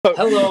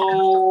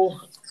Hello,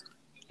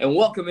 and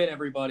welcome in,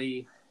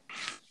 everybody.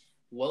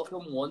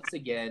 Welcome once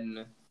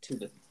again to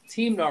the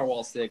Team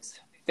Narwhal 6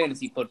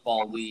 Fantasy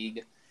Football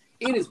League.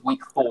 It is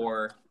week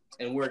 4,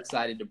 and we're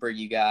excited to bring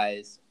you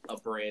guys a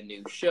brand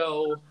new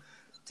show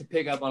to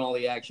pick up on all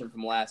the action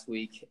from last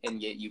week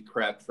and get you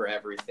prepped for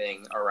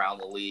everything around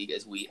the league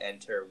as we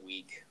enter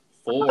week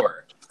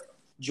 4.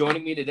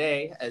 Joining me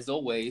today, as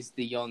always,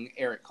 the young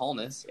Eric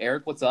Colness.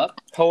 Eric, what's up?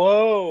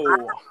 Hello.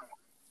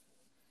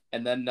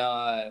 And then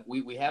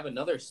we have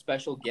another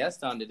special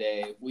guest on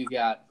today. We've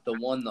got the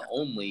one, the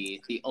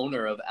only, the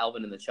owner of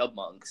Alvin and the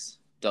Chubmonks,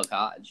 Doug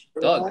Hodge.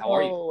 Doug, how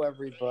are you? Hello,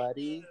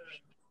 everybody.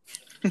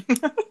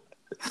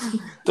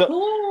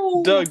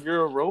 Doug,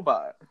 you're a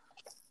robot.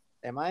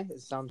 Am I?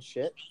 It sounds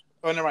shit.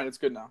 Oh, never mind. It's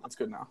good now.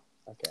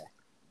 Okay.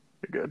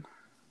 You're good.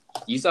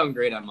 You sound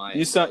great on my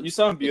You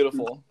sound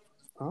beautiful.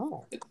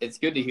 Oh. It's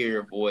good to hear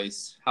your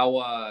voice.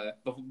 How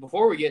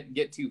before we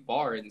get too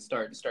far and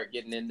start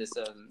getting into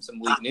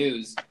some league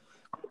news,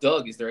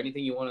 Doug, is there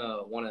anything you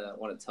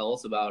wanna tell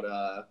us about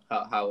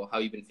how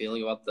you've been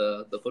feeling about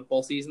the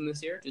football season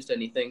this year? Just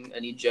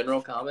any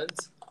general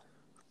comments?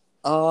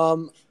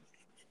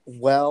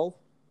 Well,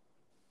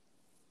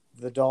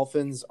 the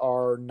Dolphins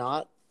are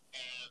not.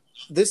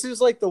 This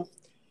is like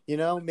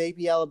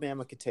maybe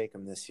Alabama could take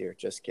them this year.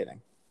 Just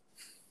kidding.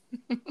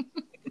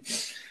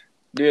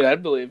 Dude,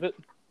 I'd believe it.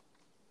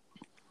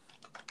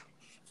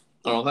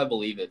 I don't know if I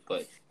believe it,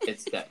 but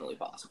it's definitely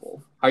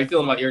possible. How are you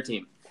feeling about your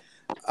team?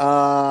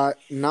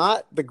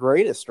 Not the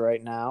greatest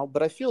right now,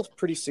 but I feel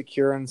pretty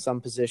secure in some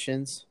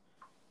positions.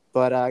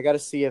 But I got to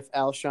see if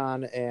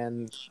Alshon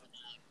and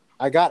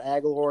I got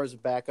Aguilar as a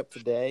backup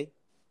today.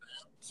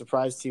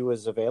 Surprised he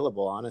was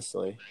available,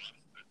 honestly.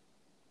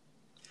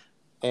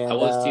 And I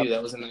was too.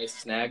 That was a nice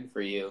snag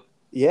for you.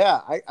 Yeah,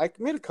 I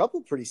made a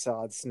couple pretty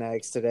solid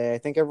snags today. I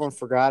think everyone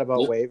forgot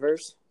about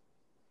waivers.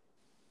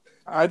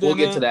 We'll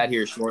get to that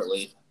here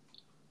shortly.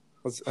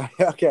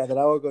 Okay, then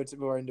I will go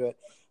more into it.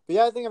 But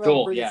yeah, I think I'm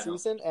having a pretty good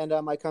season, and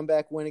my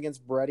comeback win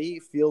against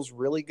Brady feels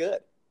really good.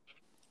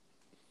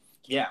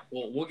 Yeah,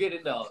 we'll get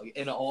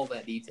into all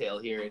that detail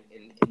here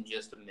in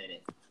just a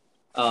minute.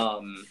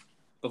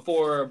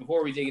 Before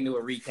we dig into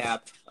a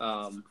recap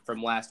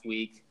from last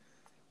week,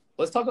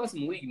 let's talk about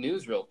some league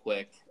news real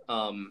quick.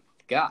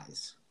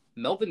 Guys,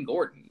 Melvin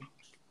Gordon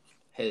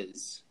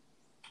is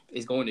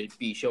going to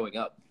be showing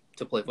up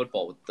to play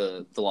football with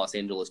the Los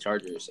Angeles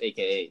Chargers,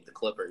 a.k.a. the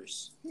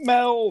Clippers.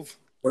 Melv.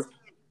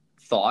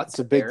 Thoughts? It's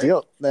a big Eric?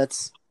 deal.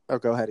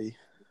 Go ahead, E.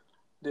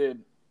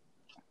 Dude,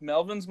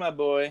 Melvin's my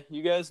boy.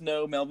 You guys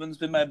know Melvin's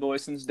been my boy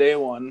since day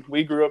one.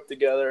 We grew up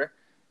together.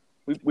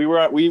 We were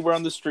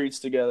on the streets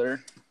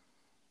together.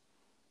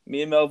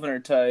 Me and Melvin are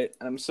tight,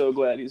 and I'm so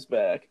glad he's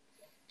back.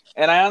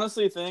 And I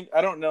honestly think, I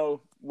don't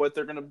know what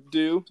they're going to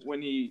do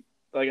when he's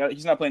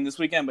not playing this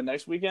weekend, but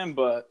next weekend,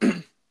 but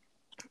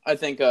I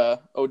think,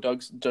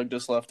 Doug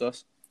just left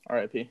us.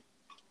 R.I.P.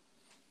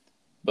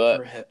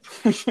 But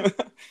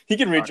he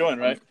can rejoin,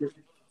 right?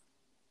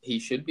 He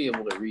should be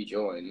able to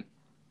rejoin.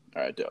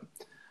 All right, dope.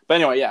 But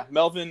anyway, yeah,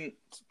 Melvin,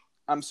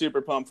 I'm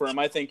super pumped for him.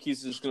 I think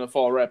he's just going to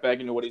fall right back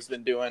into what he's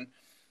been doing.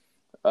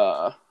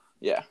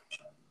 Yeah.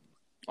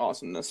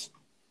 Awesomeness.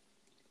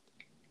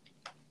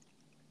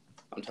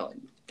 I'm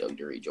telling Doug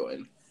to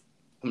rejoin.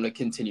 I'm going to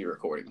continue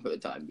recording for the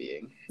time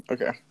being.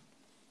 Okay.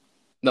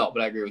 No,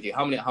 but I agree with you.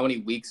 How many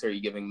weeks are you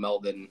giving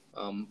Melvin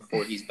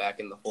before he's back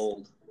in the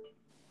fold?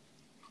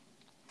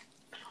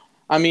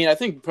 I mean, I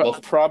think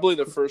probably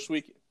the first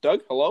week.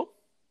 Doug, hello?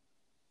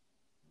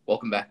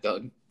 Welcome back,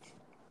 Doug.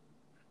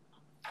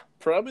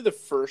 Probably the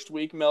first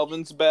week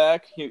Melvin's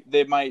back.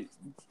 They might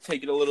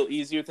take it a little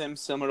easy with him,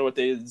 similar to what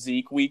they did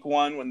Zeke week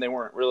 1 when they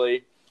weren't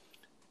really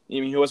 –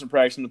 he wasn't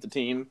practicing with the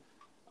team.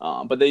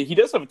 But he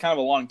does have kind of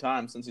a long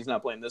time since he's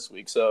not playing this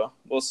week, so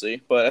we'll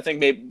see. But I think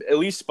maybe at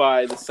least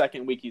by the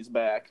second week he's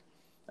back,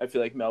 I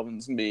feel like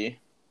Melvin's going to be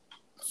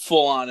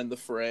full on in the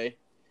fray.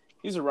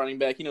 He's a running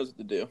back. He knows what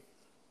to do.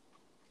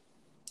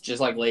 Just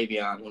like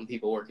Le'Veon when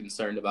people were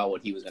concerned about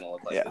what he was going to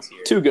look like this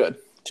year. Too good.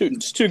 Too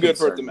good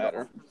for it to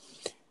matter.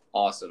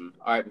 Awesome.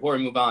 All right, before we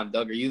move on,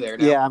 Doug, are you there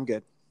now? Yeah, I'm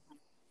good.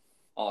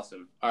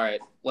 Awesome. All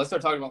right, let's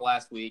start talking about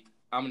last week.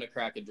 I'm going to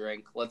crack a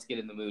drink. Let's get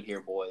in the mood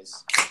here,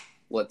 boys.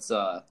 Let's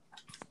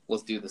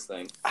do this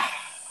thing.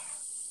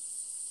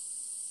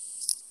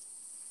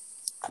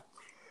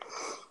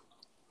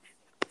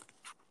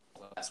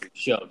 Last week's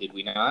show, did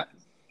we not?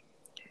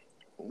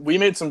 We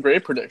made some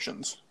great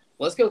predictions.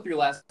 Let's go through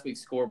last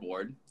week's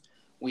scoreboard.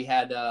 We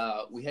had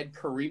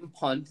Kareem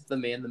Punt, the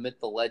man, the myth,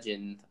 the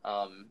legend,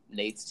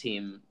 Nate's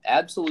team,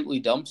 absolutely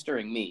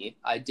dumpstering me.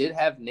 I did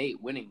have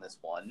Nate winning this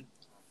one.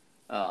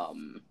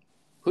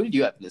 Who did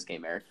you have in this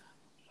game, Eric?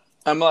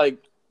 I'm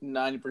like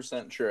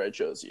 90% sure I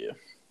chose you.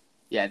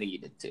 Yeah, I think you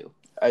did too.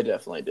 I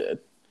definitely did.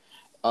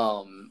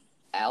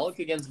 Alec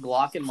against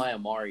Glock and my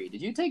Amari.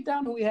 Did you take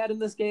down who we had in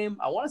this game?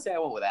 I want to say I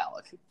went with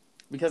Alec.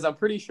 Because I'm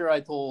pretty sure I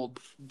told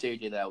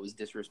JJ that I was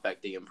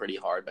disrespecting him pretty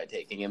hard by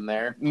taking him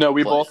there. No,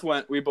 we both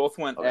went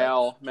okay.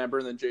 Al, remember,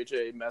 and then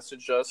JJ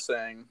messaged us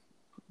saying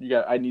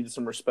I needed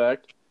some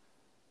respect.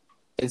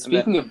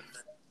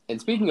 And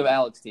speaking of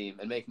Alex team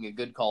and making a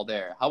good call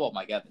there, how about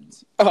Mike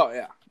Evans? Oh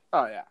yeah.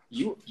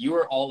 You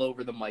were all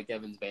over the Mike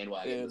Evans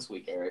bandwagon this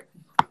week, Eric.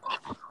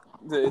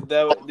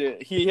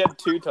 He had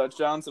 2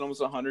 touchdowns and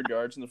almost 100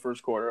 yards in the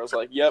first quarter. I was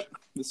like, "Yep,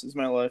 this is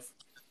my life."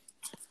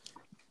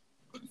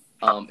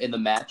 In the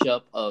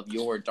matchup of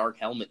your Dark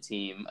Helmet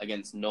team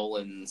against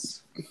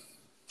Nolan's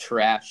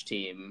trash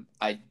team,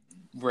 I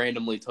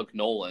randomly took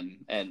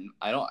Nolan, and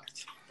I don't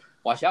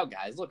watch out,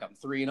 guys. Look, I'm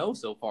 3-0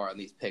 so far on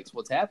these picks.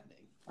 What's happening?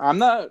 I'm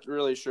not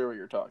really sure what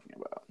you're talking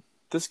about.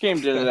 This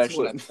game didn't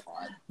actually.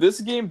 This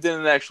game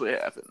didn't actually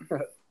happen.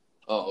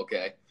 Oh,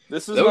 okay.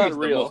 This is not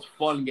real. The most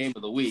fun game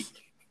of the week.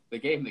 The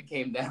game that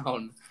came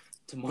down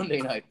to Monday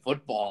Night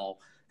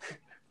Football.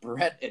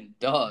 Brett and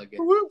Doug.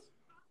 Woo-woo.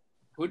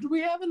 Who did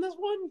we have in this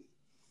one?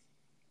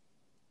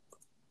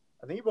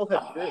 I think you both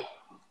had 3.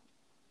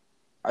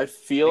 I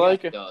feel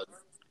like Doug.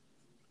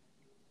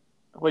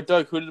 Wait,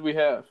 Doug, who did we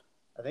have?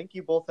 I think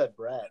you both had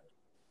Brett.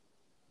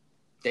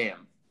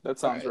 Damn. That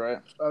sounds right.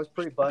 I was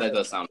pretty buttered. That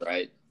does sound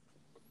right.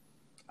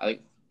 I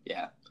think,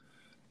 yeah.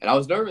 And I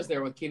was nervous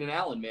there with Keenan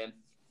Allen, man.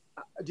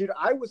 Dude,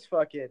 I was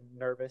fucking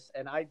nervous,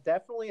 and I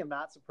definitely am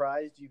not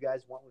surprised you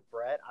guys went with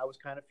Brett. I was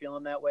kind of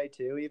feeling that way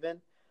too,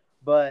 even.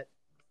 But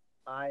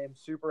I am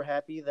super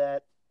happy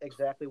that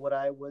exactly what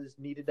I was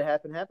needed to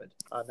happen happened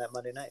on that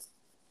Monday night.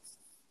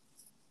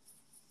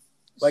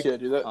 Like, yeah,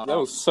 dude, that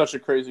was such a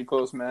crazy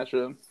close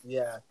matchup.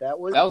 Yeah, that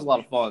was a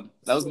lot of fun.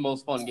 That was the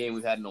most fun game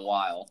we've had in a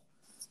while.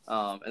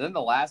 And then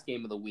the last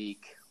game of the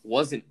week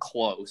wasn't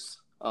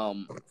close.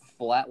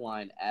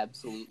 Flatline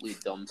absolutely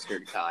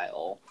dumpstered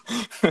Kyle.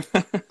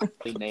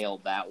 He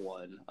nailed that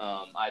one.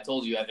 I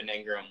told you Evan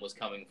Ingram was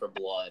coming for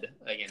blood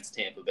against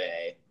Tampa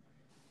Bay,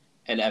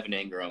 and Evan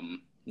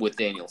Ingram with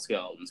Daniel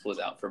Scones was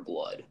out for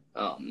blood.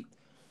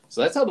 So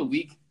that's how the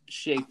week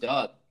shaped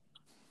up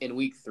in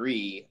week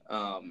 3.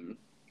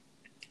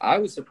 I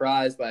was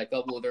surprised by a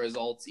couple of the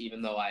results,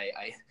 even though I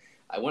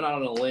went out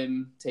on a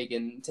limb,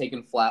 taking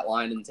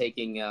Flatline and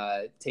taking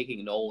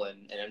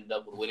Nolan, and ended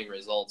up with winning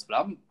results.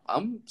 But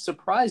I'm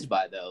surprised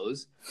by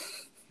those.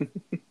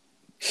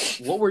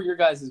 What were your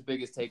guys'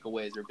 biggest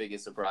takeaways or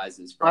biggest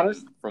surprises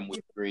from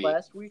week 3?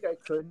 Last week I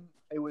couldn't.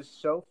 It was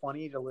so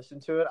funny to listen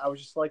to it. I was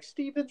just like,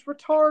 Steven's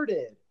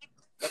retarded.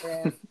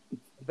 And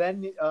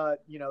then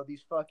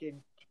these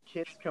fucking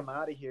kids come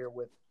out of here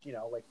with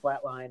like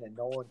Flatline and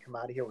Nolan come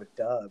out of here with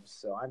dubs.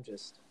 So I'm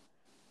just.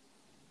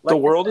 The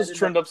world is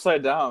turned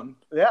upside down.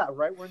 Yeah,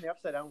 right. We're in the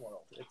upside down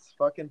world. It's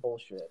fucking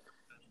bullshit.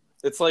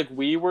 It's like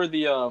we were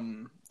the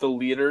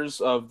leaders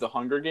of the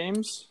Hunger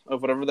Games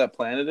of whatever that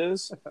planet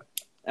is,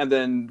 and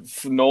then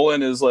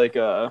Nolan is like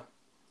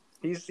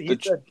he's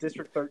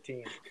District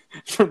 13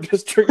 from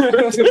District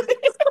 13.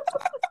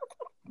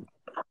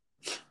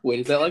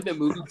 Wait, is that like the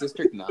movie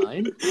District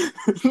 9?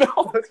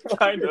 No,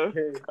 kind of.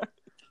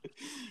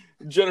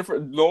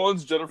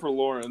 Nolan's Jennifer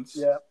Lawrence.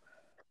 Yeah,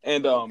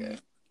 and okay.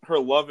 Her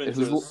love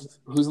interest.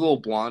 Who's the little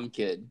blonde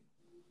kid?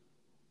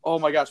 Oh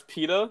my gosh,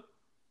 PETA?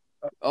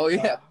 Oh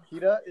yeah.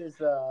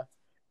 PETA's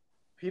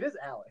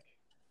Alec.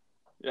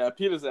 Yeah,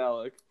 PETA's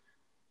Alec.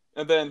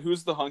 And then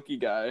who's the hunky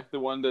guy? The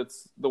one that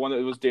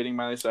was dating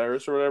Miley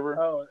Cyrus or whatever?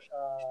 Oh,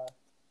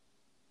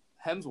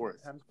 Hemsworth.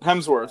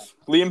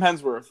 Liam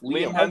Hemsworth.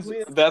 Liam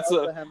Hemsworth.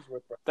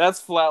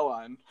 That's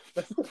Flatline.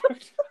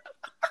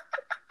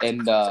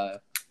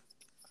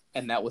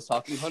 And that was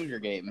talking Hunger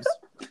Games.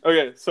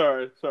 Okay,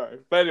 sorry.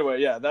 But anyway,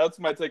 yeah, that's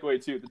my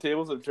takeaway too. The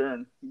tables have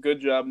turned. Good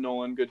job,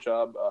 Nolan. Good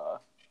job,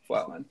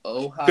 Flatline.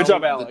 Good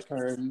job, Alec.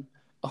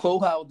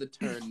 How the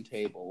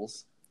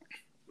turntables.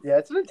 Yeah,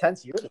 it's an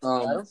intense year.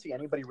 I don't see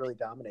anybody really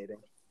dominating.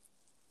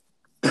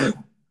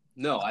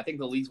 No, I think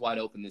the league's wide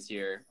open this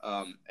year,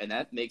 and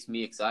that makes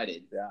me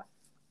excited.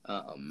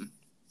 Yeah.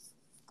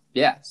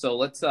 Yeah. So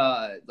let's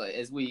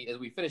as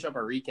we finish up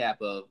our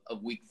recap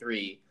of week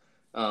 3.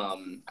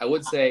 I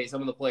would say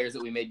some of the players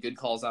that we made good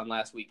calls on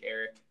last week,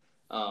 Eric,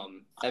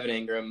 Evan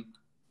Ingram,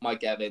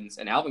 Mike Evans,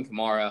 and Alvin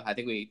Kamara. I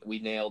think we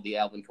nailed the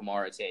Alvin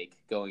Kamara take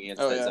going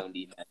against zone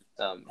defense.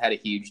 Had a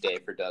huge day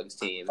for Doug's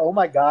team. Oh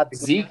my God,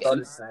 Zeke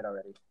started tonight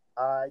already.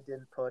 I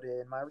didn't put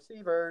in my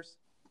receivers.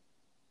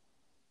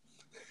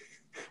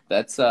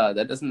 That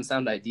doesn't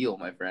sound ideal,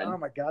 my friend. Oh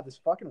my God, this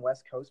fucking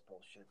West Coast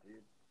bullshit,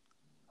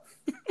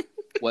 dude.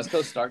 West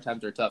Coast start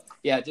times are tough.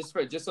 Yeah, just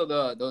so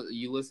the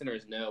you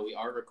listeners know, we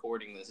are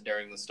recording this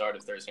during the start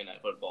of Thursday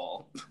Night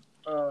Football.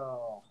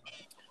 Oh,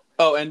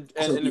 and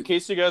in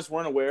case you guys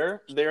weren't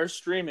aware, they are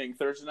streaming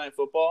Thursday Night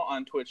Football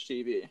on Twitch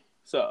TV.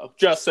 So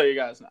just so you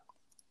guys know.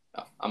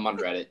 Oh, I'm on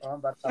Reddit. I'm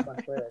about to hop on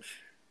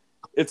Twitch.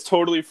 It's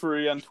totally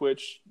free on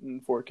Twitch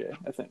in 4K,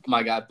 I think.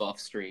 My God, Buff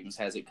Streams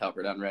has it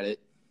covered on Reddit.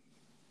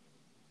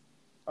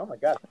 Oh my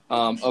God.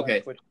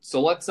 Okay,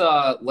 so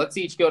let's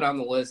each go down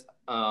the list.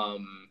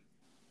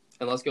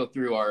 And let's go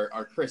through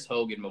our Chris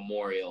Hogan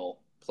Memorial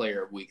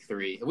Player of Week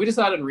 3. Have we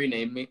decided on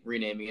renaming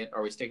it? Or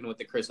are we sticking with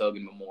the Chris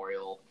Hogan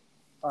Memorial?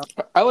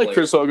 I like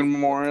Chris Hogan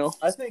Memorial.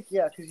 I think,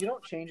 yeah, because you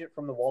don't change it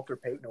from the Walter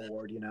Payton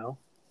Award,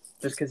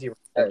 just because you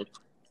retired.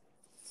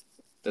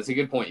 That's a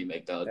good point you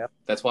make, Doug. Yep.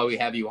 That's why we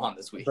have you on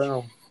this week.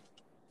 Boom.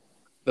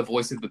 the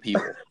voice of the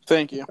people.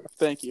 Thank you.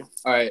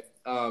 All right,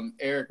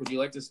 Eric, would you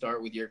like to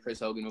start with your Chris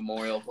Hogan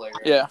Memorial player?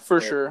 Yeah,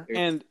 for sure.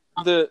 And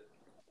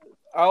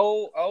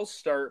I'll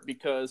start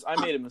because I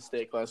made a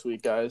mistake last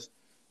week, guys.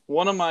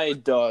 One of my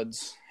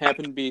duds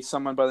happened to be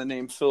someone by the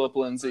name Philip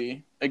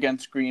Lindsay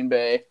against Green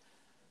Bay.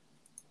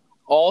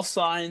 All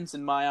signs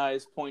in my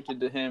eyes pointed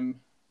to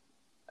him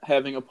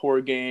having a poor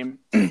game,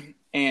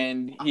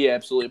 and he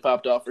absolutely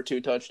popped off for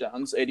 2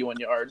 touchdowns, 81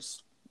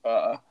 yards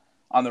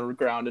on the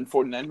ground, and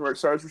 49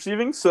 yards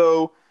receiving.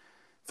 So,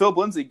 Philip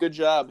Lindsay, good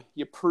job.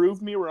 You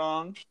proved me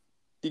wrong.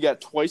 You got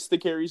twice the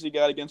carries you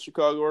got against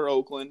Chicago or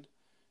Oakland,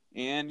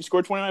 and you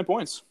scored 29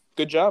 points.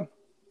 Good job.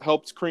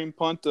 Helped Kareem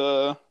Punt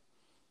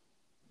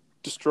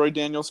destroy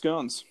Daniel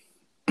Scones.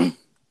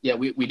 Yeah,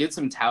 we did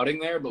some touting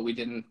there, but we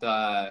didn't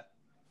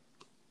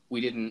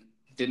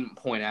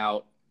point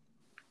out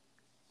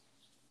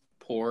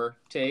poor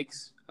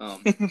takes.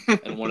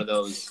 And one of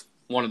those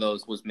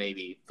was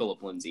maybe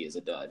Philip Lindsay as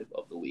a dud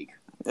of the week.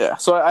 Yeah,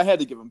 so I had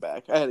to give him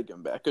back.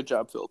 Good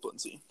job, Philip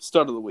Lindsay.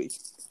 Start of the week.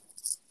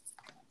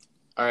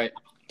 All right,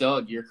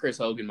 Doug, your Chris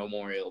Hogan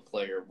Memorial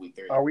player of week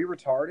 3. Are we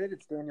retarded?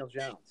 It's Daniel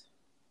Jones.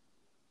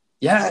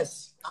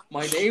 Yes,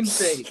 my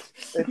namesake.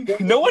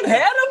 No one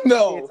had him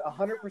though. It's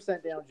 100%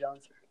 Daniel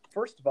Jones.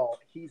 First of all,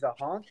 he's a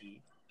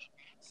honky,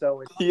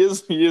 so he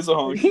is a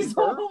honky. He's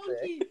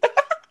perfect.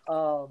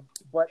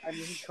 But I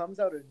mean, he comes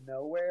out of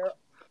nowhere,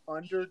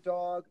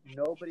 underdog.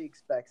 Nobody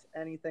expects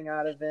anything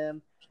out of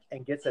him,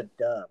 and gets a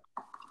dub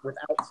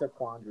without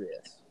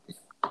Saquandrius.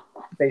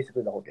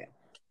 Basically, the whole game.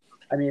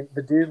 I mean,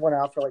 the dude went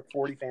out for like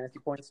 40 fantasy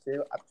points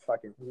too.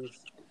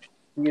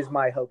 He is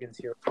my Hogan's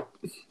hero.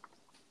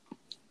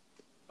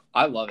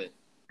 I love it.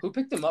 Who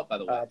picked him up, by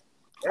the way?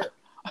 Eric.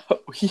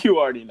 You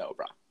already know,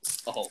 bro.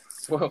 Oh,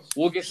 well,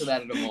 we'll get to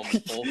that in a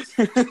moment, folks.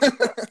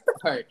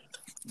 All right.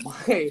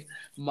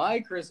 My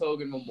Chris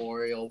Hogan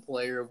Memorial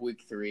player of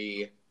week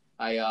 3.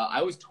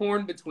 I was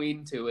torn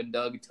between 2, and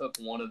Doug took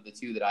one of the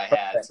 2 that I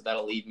had, so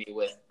that'll leave me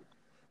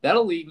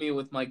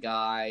with my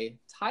guy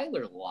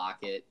Tyler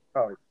Lockett.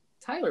 Oh.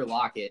 Tyler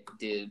Lockett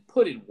did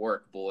put in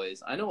work,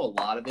 boys. I know a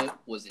lot of it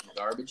was in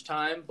garbage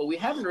time, but we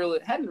hadn't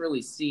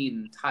really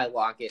seen Ty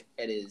Lockett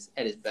at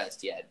his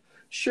best yet.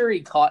 Sure,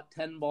 he caught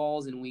 10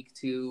 balls in week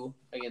 2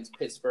 against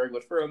Pittsburgh,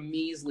 but for a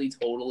measly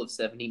total of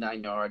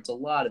 79 yards, a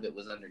lot of it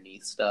was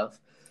underneath stuff.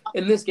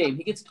 In this game,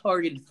 he gets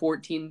targeted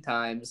 14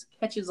 times,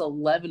 catches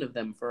 11 of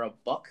them for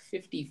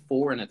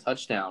 $154 and a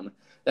touchdown.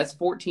 That's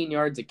 14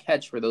 yards a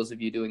catch for those of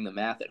you doing the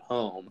math at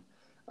home.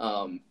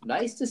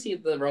 Nice to see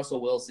the Russell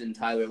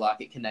Wilson-Tyler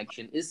Lockett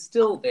connection is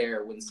still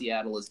there when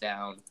Seattle is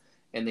down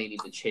and they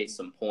need to chase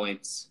some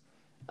points.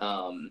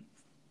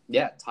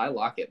 Yeah, Ty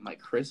Lockett, my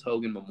Chris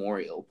Hogan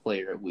Memorial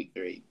player of week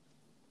 3.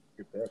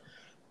 Good pick.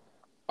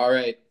 All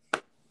right.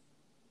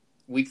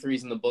 Week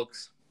 3's in the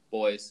books,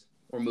 boys.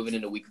 We're moving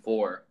into week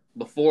 4.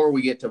 Before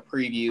we get to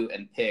preview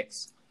and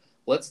picks,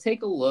 let's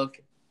take a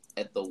look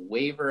at the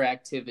waiver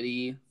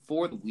activity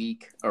for the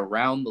week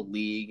around the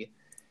league.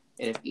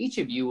 And if each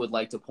of you would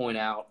like to point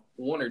out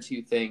 1 or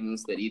 2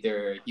 things that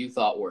either you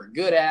thought were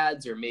good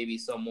ads or maybe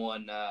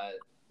someone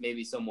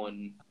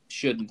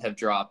shouldn't have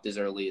dropped as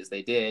early as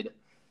they did,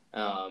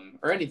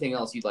 or anything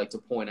else you'd like to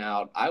point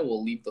out, I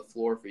will leave the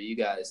floor for you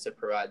guys to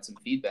provide some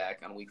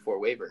feedback on week 4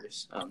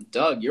 waivers.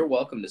 Doug, you're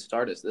welcome to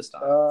start us this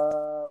time.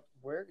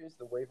 Where is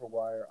the waiver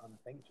wire on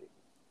the thingy?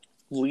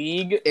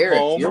 League Eric,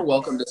 home. you're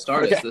welcome to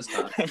start us this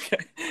time.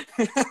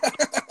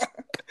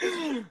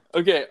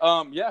 Okay.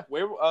 Yeah.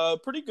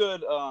 Pretty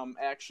good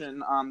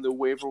action on the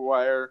waiver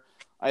wire.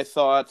 I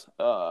thought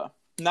not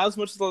as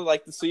much as I'd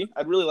like to see.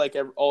 I'd really like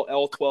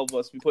all 12 of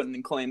us be putting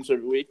in claims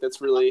every week. That's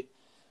really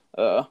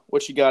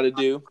what you got to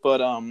do.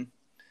 But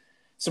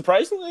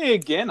surprisingly,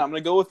 again, I'm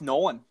gonna go with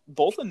Nolan.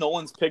 Both of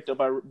Nolan's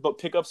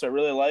pickups I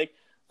really like.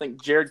 I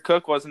think Jared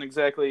Cook wasn't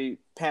exactly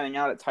panning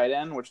out at tight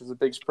end, which is a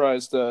big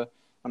surprise to,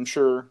 I'm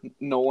sure,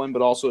 Nolan,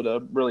 but also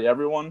to really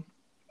everyone.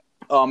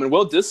 And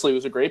Will Dissly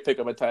was a great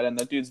pickup at tight end.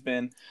 That dude's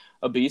been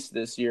a beast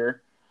this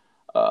year.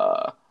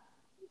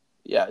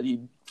 He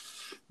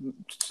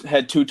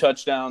had 2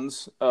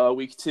 touchdowns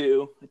week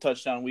 2, a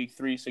touchdown week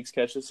 3, 6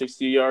 catches,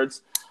 60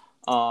 yards.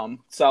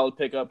 Solid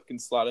pickup, can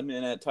slot him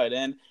in at tight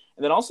end.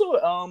 And then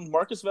also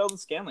Marcus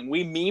Valdes-Scantling.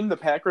 We meme the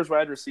Packers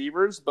wide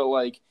receivers, but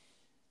like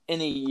in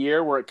a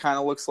year where it kind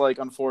of looks like,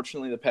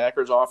 unfortunately, the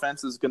Packers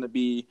offense is going to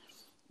be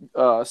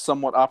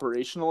somewhat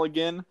operational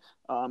again.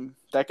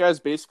 That guy's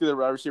basically the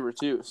wide receiver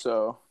too.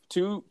 So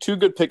two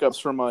good pickups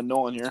from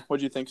Nolan here. What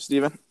do you think,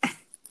 Steven?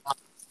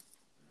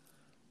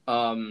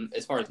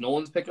 As far as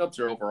Nolan's pickups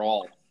or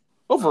overall?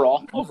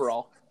 Overall.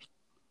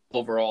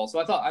 So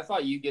I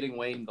thought you getting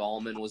Wayne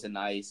Gallman was a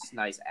nice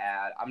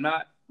add. I'm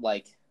not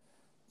like,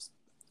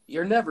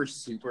 you're never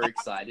super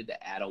excited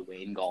to add a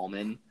Wayne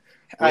Gallman.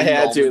 I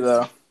had to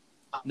though.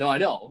 No, I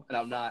know, and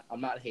I'm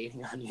not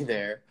hating on you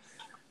there.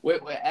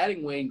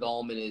 Adding Wayne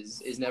Gallman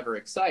is never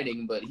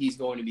exciting, but he's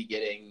going to be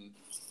getting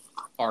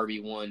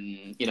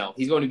RB1.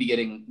 He's going to be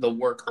getting the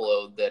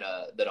workload that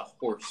a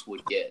horse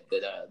would get,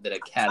 that a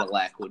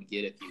Cadillac would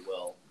get, if you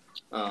will.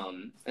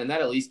 And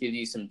that at least gives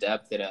you some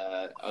depth at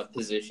a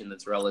position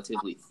that's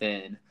relatively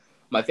thin.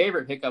 My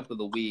favorite pickup of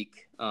the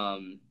week,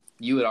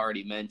 you had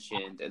already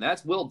mentioned, and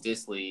that's Will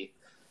Dissly.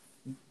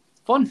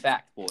 Fun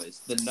fact,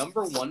 boys, the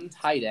number one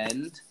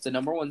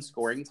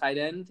scoring tight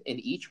end in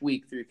each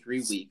week through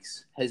 3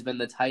 weeks has been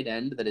the tight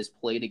end that has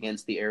played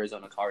against the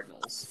Arizona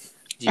Cardinals.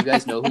 Do you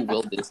guys know who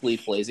Will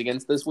Dissly plays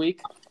against this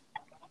week?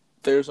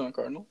 The Arizona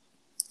Cardinals.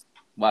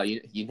 Wow,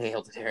 you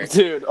nailed it, Eric.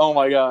 Dude, oh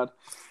my God.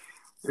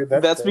 Dude,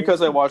 That's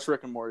because I watched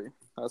Rick and Morty.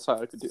 That's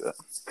how I could do that.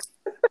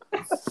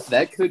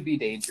 That could be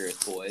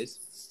dangerous, boys.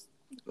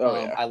 Oh,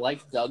 yeah. I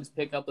like Doug's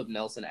pickup of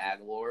Nelson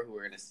Aguilar, who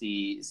we're going to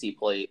see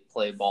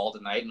play ball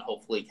tonight and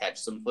hopefully catch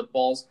some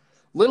footballs.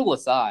 Little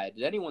aside,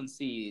 did anyone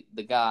see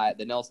the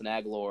Nelson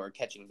Aguilar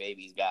catching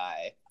babies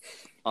guy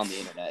on the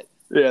internet?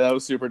 Yeah, that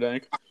was super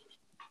dank.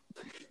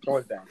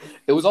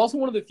 It was also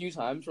one of the few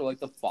times where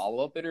the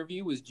follow-up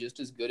interview was just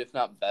as good, if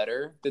not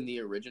better, than the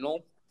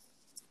original.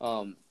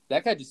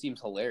 That guy just seems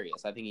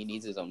hilarious. I think he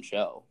needs his own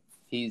show.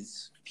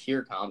 He's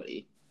pure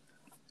comedy.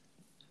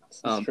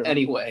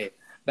 Anyway,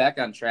 back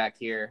on track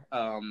here.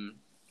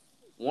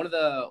 One of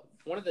the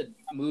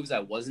moves I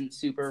wasn't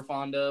super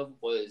fond of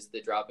was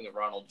the dropping of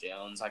Ronald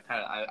Jones. I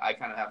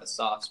kind of have a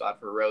soft spot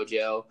for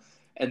Rojo.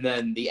 And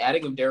then the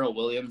adding of Darrell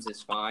Williams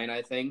is fine,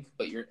 I think,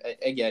 but you're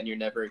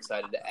never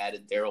excited to add a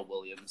Darrell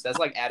Williams. That's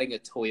like adding a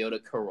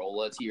Toyota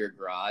Corolla to your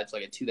garage,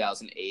 like a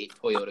 2008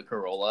 Toyota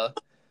Corolla.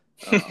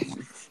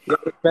 It's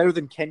better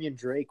than Kenyon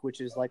Drake, which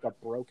is like a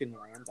broken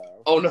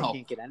Lambo. Oh no,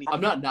 can't get anything.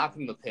 I'm not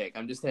knocking the pick.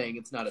 I'm just saying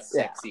it's not a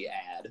sexy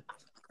ad.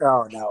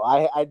 Oh no,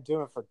 I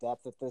do it for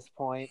depth at this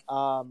point.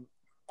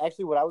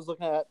 Actually, what I was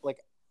looking at,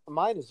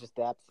 mine is just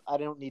depth. I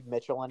don't need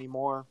Mitchell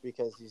anymore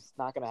because he's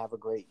not going to have a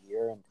great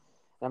year, and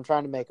I'm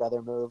trying to make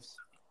other moves.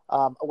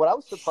 What I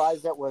was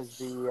surprised at was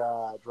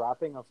the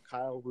dropping of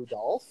Kyle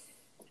Rudolph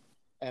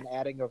and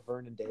adding of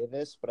Vernon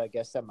Davis, but I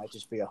guess that might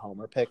just be a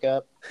homer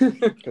pickup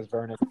because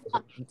Vernon was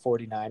a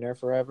 49er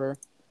forever.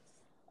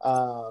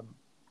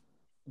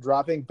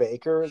 Dropping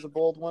Baker is a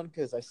bold one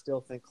because I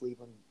still think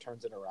Cleveland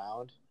turns it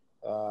around.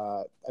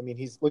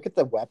 Look at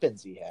the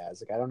weapons he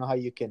has. I don't know how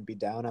you can be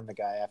down on the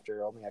guy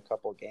after only a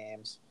couple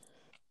games.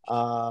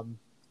 And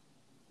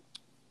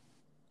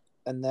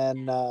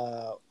then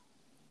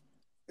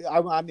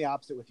I'm the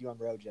opposite with you on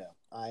Rojo.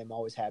 I'm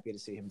always happy to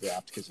see him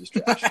dropped because he's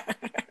trash.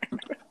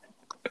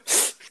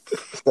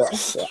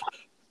 Yeah.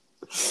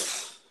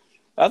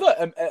 I thought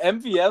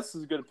MVS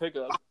is a good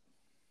pickup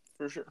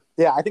for sure.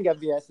 Yeah, I think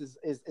MVS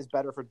is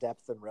better for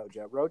depth than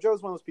Rojo. Rojo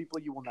is one of those people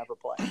you will never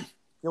play.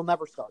 You'll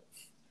never start him.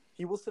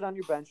 He will sit on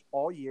your bench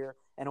all year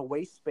and a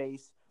waste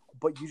space,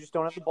 but you just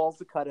don't have the balls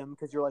to cut him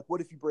because you're like,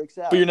 what if he breaks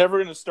out? But you're never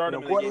going to start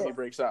him in the game he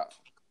breaks out.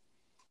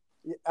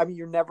 I mean,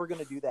 you're never going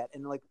to do that.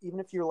 And even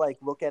if you're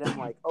look at him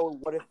oh,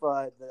 what if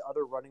the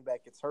other running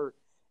back gets hurt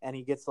and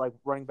he gets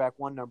running back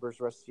one numbers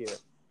the rest of the year?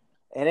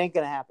 It ain't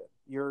going to happen.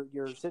 You're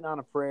sitting on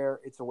a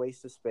prayer. It's a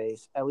waste of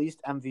space. At least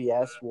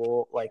MVS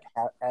will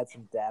add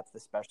some depth,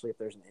 especially if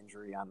there's an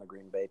injury on the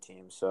Green Bay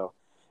team. So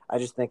I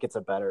just think it's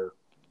a better,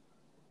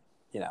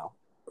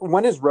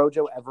 when has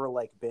Rojo ever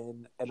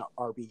been an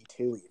RB2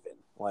 even?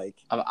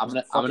 I'm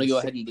gonna go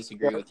ahead and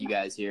disagree with you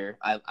guys here.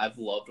 I've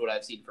loved what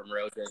I've seen from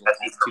Rojo in the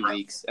past 2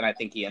 weeks, and I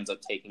think he ends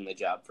up taking the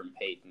job from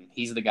Peyton.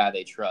 He's the guy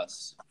they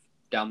trust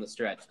down the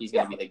stretch. He's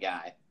gonna be the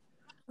guy.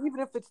 Even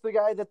if it's the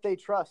guy that they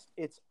trust,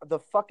 it's the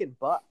fucking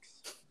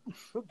Bucks.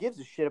 Who gives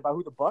a shit about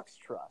who the Bucks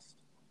trust?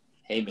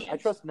 Hey man, I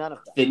trust none of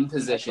them. Thin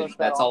position.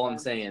 That's all I'm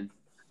saying.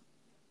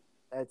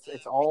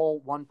 It's all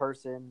one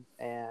person,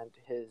 and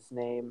his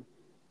name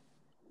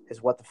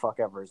is what the fuck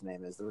ever his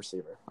name is, the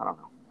receiver. I don't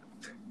know.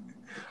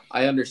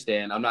 I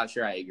understand. I'm not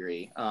sure I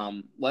agree.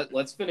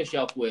 Let's finish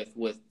up with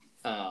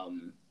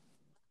one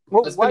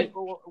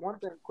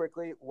thing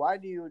quickly. Why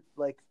do you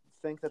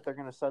think that they're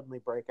going to suddenly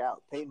break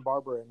out? Peyton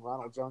Barber and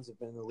Ronald Jones have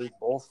been in the league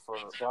both for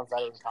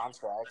veteran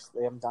contracts.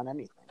 They haven't done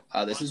anything.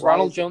 This is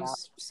Ronald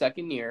Jones'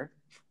 second year.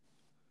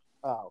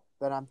 Oh,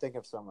 then I'm thinking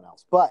of someone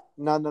else. But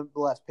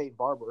nonetheless, Peyton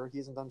Barber, he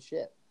hasn't done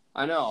shit.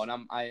 I know, and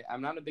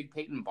I'm not a big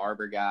Peyton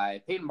Barber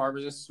guy. Peyton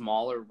Barber's a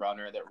smaller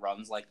runner that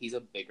runs like he's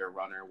a bigger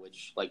runner,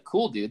 which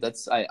cool, dude.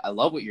 I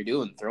love what you're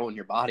doing, throwing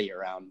your body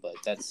around, but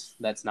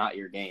that's not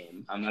your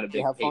game. I'm not a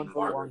big Peyton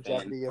Barber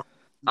fan.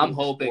 I'm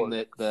hoping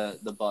that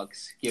the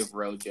Bucks give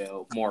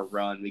Rojo more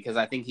run because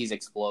I think he's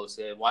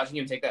explosive. Watching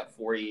him take that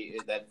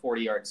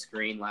 40-yard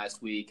screen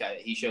last week,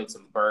 he showed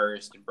some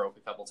burst and broke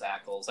a couple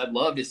tackles. I'd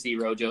love to see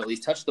Rojo at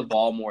least touch the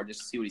ball more just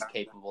to see what he's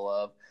capable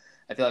of.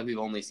 I feel like we've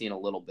only seen a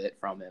little bit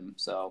from him.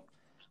 So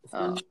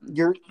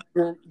you're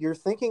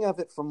thinking of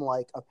it from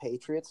a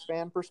Patriots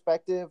fan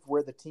perspective,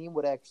 where the team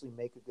would actually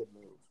make a good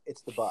move.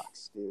 It's the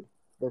Bucks, dude.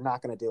 They're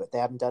not going to do it. They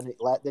haven't done it.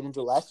 They didn't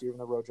do it last year, even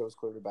though Rojo was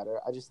clearly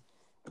better.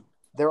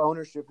 Their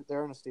ownership,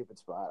 they're in a stupid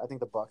spot. I think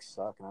the Bucks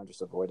suck, and I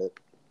just avoid it.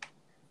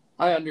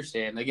 I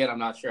understand. Again, I'm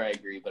not sure I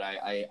agree, but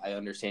I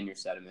understand your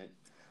sentiment.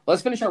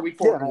 Let's finish our Week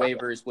 4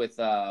 waivers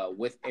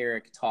with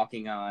Eric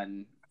talking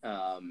on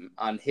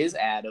his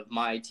ad of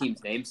my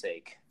team's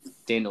namesake,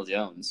 Daniel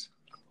Jones.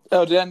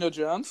 Oh, Daniel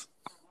Jones?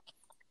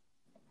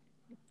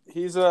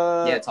 He's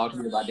talk to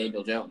me about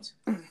Daniel Jones.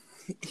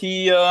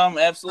 He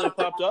absolutely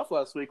popped off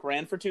last week.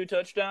 Ran for 2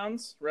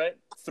 touchdowns, right?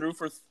 Threw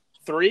for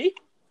 3.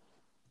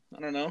 I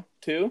don't know,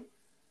 2.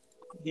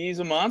 He's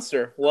a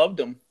monster. Loved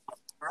him.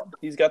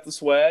 He's got the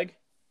swag.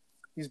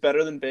 He's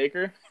better than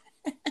Baker.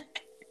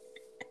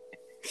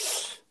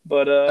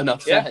 But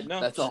Enough said.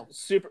 That's all.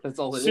 That's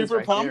all it super is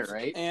right pumped, there,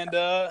 right? And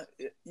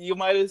you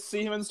might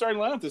see him in the starting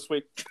lineup this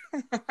week.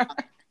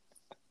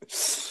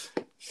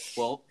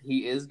 Well,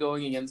 he is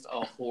going against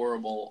a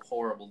horrible,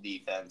 horrible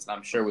defense.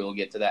 I'm sure we will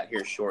get to that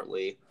here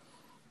shortly.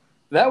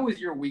 That was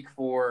your Week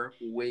 4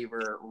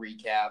 waiver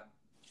recap.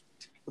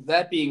 With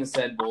that being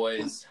said,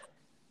 boys,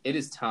 it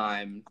is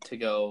time to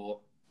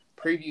go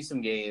preview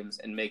some games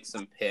and make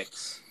some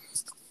picks.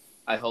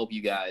 I hope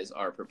you guys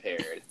are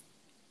prepared.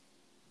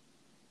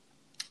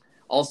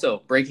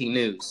 Also, breaking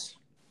news.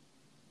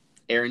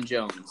 Aaron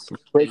Jones.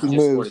 Breaking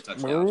just news. Scored a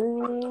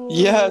touchdown.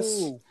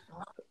 Yes.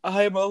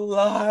 I'm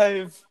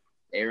alive.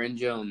 Aaron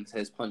Jones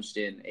has punched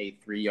in a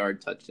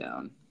 3-yard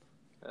touchdown.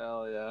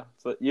 Hell yeah.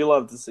 But you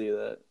love to see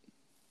that.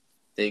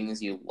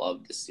 Things you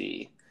love to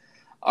see.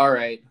 All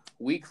right.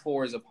 Week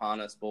 4 is upon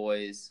us,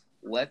 boys.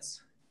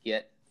 Let's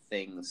get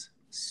things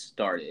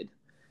started.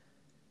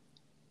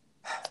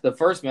 The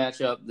first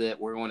matchup that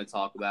we're going to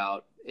talk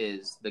about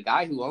is the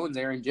guy who owns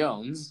Aaron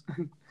Jones,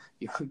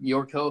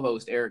 your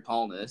co-host Eric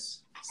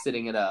Holness,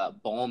 sitting at a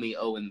balmy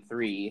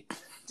 0-3,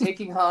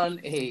 taking on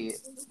a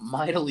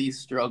mightily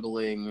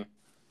struggling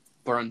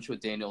Brunch with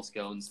Daniel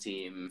Scone's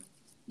team,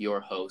 your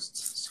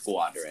host's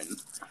Squadron.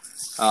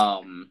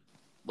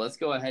 Let's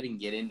go ahead and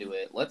get into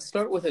it. Let's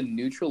start with a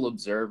neutral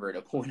observer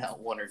to point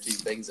out 1 or 2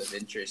 things of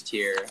interest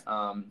here.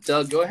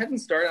 Doug, go ahead and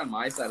start on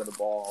my side of the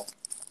ball.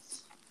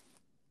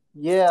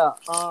 Yeah,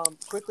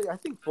 quickly, I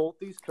think both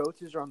these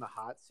coaches are on the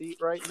hot seat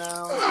right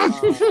now.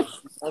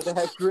 They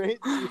had great.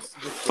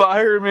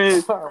 Fire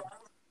me.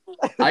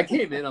 I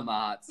came in on the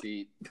hot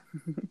seat.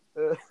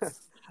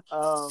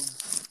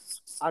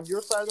 On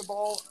your side of the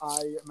ball,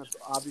 I am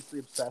obviously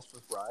obsessed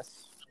with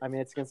Russ. I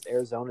mean, it's against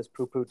Arizona's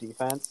poo-poo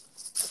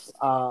defense.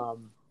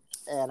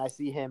 And I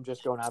see him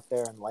just going out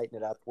there and lighting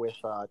it up with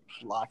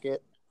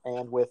Lockett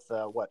and with,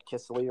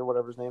 Kissely or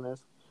whatever his name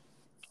is.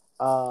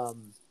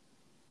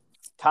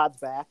 Todd's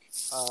back.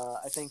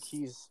 I think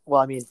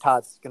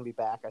Todd's going to be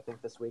back, I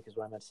think, this week is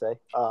what I meant to say.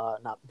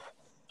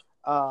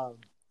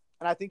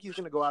 And I think he's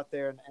going to go out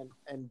there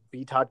and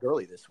be Todd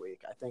Gurley this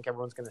week. I think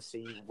everyone's going to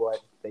see what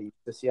they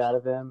used to see out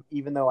of him.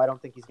 Even though I don't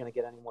think he's going to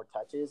get any more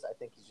touches, I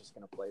think he's just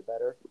going to play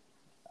better.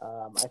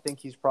 I think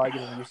he's probably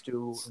getting used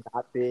to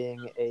not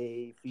being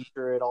a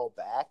feature at all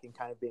back and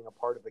kind of being a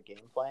part of a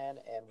game plan.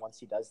 And once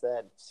he does that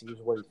and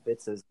sees where he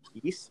fits as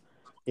piece,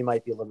 he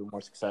might be a little bit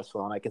more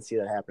successful. And I can see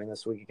that happening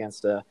this week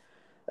against a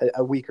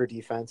weaker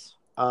defense.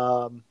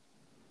 OBJ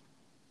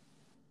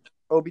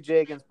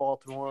against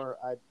Baltimore,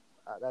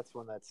 that's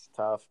one that's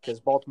tough because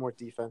Baltimore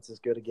defense is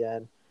good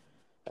again,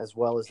 as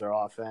well as their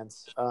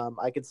offense.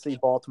 I could see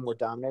Baltimore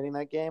dominating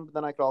that game, but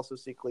then I could also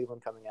see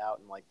Cleveland coming out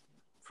and,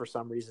 for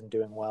some reason,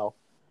 doing well.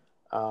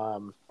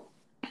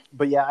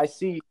 But yeah, I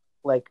see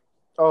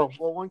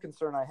one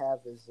concern I have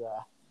is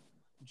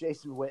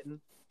Jason Witten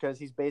because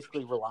he's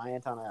basically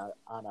reliant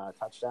on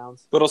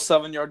touchdowns. Little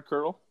 7-yard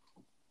curl.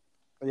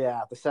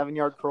 Yeah, the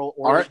 7-yard curl,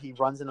 or he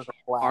runs into the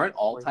flat. Aren't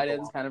all tight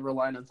ends kind of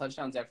relying on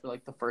touchdowns after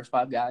the first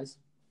 5 guys?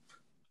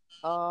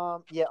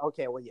 Yeah,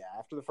 okay, well, yeah,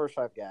 after the first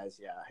 5 guys,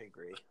 yeah, I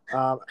agree.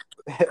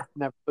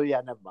 Never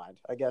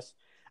mind. I guess.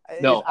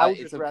 No,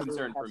 it's a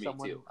concern for me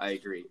too. I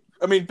agree.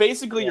 I mean,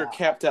 basically, you're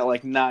capped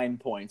at 9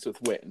 points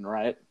with Witten,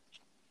 right?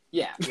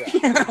 Yeah.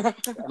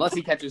 Unless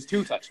he catches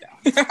 2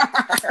 touchdowns. he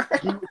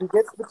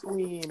gets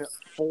between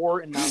 4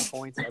 and 9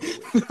 points every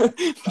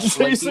week.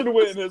 Jason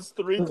Witten has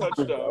 3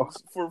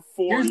 touchdowns for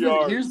 4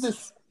 yards.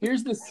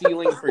 Here's the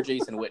ceiling for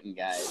Jason Witten,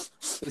 guys.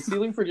 The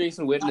ceiling for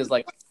Jason Witten is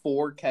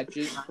 4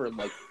 catches for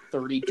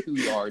 32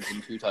 yards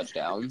and 2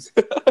 touchdowns.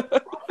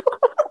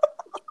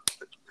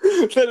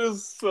 That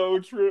is so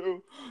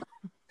true.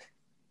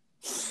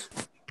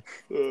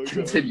 Oh,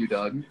 continue,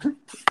 Doug.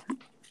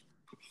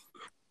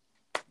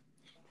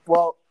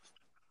 Well,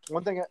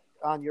 one thing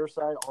on your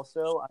side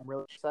also I'm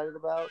really excited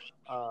about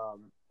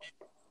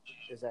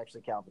is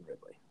actually Calvin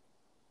Ridley.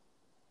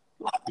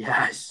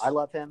 Yes. I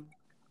love him.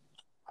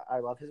 I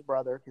love his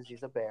brother because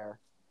he's a Bear.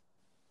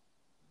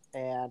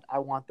 And I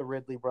want the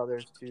Ridley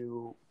brothers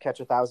to catch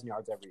 1,000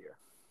 yards every year.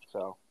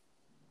 So,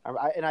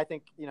 I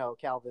think,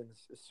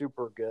 Calvin's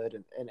super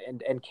good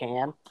and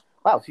can.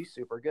 Wow, he's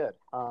super good.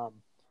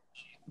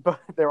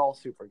 But they're all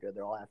super good.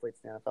 They're all athletes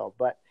in the NFL.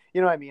 But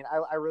you know what I mean?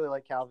 I really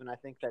like Calvin. I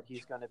think that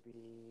he's going to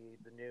be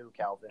the new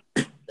Calvin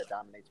that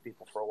dominates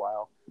people for a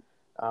while,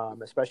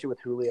 especially with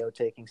Julio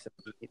taking some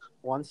heat.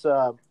 Once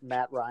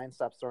Matt Ryan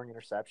stops throwing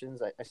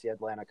interceptions, I see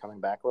Atlanta coming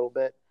back a little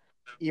bit.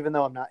 Even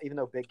though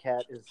Big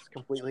Cat is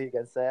completely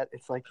against that,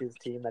 it's his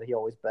team that he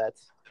always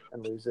bets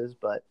and loses.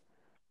 But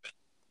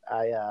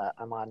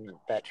I'm on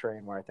that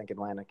train where I think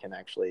Atlanta can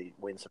actually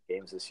win some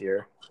games this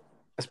year,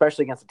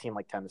 especially against a team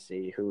like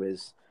Tennessee, who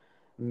is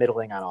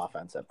middling on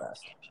offense at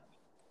best.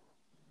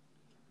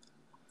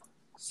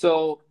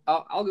 So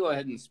I'll go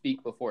ahead and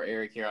speak before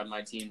Eric here on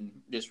my team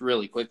just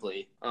really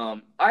quickly.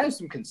 I have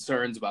some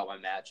concerns about my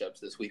matchups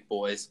this week,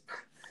 boys.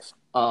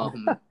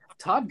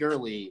 Todd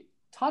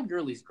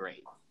Gurley's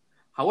great.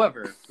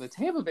 However, the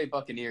Tampa Bay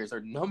Buccaneers are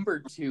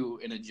number 2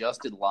 in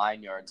adjusted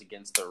line yards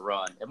against the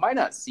run. It might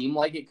not seem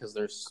like it because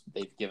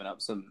they've given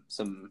up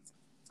some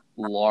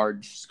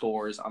large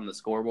scores on the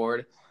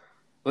scoreboard.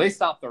 But they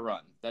stop the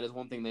run. That is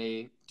one thing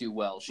they do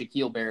well.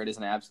 Shaquille Barrett is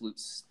an absolute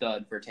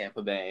stud for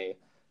Tampa Bay.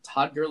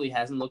 Todd Gurley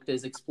hasn't looked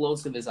as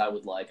explosive as I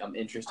would like. I'm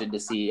interested to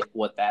see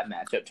what that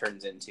matchup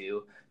turns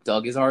into.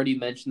 Doug has already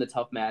mentioned the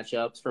tough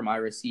matchups for my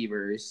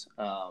receivers.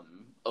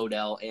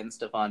 Odell and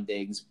Stephon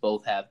Diggs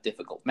both have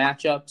difficult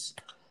matchups.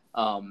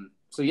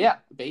 So, yeah,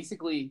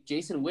 basically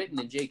Jason Witten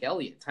and Jake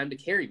Elliott. Time to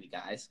carry me,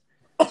 guys.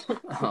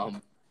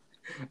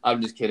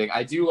 I'm just kidding.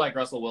 I do like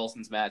Russell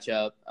Wilson's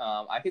matchup.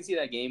 I can see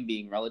that game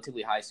being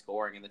relatively high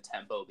scoring and the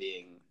tempo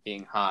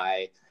being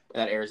high.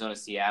 That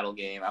Arizona-Seattle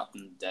game out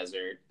in the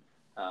desert.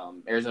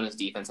 Arizona's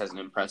defense hasn't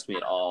impressed me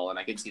at all, and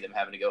I can see them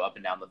having to go up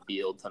and down the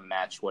field to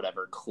match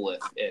whatever Cliff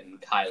and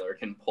Kyler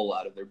can pull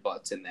out of their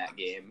butts in that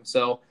game.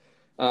 So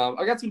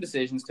I got some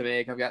decisions to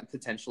make. I've got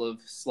potential of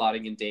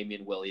slotting in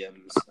Damian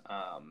Williams.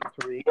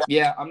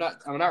 Yeah, I'm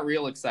not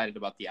real excited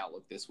about the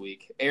outlook this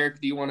week. Eric,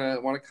 do you want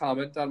to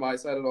comment on my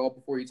side at all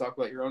before you talk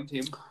about your own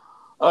team?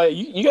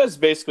 You guys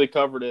basically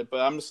covered it, but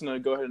I'm just going to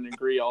go ahead and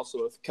agree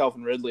also with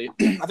Calvin Ridley.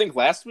 I think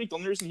last week the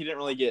only reason he didn't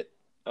really get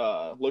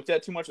looked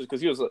at too much is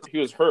because he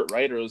was hurt,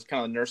 right? Or was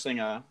kind of nursing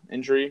a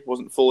injury,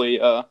 wasn't fully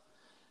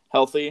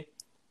healthy.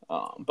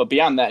 But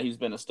beyond that, he's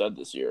been a stud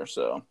this year.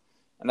 So,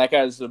 and that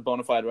guy's a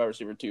bona fide wide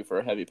receiver too for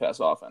a heavy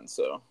pass offense.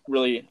 So,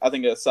 really, I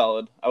think a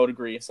solid. I would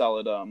agree,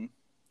 solid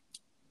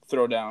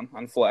throw down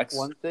on flex.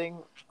 One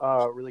thing,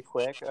 really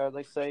quick, I'd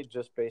like to say,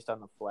 just based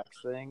on the flex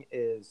thing,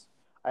 is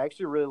I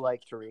actually really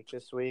like Tariq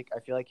this week. I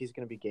feel like he's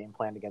going to be game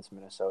planned against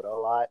Minnesota a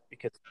lot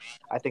because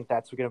I think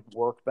that's going to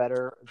work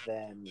better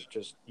than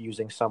just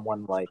using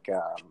someone like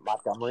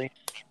Montgomery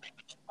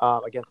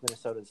against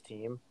Minnesota's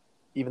team,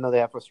 even though they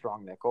have a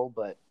strong nickel,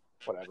 but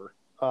whatever.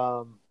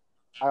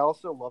 I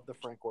also love the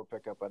Frank Gore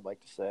pickup, I'd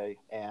like to say,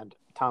 and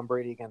Tom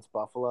Brady against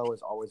Buffalo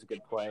is always a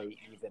good play,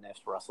 even if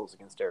Russell's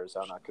against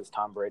Arizona, because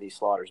Tom Brady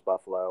slaughters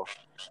Buffalo.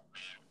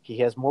 He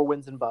has more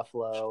wins in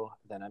Buffalo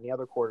than any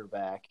other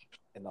quarterback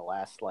in the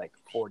last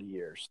 40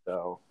 years.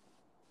 So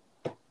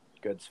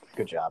good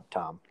job,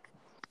 Tom.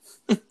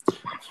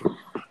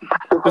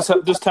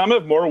 Does Tom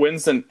have more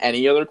wins than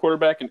any other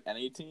quarterback in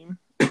any team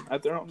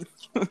at their own?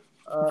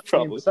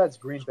 Probably. Besides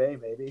Green Bay,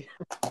 maybe.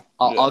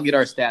 I'll get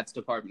our stats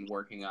department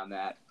working on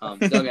that.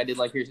 Doug, I did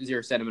like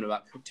your sentiment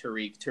about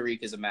Tariq.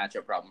 Tariq is a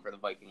matchup problem for the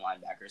Viking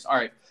linebackers. All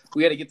right,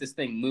 we got to get this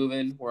thing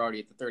moving. We're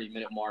already at the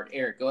 30-minute mark.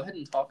 Eric, go ahead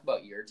and talk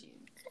about your team.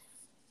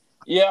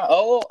 Yeah,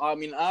 I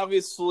mean,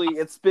 obviously,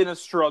 it's been a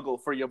struggle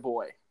for your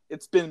boy.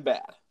 It's been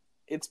bad.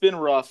 It's been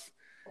rough,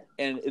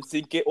 and it's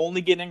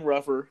only getting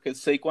rougher because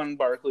Saquon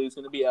Barkley is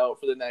going to be out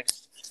for the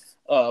next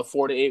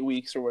 4 to 8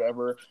 weeks or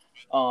whatever.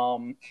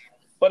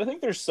 But I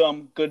think there's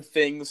some good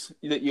things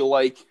that you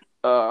like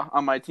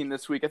on my team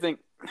this week. I think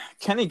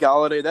Kenny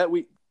Golladay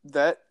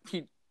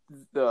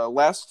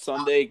last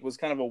Sunday was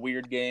kind of a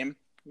weird game.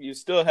 You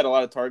still had a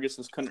lot of targets.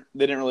 They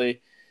didn't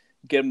really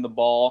get him the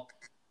ball.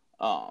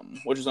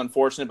 Which is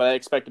unfortunate, but I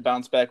expect a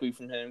bounce back week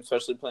from him,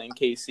 especially playing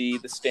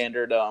KC, the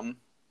standard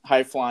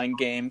high-flying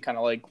game, kind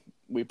of like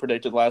we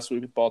predicted last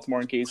week with Baltimore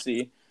and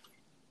KC.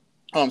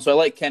 So I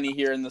like Kenny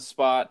here in the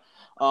spot.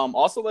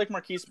 Also like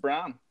Marquise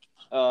Brown.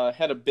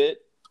 Had a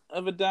bit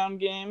of a down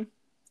game,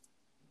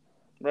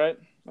 right?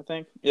 I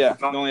think. Yeah,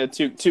 he only had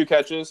two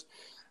catches.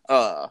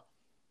 But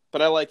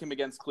I like him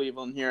against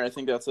Cleveland here. I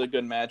think that's a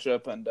good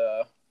matchup, and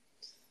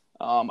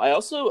I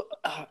also,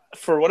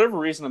 for whatever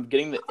reason, I'm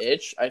getting the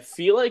itch. I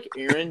feel like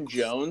Aaron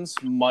Jones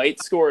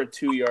might score a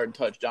 2-yard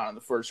touchdown in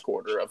the first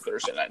quarter of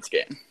Thursday night's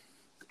game.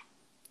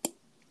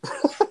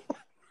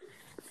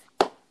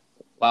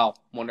 Wow,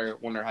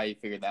 wonder how you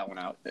figured that one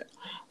out.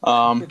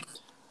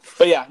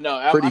 But yeah, no,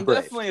 I'm brave.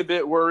 definitely a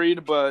bit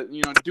worried, but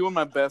doing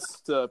my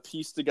best to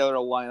piece together a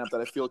lineup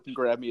that I feel can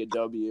grab me a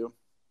W.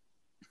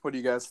 What do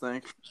you guys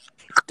think?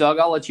 Doug,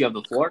 I'll let you have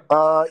the floor.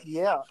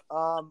 Yeah.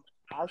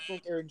 I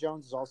think Aaron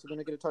Jones is also going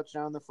to get a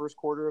touchdown in the first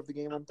quarter of the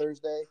game on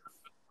Thursday.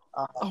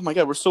 Oh my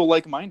God, we're so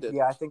like-minded.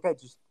 Yeah, I think I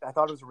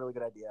thought it was a really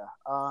good idea.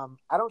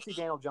 I don't see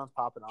Daniel Jones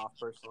popping off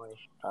personally.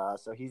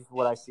 So he's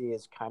what I see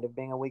as kind of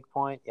being a weak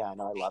point. Yeah, I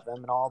know I love him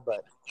and all,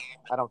 but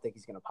I don't think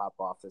he's going to pop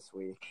off this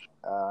week.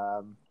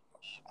 And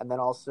then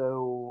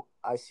also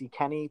I see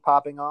Kenny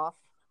popping off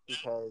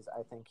because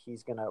I think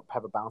he's going to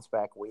have a bounce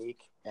back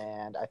week.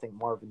 And I think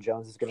Marvin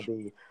Jones is going to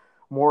be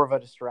more of a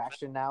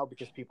distraction now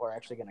because people are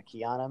actually going to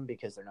key on him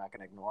because they're not going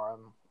to ignore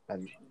him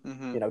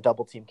and,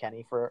 double team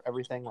Kenny for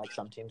everything like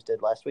some teams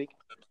did last week.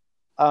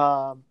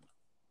 I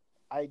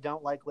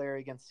don't like Larry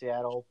against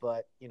Seattle,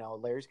 but,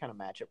 Larry's kind of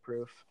matchup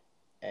proof.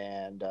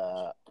 And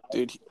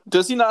dude,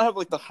 does he not have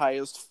the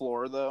highest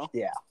floor though?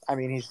 Yeah. I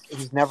mean,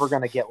 he's never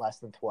going to get less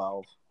than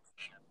 12,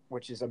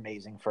 which is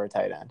amazing for a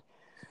tight end.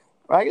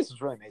 Well, I guess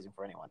it's really amazing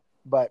for anyone.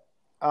 But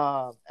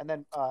and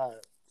then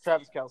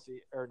Travis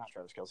Kelce, or not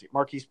Travis Kelce,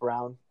 Marquise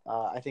Brown.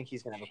 I think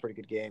he's going to have a pretty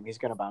good game. He's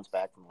going to bounce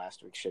back from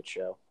last week's shit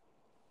show.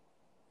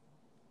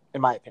 In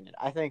my opinion,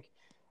 I think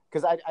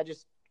because I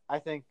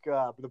think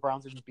the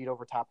Browns have been beat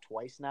over top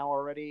twice now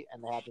already,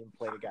 and they haven't even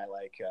played a guy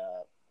like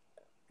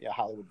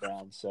Hollywood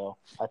Brown. So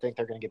I think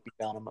they're going to get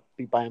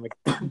beat by him.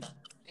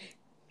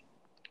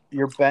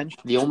 Your bench.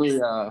 The only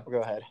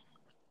Go ahead.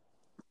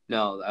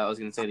 No, I was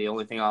going to say the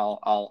only thing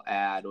I'll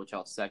add, which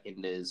I'll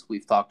second, is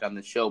we've talked on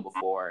the show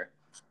before.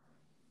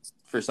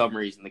 For some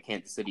reason, the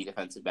Kansas City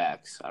defensive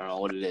backs, I don't know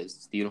what it is.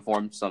 It's the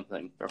uniform,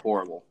 something. They're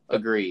horrible.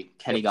 Agree.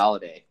 Kenny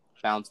Galladay,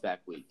 bounce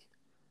back week.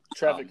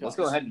 Let's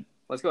go ahead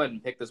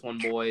and pick this one,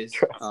 boys.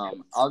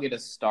 I'll get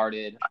us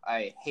started.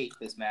 I hate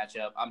this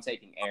matchup. I'm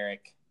taking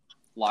Eric.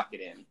 Lock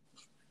it in.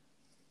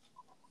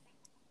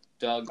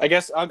 Doug. I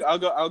guess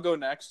I'll go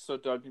next, so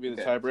Doug can be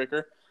the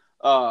tiebreaker.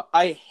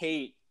 I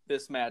hate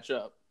this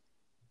matchup.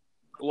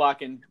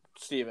 Lock in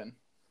Steven.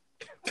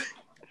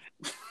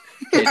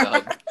 Okay,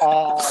 Doug.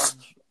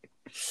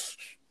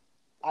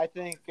 I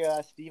think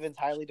Steven's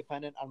highly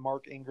dependent on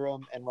Mark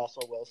Ingram and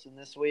Russell Wilson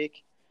this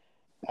week.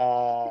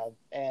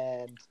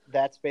 And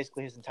that's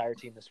basically his entire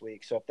team this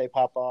week. So if they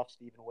pop off,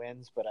 Steven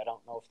wins, but I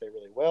don't know if they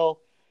really will.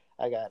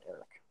 I got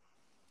Eric.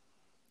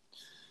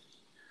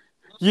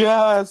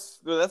 Yes.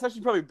 That's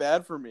actually probably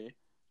bad for me.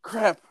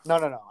 Crap. No.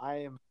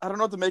 I don't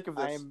know what to make of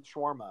this. I am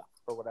Shawarma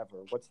or whatever.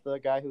 What's the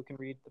guy who can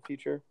read the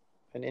future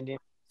in Indian?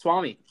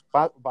 Swami.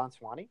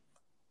 Bonswani?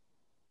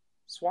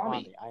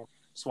 Swami.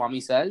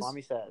 Swami says.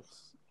 Swami says.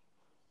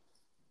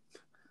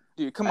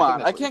 Dude, come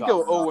on. I can't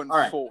go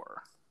 0-4.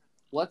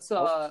 Let's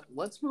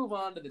move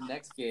on to the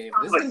next game.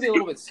 This is going to be a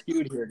little bit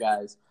skewed here,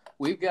 guys.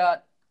 We've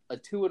got a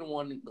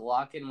 2-1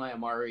 Glock in my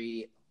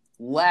Amari,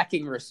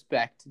 lacking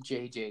respect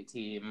JJ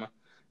team,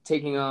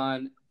 taking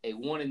on a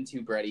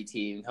 1-2 Brady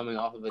team coming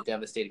off of a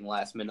devastating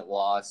last-minute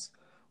loss.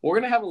 We're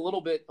going to have a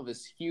little bit of a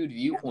skewed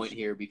viewpoint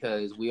here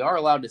because we are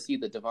allowed to see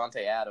that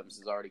Devontae Adams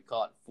has already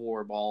caught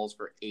 4 balls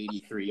for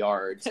 83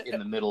 yards in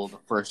the middle of the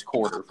first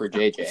quarter for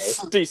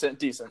JJ.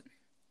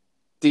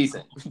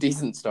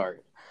 Decent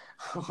start.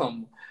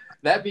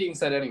 That being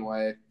said,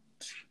 anyway,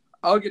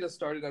 I'll get us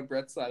started on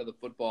Brett's side of the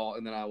football,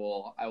 and then I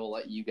will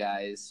let you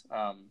guys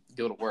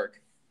go to work.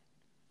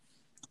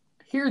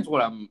 Here's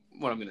what I'm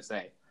going to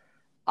say.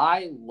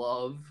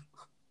 Obviously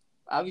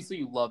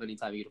you love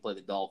anytime you get to play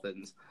the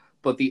Dolphins,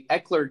 but the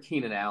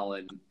Eckler-Keenan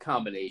Allen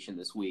combination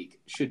this week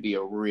should be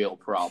a real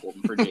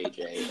problem for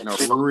JJ and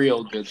a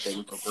real good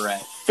thing for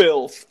Brett.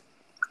 Filth.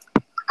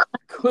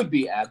 Could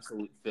be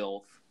absolute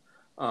filth.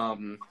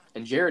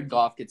 And Jared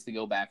Goff gets to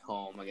go back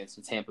home against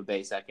the Tampa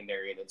Bay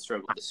secondary that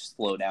struggled to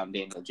slow down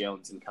Daniel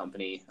Jones and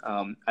company.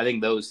 I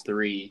think those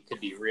 3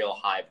 could be real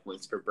high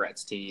points for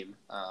Brett's team.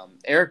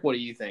 Eric, what do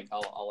you think?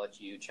 I'll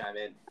let you chime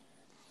in.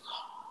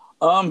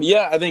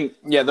 I think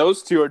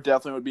those 2 are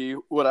definitely would be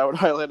what I would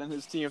highlight in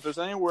his team. If there's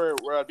anywhere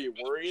where I'd be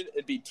worried,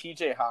 it'd be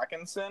TJ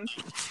Hawkinson.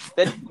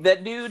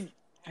 That dude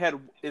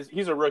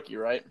he's a rookie,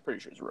 right? I'm pretty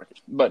sure he's a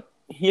rookie. But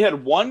he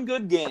had one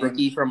good game.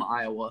 Rookie from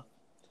Iowa.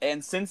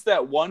 And since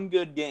that one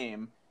good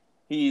game,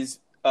 he's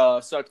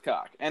sucked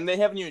cock. And they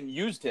haven't even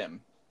used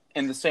him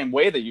in the same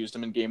way they used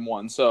him in game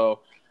 1. So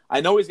I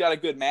know he's got a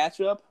good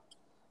matchup.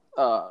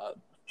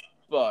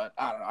 But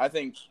I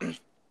don't know.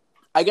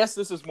 I guess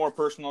this is more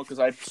personal because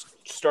I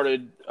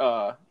started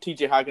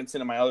TJ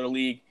Hawkinson in my other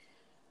league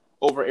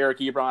over Eric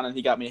Ebron, and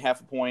he got me half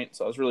a point.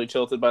 So I was really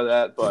tilted by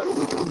that. But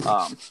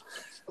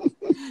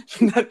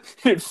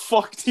dude,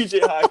 fuck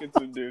TJ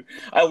Hawkinson, dude.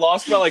 I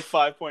lost by like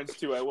 5 points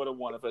too. I would have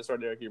won if I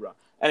started Eric Ebron.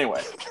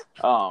 Anyway,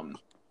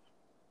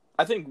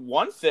 I think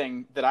one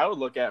thing that I would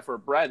look at for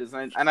Brett is,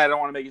 and I don't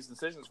want to make his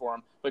decisions for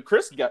him, but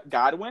Chris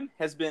Godwin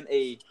has been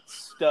a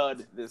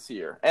stud this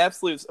year.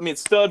 Absolute,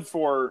 stud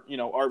for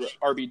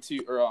RB2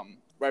 or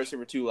wide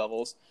receiver 2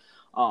 levels.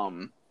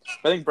 I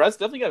think Brett's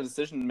definitely got a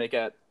decision to make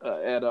at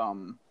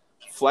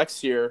flex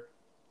here,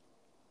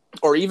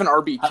 or even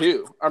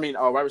RB2.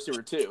 Wide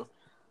receiver 2.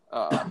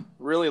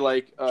 Really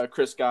like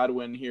Chris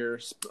Godwin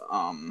here.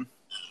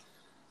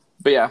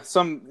 But yeah,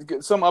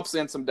 some ups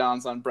and some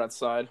downs on Brett's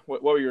side.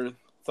 What were your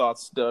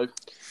thoughts, Doug?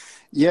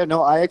 Yeah,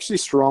 no, I actually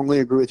strongly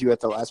agree with you at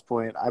the last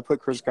point. I put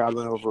Chris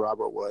Godwin over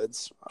Robert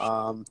Woods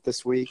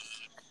this week,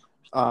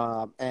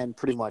 and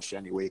pretty much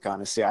any week,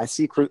 honestly. I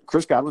see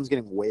Chris Godwin's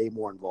getting way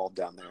more involved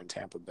down there in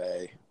Tampa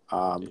Bay.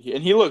 And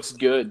he looks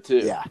good, too.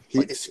 Yeah.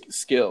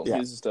 Skill. Yeah,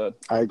 he's a stud.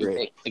 I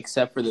agree.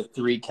 Except for the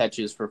 3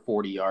 catches for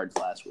 40 yards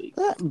last week.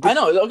 I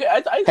know. Okay,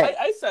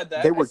 I said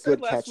that. They were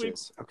good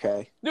catches,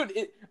 okay? Dude,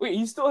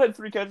 he still had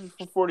 3 catches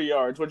for 40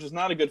 yards, which is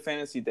not a good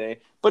fantasy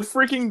day. But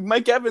freaking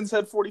Mike Evans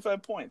had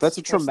 45 points. That's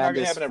a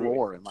tremendous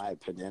floor, in my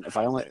opinion. If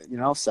I only,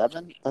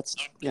 7, that's,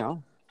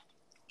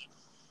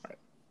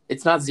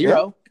 It's not 0.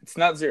 Yeah. It's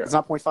not 0. It's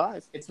not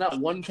 0.5. It's not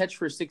 1 catch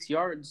for 6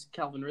 yards,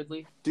 Calvin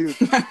Ridley. Dude,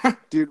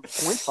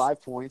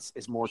 0.5 points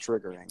is more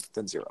triggering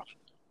than 0.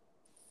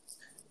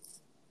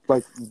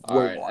 Like, all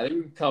right, I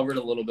think we've covered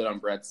a little bit on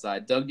Brett's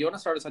side. Doug, do you want to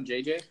start us on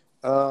JJ?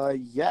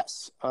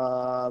 Yes.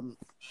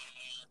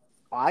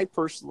 I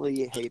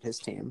personally hate his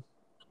team.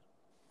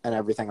 and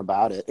everything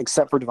about it,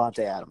 except for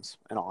Devontae Adams,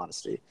 in all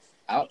honesty.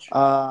 Ouch.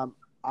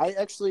 I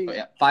actually. Oh,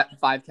 yeah,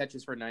 five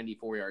catches for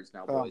 94 yards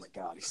now, boys. Oh my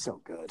God, he's so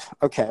good.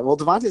 Okay, well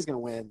Devontae's gonna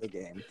win the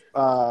game.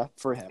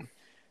 For him.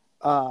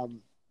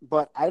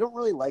 But I don't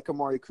really like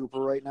Amari Cooper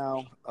right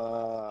now.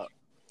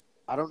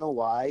 I don't know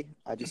why.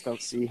 I just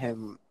don't see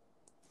him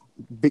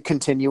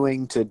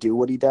continuing to do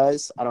what he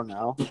does. I don't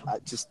know.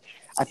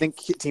 I think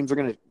teams are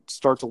going to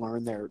start to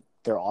learn their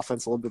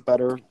offense a little bit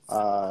better,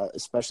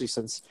 especially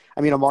since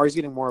Amari's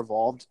getting more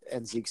involved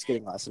and Zeke's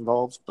getting less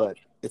involved, but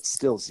it's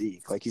still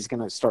Zeke. Like he's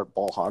going to start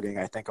ball hogging,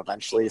 I think,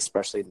 eventually,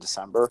 especially in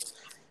December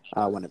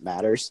when it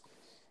matters.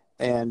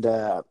 And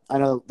I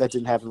know that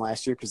didn't happen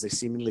last year because they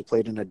seemingly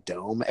played in a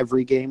dome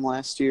every game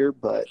last year.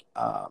 But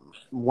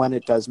when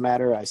it does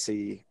matter, I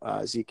see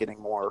Zeke getting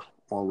more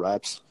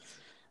reps.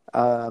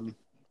 I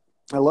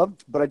do love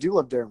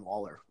Darren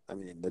Waller. I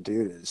mean, the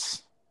dude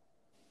is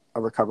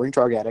a recovering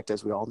drug addict,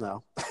 as we all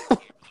know,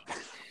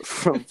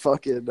 from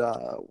fucking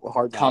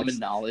hard knocks. Common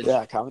knowledge.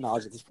 Yeah, common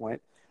knowledge at this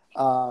point.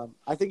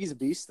 I think he's a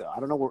beast, though. I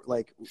don't know,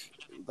 like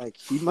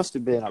he must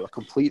have been a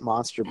complete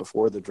monster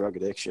before the drug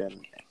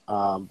addiction.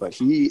 But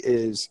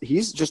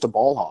he's just a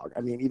ball hog.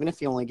 I mean, even if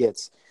he only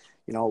gets,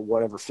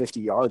 50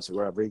 yards or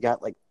whatever, he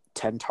got like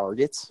 10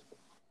 targets.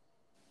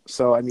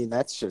 So, I mean,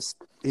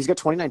 he's got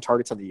 29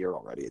 targets on the year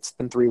already. It's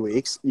been 3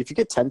 weeks. If you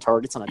get 10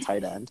 targets on a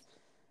tight end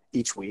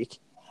each week,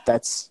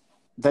 that's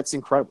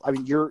incredible. I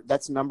mean,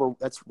 that's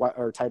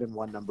tight end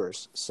one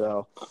numbers.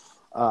 So,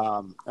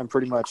 I'm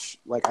pretty much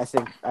like, I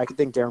think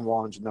Darren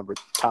Wallen's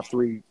top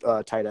 3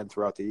 tight end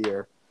throughout the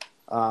year.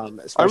 I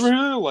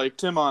really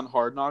liked him on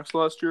Hard Knocks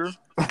last year.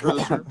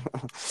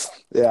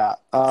 Yeah.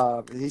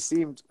 He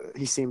seemed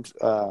he seems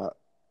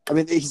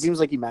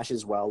like he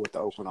meshes well with the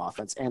Oakland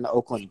offense and the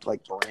Oakland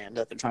brand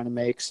that they're trying to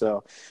make.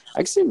 So I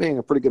can see him being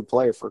a pretty good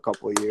player for a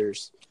couple of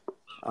years.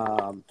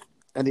 And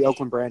the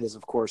Oakland brand is,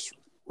 of course,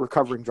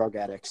 recovering drug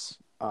addicts.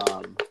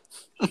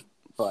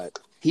 But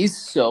he's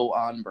so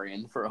on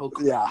brand for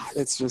Oakland. Yeah,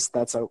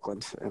 that's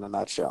Oakland in a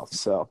nutshell.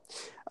 So,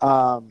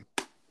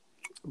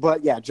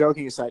 but yeah,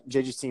 joking aside,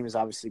 JJ's team is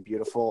obviously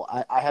beautiful.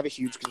 I have a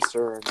huge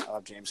concern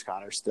of James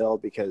Conner still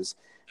because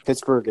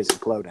Pittsburgh is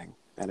imploding,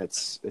 and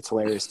it's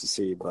hilarious to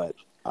see. But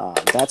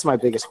that's my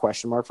biggest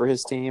question mark for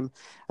his team.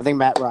 I think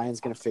Matt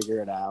Ryan's going to figure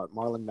it out.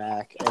 Marlon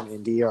Mack and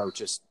Indy are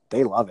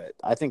they love it.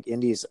 I think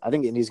Indy's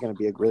going to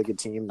be a really good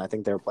team, and I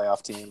think they're a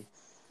playoff team.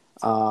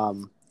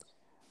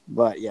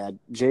 But yeah,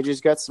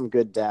 JJ's got some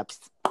good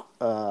depth.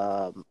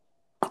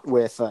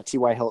 With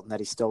T.Y. Hilton that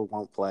he still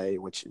won't play,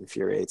 which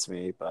infuriates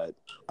me, but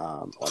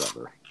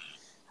whatever.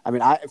 I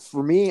mean,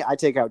 I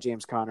take out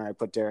James Conner, I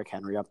put Derrick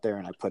Henry up there,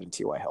 and I put in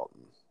T.Y.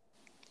 Hilton.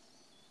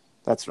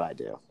 That's what I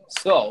do.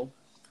 So,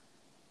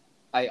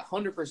 I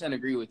 100%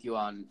 agree with you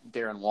on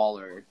Darren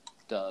Waller,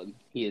 Doug.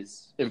 He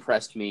has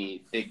impressed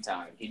me big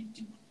time.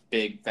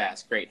 Big,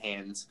 fast, great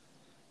hands.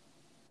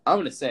 I'm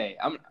going to say,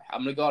 I'm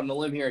going to go out on a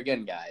limb here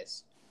again,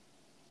 guys.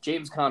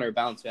 James Conner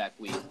bounce back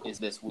week is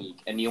this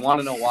week. And you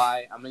want to know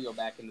why? I'm going to go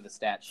back into the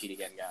stat sheet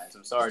again, guys.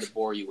 I'm sorry to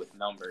bore you with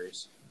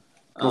numbers.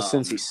 Well,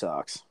 since he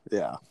sucks.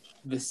 Yeah.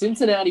 The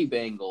Cincinnati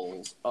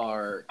Bengals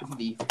are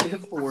the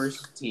 5th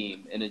worst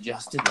team in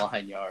adjusted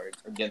line yards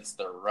against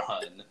the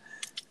run.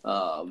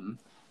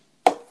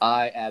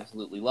 I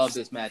absolutely love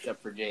this matchup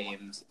for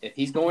James. If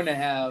he's going to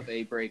have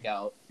a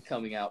breakout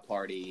coming out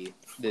party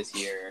this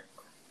year,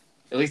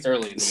 at least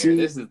early in the year,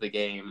 this is the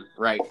game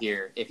right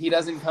here. If he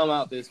doesn't come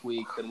out this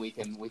week, then we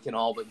can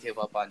all but give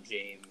up on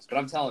James. But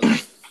I'm telling you,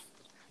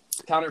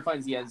 Conner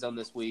finds the end zone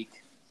this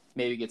week.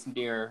 Maybe gets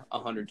near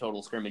 100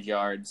 total scrimmage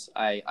yards.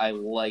 I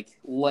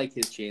like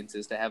his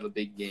chances to have a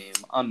big game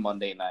on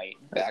Monday night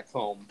back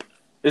home.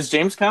 Is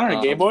James Conner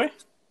a gay boy?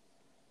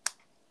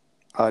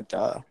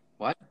 Duh.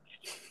 What?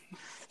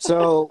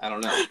 So I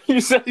don't know.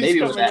 You said Maybe he's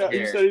it was coming that out.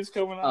 hair. You said he's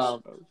coming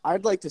out.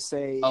 I'd like to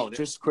say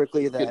just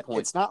quickly that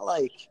it's not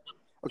like,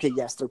 okay,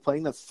 yes, they're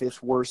playing the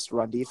 5th worst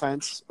run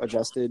defense,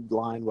 adjusted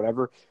line,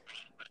 whatever,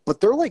 but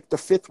they're like the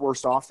 5th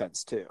worst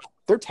offense too.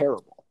 They're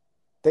terrible.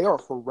 They are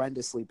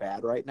horrendously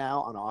bad right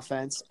now on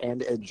offense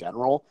and in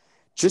general.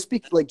 Just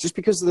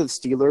because of the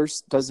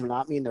Steelers does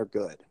not mean they're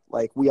good.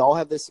 Like, we all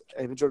have this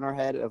image in our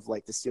head of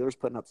the Steelers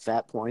putting up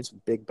fat points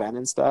with Big Ben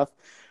and stuff,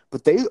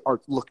 but they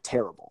look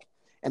terrible.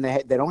 And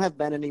they don't have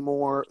Ben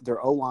anymore. Their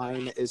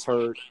O-line is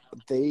hurt.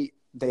 They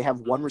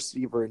have one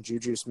receiver in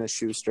Juju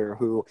Smith-Schuster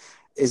who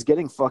is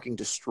getting fucking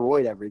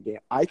destroyed every game.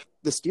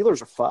 The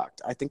Steelers are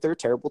fucked. I think they're a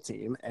terrible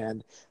team,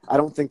 and I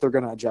don't think they're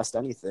going to adjust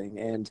anything.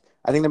 And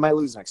I think they might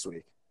lose next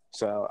week.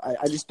 So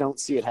I just don't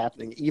see it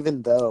happening,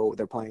 even though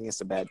they're playing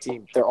against a bad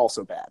team. They're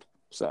also bad.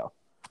 So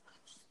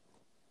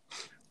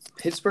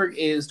Pittsburgh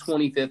is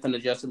 25th in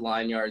adjusted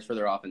line yards for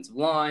their offensive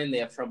line. They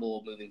have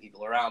trouble moving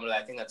people around, but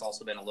I think that's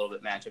also been a little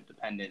bit matchup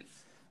dependent.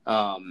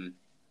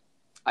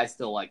 I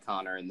still like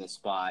Conner in this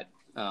spot,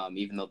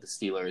 even though the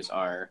Steelers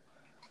are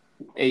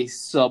a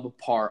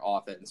subpar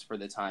offense for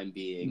the time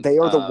being. They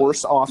are the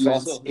worst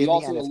offense you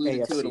also in the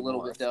alluded AFC to it a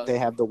little North. bit, Doug. They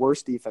have the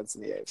worst defense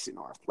in the AFC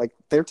North.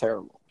 They're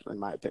terrible, in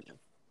my opinion.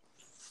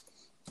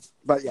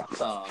 But yeah,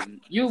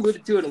 you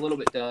alluded to it a little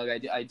bit, Doug.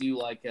 I do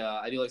like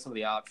some of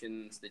the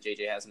options that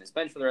JJ has in his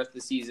bench for the rest of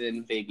the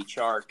season. Baby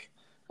Chark,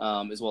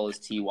 as well as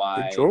Ty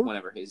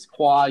whenever his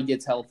quad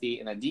gets healthy,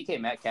 and then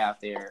DK Metcalf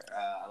there.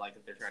 I like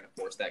that they're trying to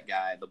force that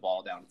guy the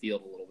ball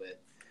downfield a little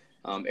bit.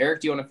 Eric,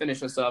 do you want to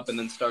finish us up and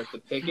then start the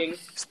picking?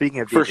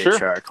 Speaking of DJ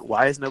Chark,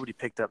 why has nobody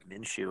picked up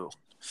Minshew?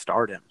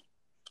 Start him.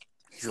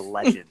 He's a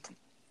legend.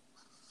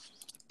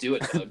 Do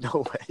it, Doug.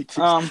 No way.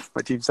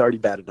 My team's already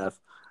bad enough.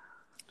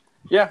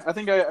 Yeah, I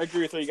think I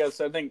agree with what you guys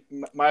said. I think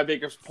my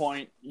biggest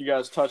point you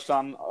guys touched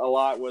on a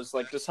lot was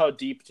like just how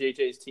deep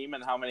JJ's team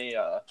and how many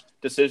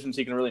decisions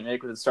he can really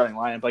make with his starting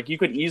lineup. Like you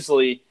could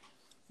easily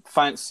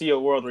see a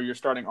world where you're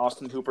starting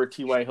Austin Hooper,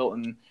 T.Y.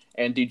 Hilton,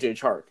 and DJ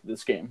Chark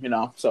this game.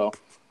 So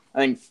I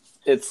think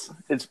it's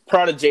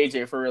proud of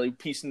JJ for really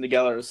piecing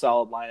together a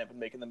solid lineup and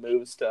making the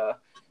moves to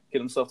get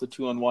himself to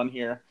 2-1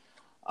 here.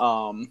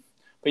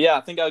 But yeah,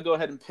 I think I'll go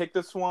ahead and pick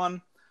this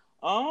one.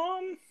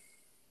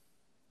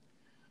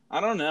 I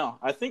don't know.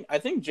 I think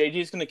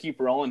JG's going to keep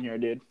rolling here,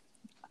 dude.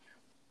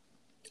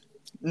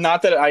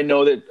 Not that I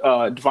know that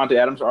Devontae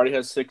Adams already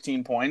has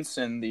 16 points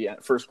in the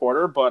first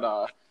quarter,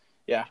 but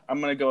yeah, I'm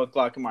going to go with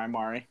Glaucomai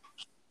Mari.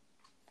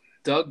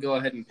 Doug, go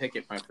ahead and pick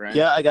it, my friend.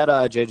 Yeah, I got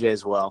JJ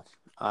as well.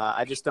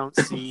 I just don't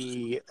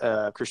see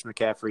Christian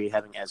McCaffrey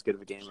having as good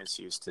of a game as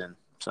Houston.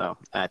 So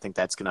I think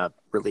that's going to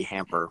really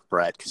hamper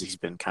Brett because he's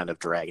been kind of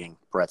dragging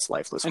Brett's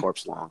lifeless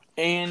corpse along.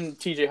 And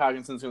TJ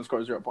Hawkinson's going to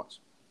score 0 points.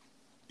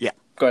 Yeah.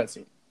 Go ahead,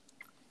 Steve.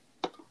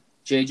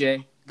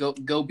 JJ,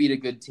 go beat a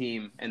good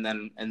team, and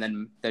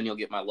then you'll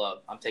get my love.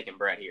 I'm taking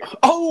Brett here.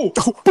 Oh!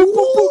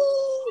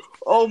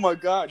 Oh my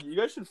God! You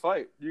guys should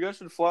fight. You guys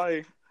should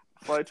fly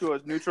to a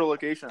neutral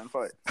location and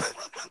fight.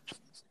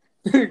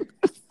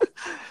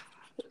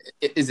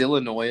 Is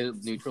Illinois a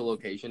neutral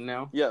location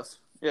now? Yes.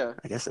 Yeah.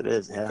 I guess it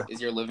is. Yeah. Is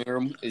your living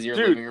room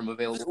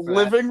available? For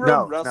living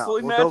that? room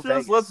wrestling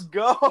matches. Let's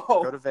go.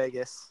 Go to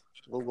Vegas.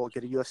 We'll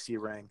get a UFC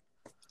ring.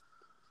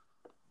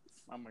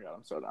 Oh my God!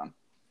 I'm so down.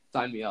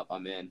 Sign me up.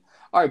 I'm in.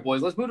 All right,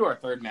 boys. Let's move to our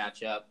third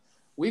matchup.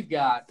 We've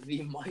got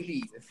the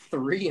mighty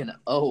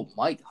 3-0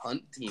 Mike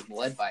Hunt team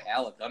led by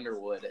Alec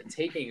Underwood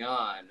taking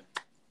on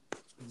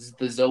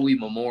the Zoe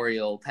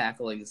Memorial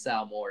tackling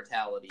Sal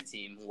Mortality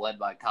team led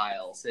by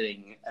Kyle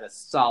sitting at a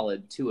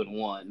solid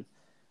 2-1.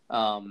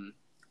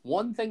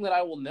 One thing that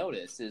I will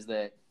notice is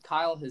that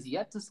Kyle has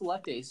yet to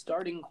select a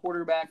starting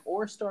quarterback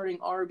or starting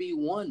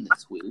RB1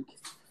 this week.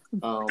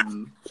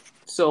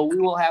 So we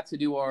will have to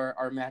do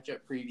our matchup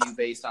preview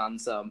based on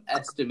some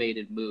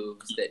estimated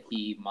moves that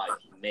he might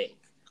make.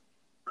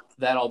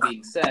 That all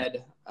being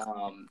said,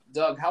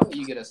 Doug, how about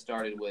you get us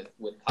started with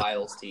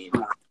Kyle's team,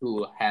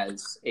 who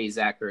has a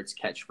Zach Ertz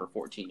catch for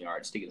 14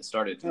 yards to get us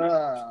started?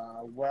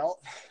 Well,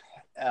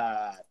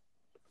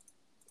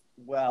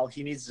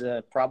 he needs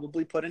to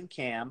probably put in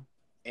Cam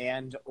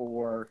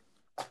or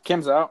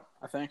Cam's out,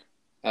 I think.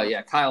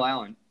 Yeah, Kyle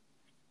Allen.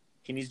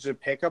 He needs to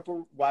pick up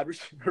a wide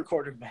receiver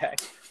quarterback.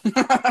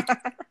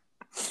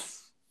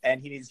 And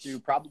he needs to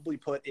probably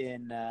put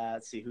in,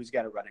 let's see, who's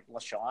got to run it?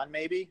 LaShawn,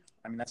 maybe?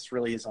 I mean, that's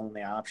really his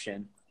only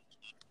option.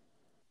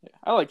 Yeah,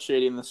 I like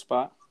Shady in this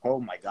spot.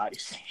 Oh, my God.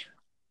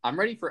 I'm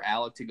ready for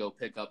Alec to go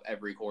pick up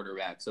every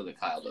quarterback so that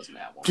Kyle doesn't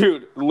have one.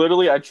 Dude,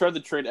 literally, I tried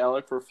to trade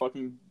Alec for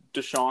fucking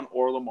Deshaun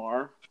or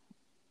Lamar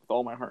with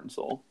all my heart and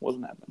soul.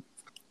 Wasn't happening.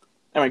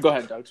 Anyway, go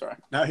ahead, Doug. Sorry.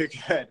 No, you're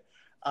good.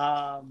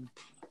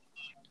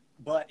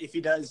 But if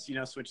he does,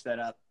 switch that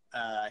up,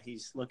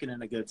 he's looking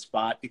in a good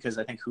spot because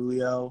I think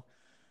Julio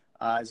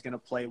is going to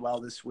play well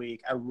this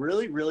week. I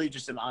really, really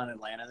just am on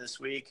Atlanta this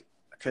week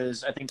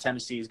because I think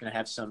Tennessee is going to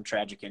have some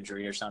tragic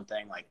injury or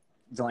something. Like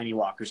Delaney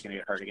Walker's going to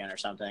get hurt again or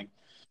something.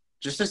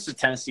 Just the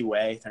Tennessee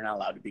way. They're not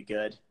allowed to be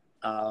good.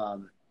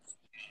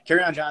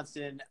 Kerryon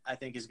Johnson, I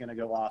think, is going to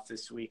go off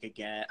this week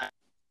again.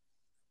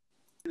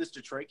 This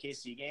Detroit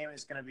KC game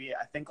is going to be,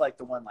 I think, like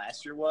the one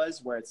last year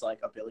was, where it's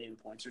like 1 billion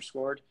points are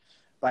scored.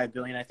 By 1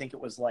 billion, I think it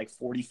was like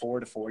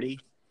 44-40,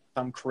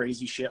 some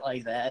crazy shit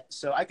like that.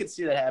 So I could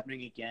see that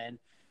happening again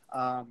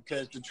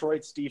because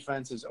Detroit's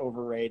defense is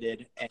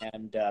overrated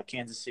and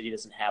Kansas City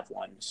doesn't have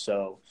one.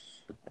 So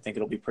I think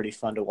it'll be pretty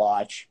fun to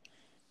watch.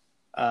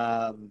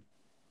 I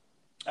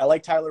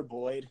like Tyler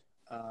Boyd.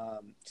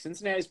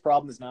 Cincinnati's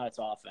problem is not its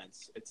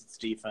offense; it's its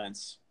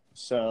defense.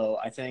 So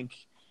I think,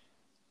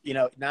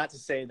 not to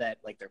say that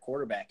like their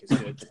quarterback is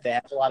good, but they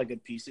have a lot of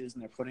good pieces,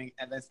 and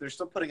they're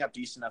still putting up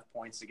decent enough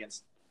points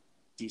against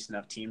decent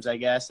enough teams, I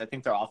guess. I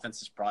think their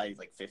offense is probably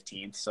like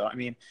 15th. So I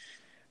mean,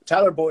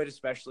 Tyler Boyd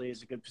especially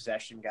is a good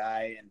possession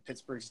guy, and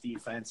Pittsburgh's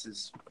defense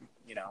is,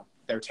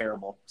 they're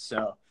terrible.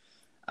 So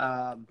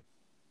I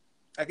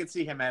could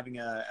see him having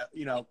a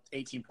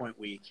 18-point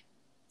week,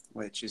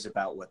 which is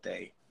about what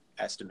they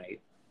estimate.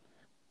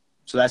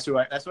 So that's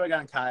what I got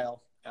on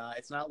Kyle.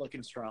 It's not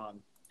looking strong,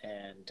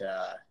 and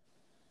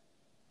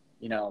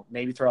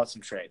maybe throw out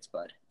some trades,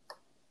 but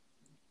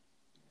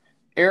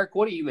Eric,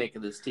 what do you make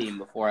of this team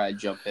before I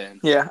jump in?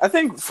 Yeah, I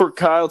think for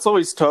Kyle, it's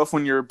always tough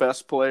when your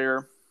best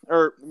player,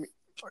 or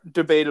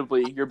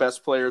debatably your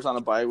best player, is on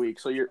a bye week.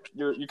 So you're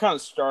kind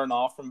of starting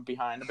off from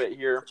behind a bit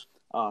here.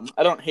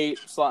 I don't hate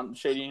Slot and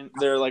Shady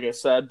there, like I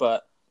said,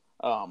 but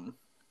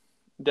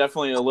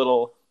definitely a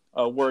little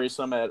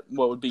worrisome at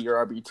what would be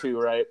your RB2,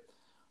 right?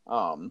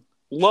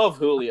 Love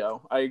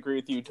Julio. I agree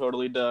with you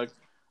totally, Doug.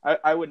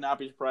 I would not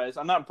be surprised.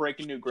 I'm not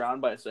breaking new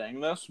ground by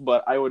saying this,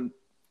 but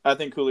I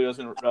think Julio's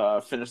going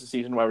to finish the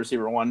season wide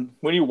receiver 1.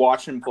 When you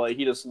watch him play,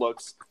 he just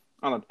looks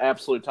on the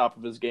absolute top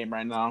of his game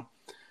right now.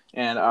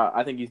 And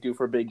I think he's due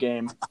for a big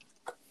game.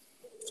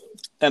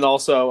 And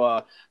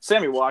also,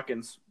 Sammy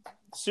Watkins,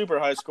 super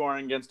high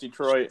scoring against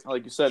Detroit.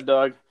 Like you said,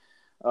 Doug,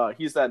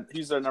 he's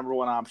their number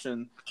 1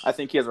 option. I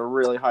think he has a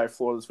really high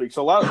floor this week.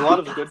 So a lot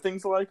of good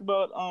things to like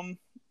about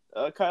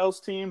Kyle's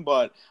team,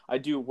 but I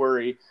do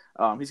worry.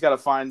 He's got to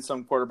find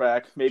some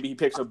quarterback. Maybe he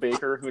picks up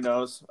Baker. Who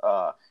knows?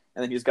 And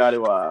then he's got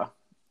to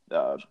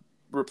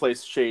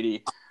replace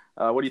Shady.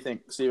 What do you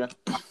think, Steven?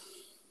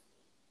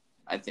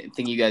 I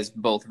think you guys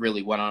both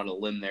really went on a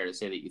limb there to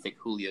say that you think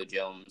Julio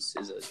Jones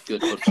is a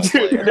good football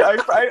player. Dude,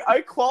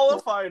 I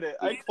qualified it.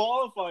 I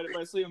qualified it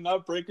by saying I'm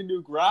not breaking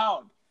new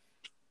ground.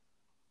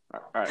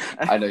 All right.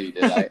 I know you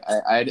did.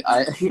 I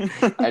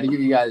had to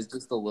give you guys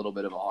just a little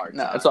bit of a hard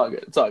time. No, it's all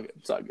good. It's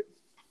all good.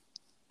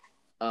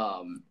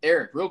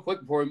 Eric, real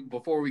quick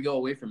before we go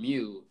away from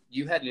you,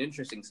 you had an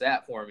interesting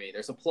stat for me.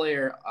 There's a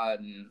player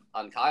on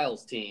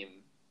Kyle's team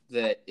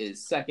that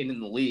is second in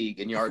the league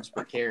in yards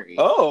per carry.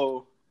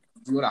 Oh.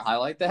 Do you want to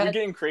highlight that? You're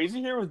getting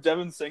crazy here with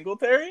Devin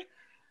Singletary?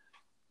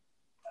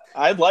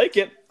 I'd like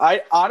it.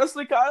 I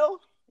honestly, Kyle,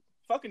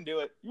 fucking do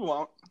it. You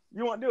won't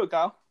do it,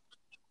 Kyle.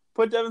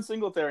 Put Devin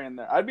Singletary in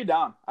there. I'd be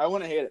down. I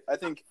wouldn't hate it. I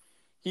think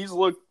he's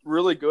looked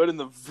really good in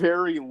the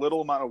very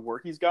little amount of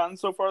work he's gotten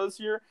so far this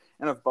year.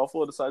 And if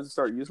Buffalo decides to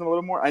start using him a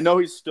little more, I know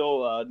he's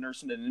still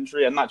nursing an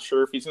injury. I'm not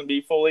sure if he's going to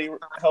be fully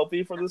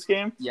healthy for this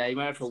game. Yeah, you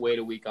might have to wait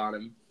a week on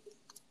him.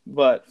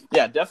 But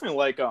yeah, definitely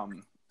like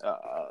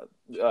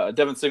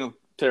Devin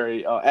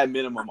Singletary at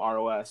minimum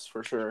ROS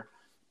for sure.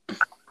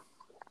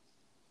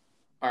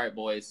 All right,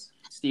 boys.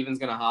 Steven's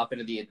going to hop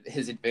into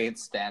his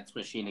advanced stats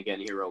machine again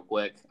here real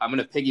quick. I'm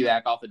going to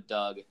piggyback off of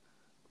Doug.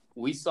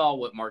 We saw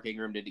what Mark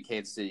Ingram did to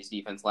Kansas City's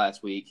defense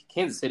last week.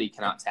 Kansas City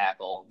cannot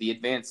tackle. The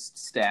advanced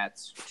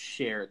stats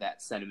share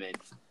that sentiment.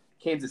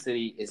 Kansas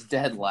City is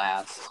dead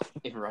last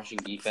in rushing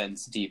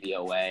defense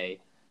DVOA.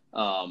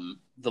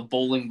 The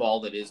bowling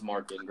ball that is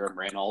Mark Ingram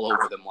ran all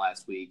over them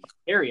last week.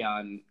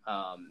 Arion,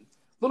 a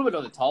little bit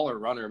of a taller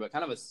runner, but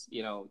kind of a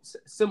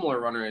similar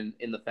runner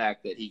in the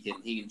fact that he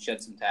can shed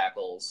some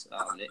tackles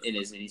and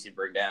is easy to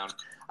bring down.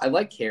 I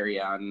like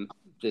Carry-On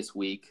this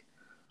week.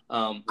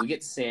 We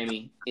get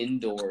Sammy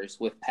indoors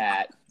with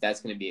Pat.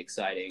 That's going to be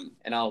exciting.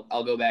 And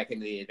I'll go back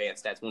into the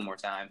advanced stats one more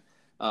time.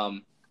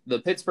 The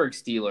Pittsburgh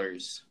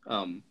Steelers.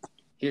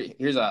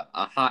 Here's a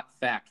hot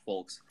fact,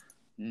 folks.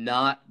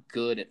 Not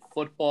good at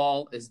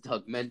football, as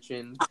Doug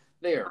mentioned.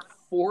 They are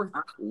 4th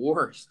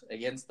worst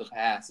against the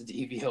pass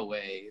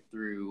DVOA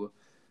through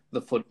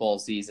the football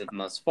season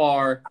thus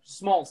far.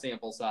 Small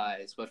sample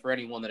size, but for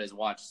anyone that has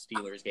watched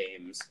Steelers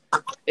games,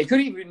 it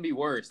could even be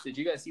worse. Did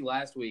you guys see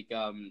last week?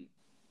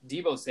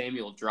 Deebo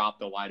Samuel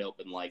dropped a wide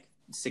open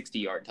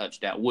 60-yard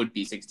touchdown. Would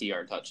be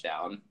 60-yard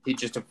touchdown. He's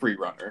just a free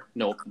runner.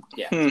 Nope.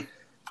 Yeah,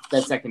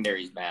 that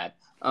secondary is bad.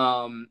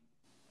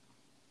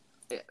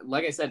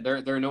 Like I said,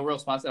 there are no real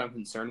spots that I'm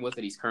concerned with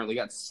that he's currently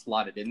got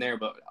slotted in there,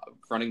 but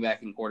running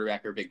back and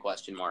quarterback are big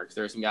question marks.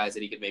 There are some guys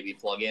that he could maybe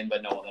plug in,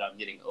 but no one that I'm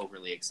getting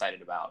overly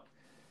excited about.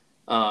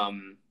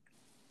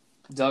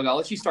 Doug, I'll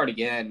let you start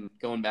again,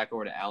 going back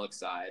over to Alex's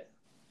side.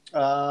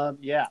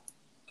 Yeah.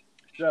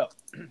 So,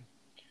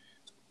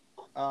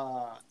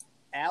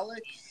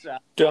 Alex,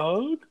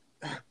 Doug?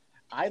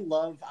 I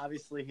love,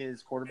 obviously,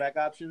 his quarterback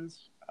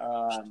options.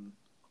 You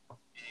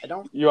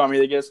want me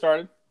to get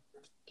started?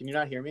 Can you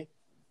not hear me?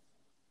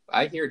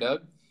 I hear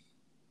Doug.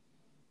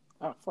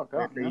 Oh, fuck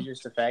off. Are you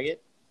just a faggot?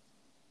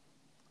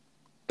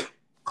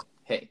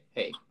 Hey.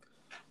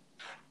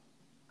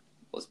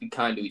 Let's be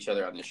kind to each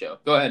other on the show.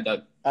 Go ahead,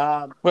 Doug.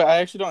 Wait, I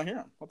actually don't hear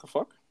him. What the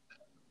fuck?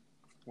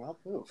 Well,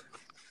 who?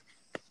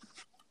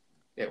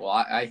 Yeah, well,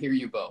 I hear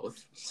you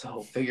both,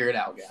 so figure it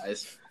out,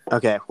 guys.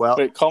 Okay, well.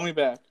 Wait, call me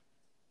back.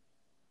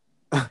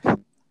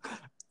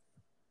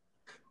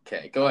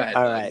 Okay, go ahead.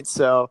 All Doug. right,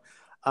 so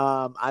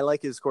I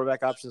like his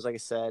quarterback options, like I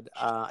said.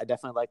 I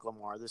definitely like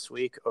Lamar this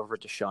week over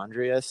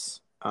Deshaundrius.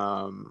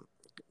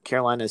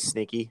 Carolina is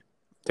sneaky.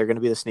 They're going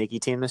to be the sneaky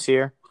team this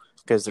year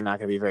because they're not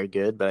going to be very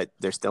good, but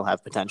they still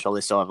have potential.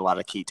 They still have a lot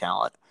of key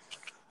talent.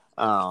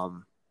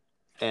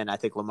 And I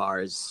think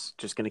Lamar is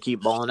just going to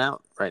keep balling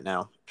out right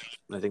now.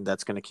 I think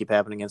that's going to keep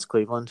happening against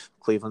Cleveland.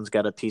 Cleveland's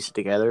got to piece it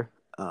together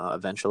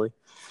eventually.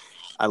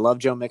 I love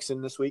Joe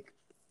Mixon this week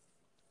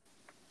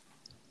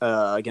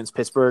against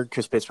Pittsburgh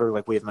because Pittsburgh,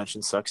 like we have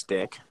mentioned, sucks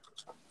dick.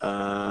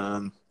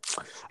 I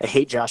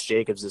hate Josh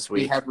Jacobs this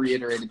week. We have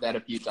reiterated that a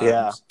few times.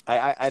 Yeah,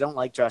 I don't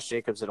like Josh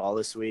Jacobs at all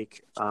this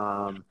week.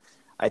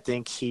 I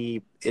think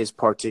he is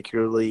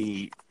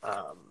particularly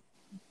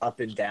up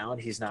and down.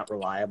 He's not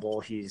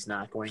reliable. He's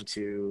not going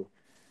to –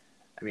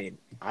 I mean,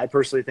 I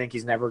personally think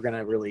he's never going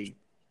to really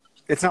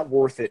 – it's not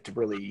worth it to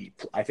really,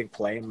 I think,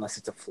 play him unless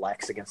it's a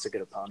flex against a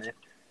good opponent.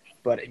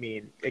 but I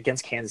mean,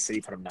 against Kansas City,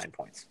 he put up 9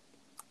 points.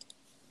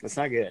 That's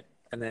not good.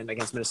 And then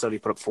against Minnesota, he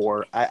put up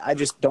 4. I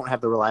just don't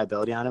have the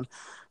reliability on him.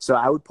 So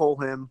I would pull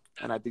him,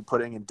 and I'd be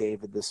putting in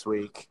David this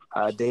week.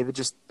 David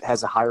just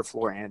has a higher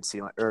floor and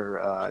ceiling,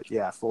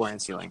 floor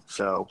and ceiling.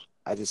 So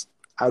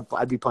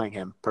I'd be playing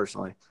him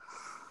personally.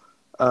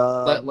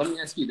 Let me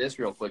ask you this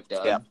real quick,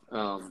 Doug. Yeah.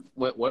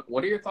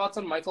 What are your thoughts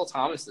on Michael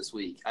Thomas this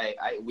week?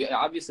 We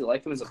obviously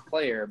like him as a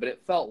player, but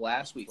it felt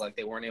last week like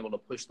they weren't able to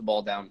push the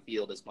ball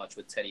downfield as much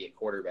with Teddy at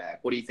quarterback.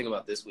 What do you think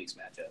about this week's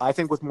matchup? I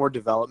think with more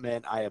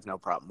development, I have no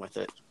problem with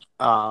it.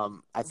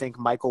 I think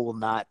Michael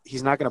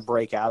he's not going to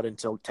break out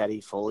until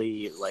Teddy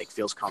fully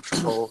feels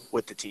comfortable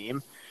with the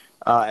team.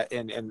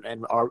 And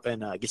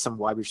get some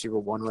wide receiver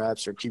 1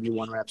 reps or QB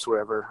 1 reps,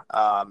 wherever.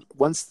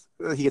 Once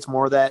he gets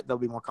more of that, they'll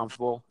be more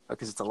comfortable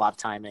because it's a lot of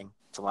timing.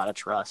 It's a lot of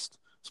trust,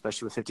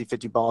 especially with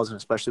 50-50 balls and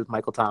especially with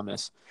Michael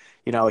Thomas.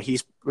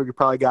 He's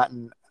probably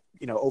gotten,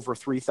 over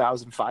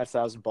 3,000,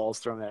 5,000 balls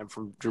thrown at him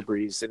from Drew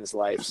Brees in his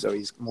life. So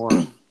he's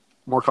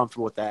more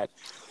comfortable with that.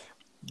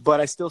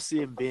 But I still see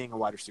him being a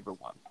wide receiver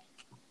 1.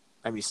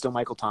 I mean, he's still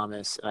Michael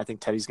Thomas, and I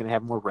think Teddy's going to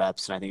have more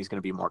reps, and I think he's going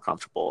to be more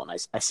comfortable. And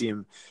I see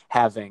him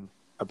having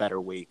a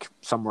better week,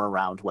 somewhere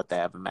around what they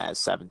have him as,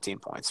 17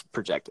 points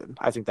projected.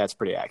 I think that's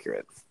pretty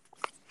accurate.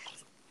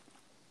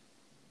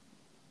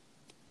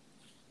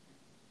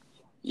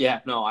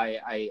 Yeah, no,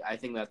 I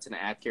think that's an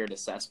accurate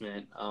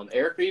assessment.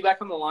 Eric, are you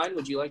back on the line?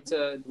 Would you like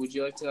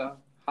to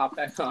hop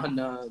back on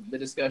the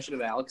discussion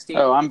of Alex's team?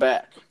 Oh, I'm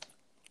back.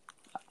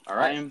 All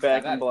right, I am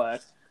back in black.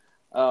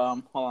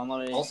 Hold on,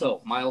 let me.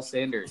 Also, Miles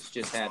Sanders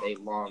just had a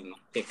long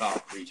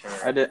kickoff return.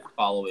 I did.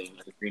 Following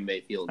the Green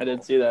Bay field goal. I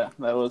did see that.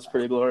 That was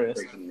pretty glorious.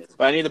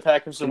 But I need the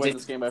Packers to win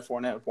this game by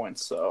 4.5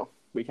 points, so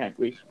we can't.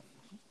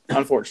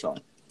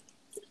 Unfortunately.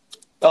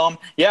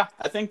 Yeah,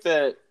 I think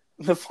that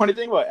the funny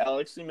thing about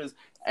Alex's team is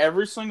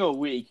every single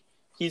week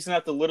he's gonna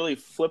have to literally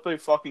flip a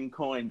fucking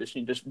coin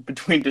between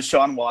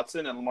Deshaun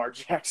Watson and Lamar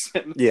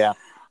Jackson. Yeah.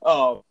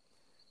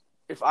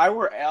 If I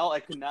were Al, I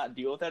could not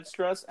deal with that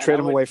stress. Trade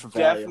him away for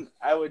value.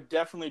 I would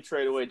definitely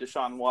trade away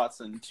Deshaun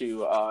Watson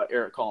to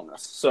Eric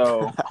Holmes.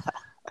 So,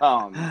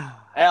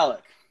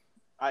 Alec,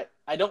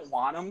 I don't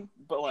want him,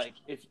 but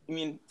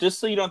just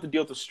so you don't have to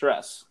deal with the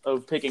stress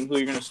of picking who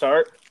you're going to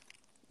start,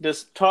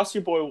 just toss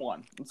your boy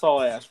one. That's all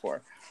I ask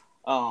for.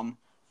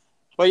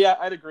 But yeah,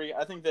 I'd agree.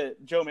 I think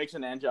that Joe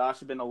Mixon and Josh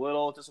have been a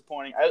little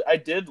disappointing. I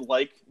did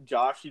like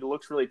Josh. He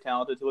looks really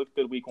talented. He looked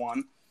good week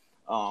 1.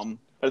 But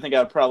I think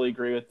I'd probably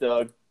agree with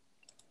Doug.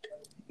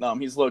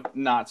 He's looked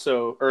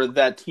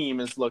that team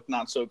has looked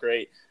not so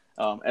great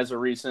as a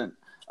recent.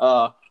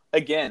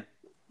 Again,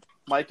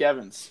 Mike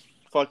Evans,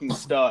 fucking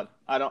stud.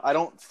 I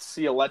don't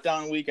see a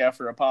letdown week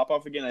after a pop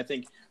off again. I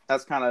think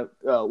that's kind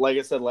of like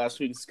I said last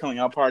week's coming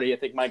out party. I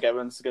think Mike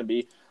Evans is going to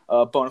be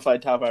a bona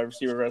fide top 5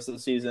 receiver the rest of the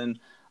season.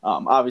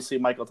 Obviously,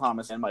 Michael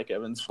Thomas and Mike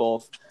Evans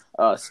both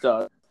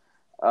stud.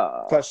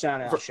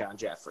 Touchdown, Alshon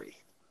Jeffrey.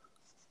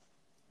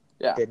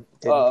 Yeah, didn't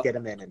get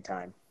him in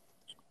time.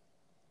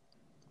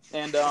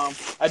 And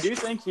I do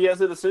think he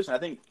has a decision. I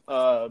think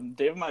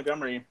David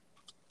Montgomery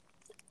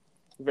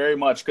very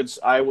much could.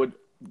 I would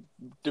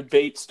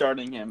debate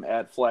starting him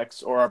at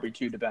flex or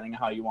RB2, depending on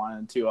how you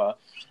wanted to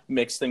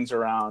mix things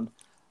around.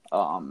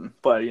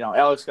 But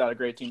Alex got a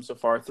great team so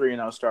far,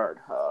 3-0 start.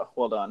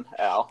 Well done,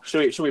 Al.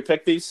 Should we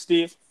pick these,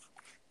 Steve?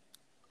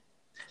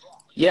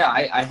 Yeah,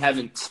 I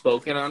haven't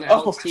spoken on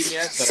Alex's team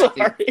yet, but sorry.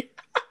 I think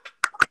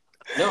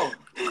no.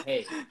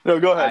 Hey, no,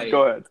 go ahead.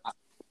 Go ahead.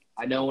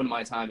 I know when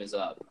my time is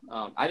up.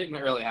 I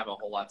didn't really have a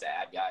whole lot to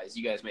add, guys.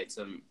 You guys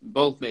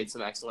both made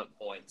some excellent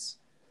points.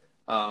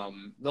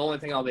 The only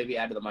thing I'll maybe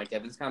add to the Mike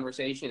Evans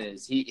conversation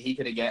is he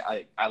could get.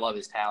 I love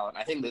his talent.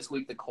 I think this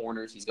week the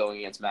corners he's going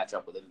against match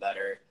up with him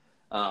better.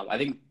 I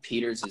think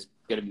Peters is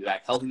going to be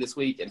back healthy this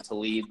week, and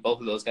Talib. Both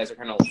of those guys are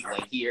kind of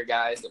lankier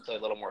guys that play a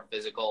little more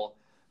physical.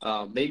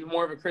 Maybe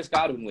more of a Chris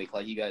Godwin week,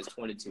 like you guys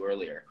pointed to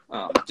earlier.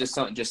 Just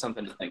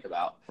something to think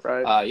about.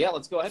 Right. Yeah,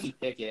 let's go ahead and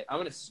pick it. I'm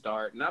going to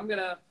start, and I'm going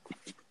to.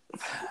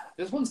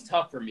 This one's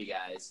tough for me,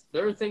 guys.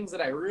 There are things that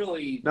I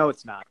really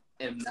it's not.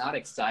 Am not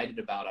excited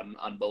about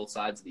on both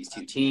sides of these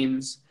two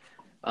teams.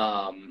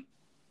 I'm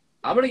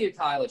gonna give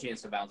Kyle a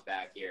chance to bounce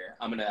back here.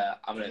 I'm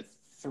gonna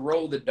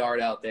throw the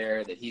dart out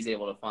there that he's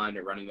able to find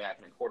a running back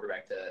and a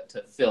quarterback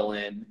to fill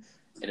in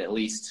and at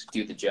least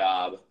do the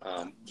job.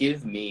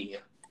 Give me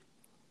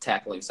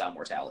tackling style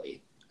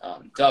mortality.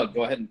 Doug,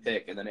 go ahead and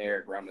pick, and then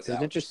Eric round us out.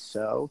 Isn't it just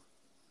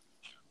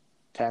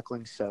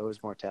tackling is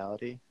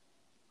mortality?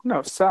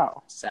 No,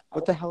 Sal.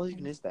 What the hell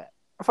even is that?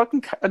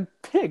 A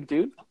pig,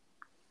 dude.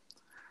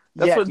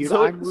 That's what dude,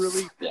 I'm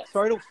really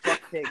sorry to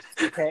fuck pigs.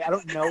 Okay, I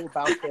don't know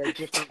about their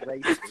different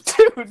races.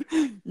 Dude,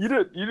 you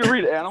didn't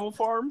read Animal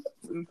Farm?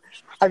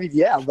 I mean,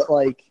 yeah, but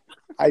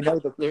I know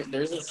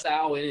there's a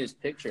sow in his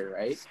picture,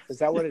 right? Is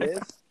that what it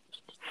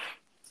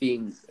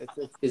is?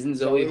 Isn't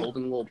Zoe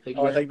holding a little pig?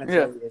 Oh, I think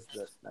Zoe is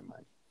this. Never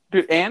mind.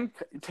 Dude, and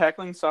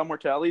tackling style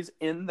mortality is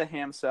in the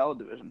ham salad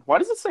division. Why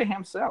does it say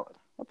ham salad?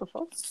 What the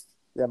fuck?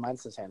 Yeah, mine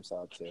says ham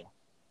salad too.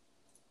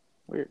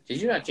 Weird.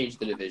 Did you not change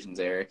the divisions,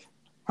 Eric?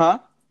 Huh?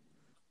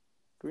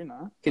 Do we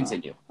not?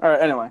 Continue. All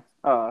right. Anyway.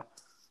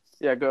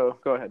 Yeah. Go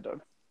ahead,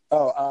 Doug.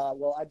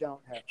 Well, I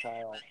don't have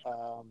Kyle.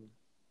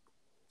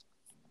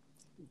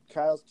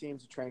 Kyle's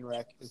team's a train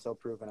wreck until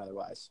proven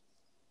otherwise.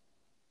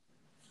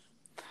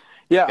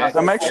 Yeah, Okay.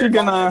 I'm actually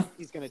gonna.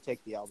 He's gonna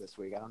take the L this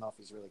week. I don't know if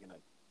he's really gonna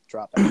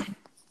drop it.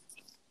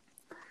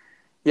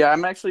 Yeah,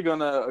 I'm actually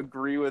gonna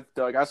agree with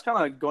Doug. I was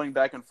kind of going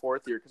back and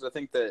forth here because I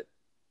think that,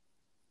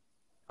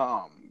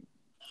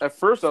 at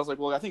first I was like,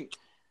 well, I think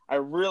I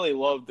really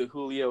love the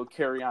Julio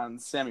Carry-On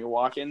Sammy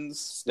Watkins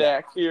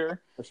stack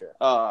here. For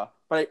sure.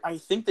 But I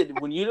think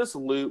that when you just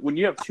when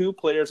you have two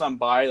players on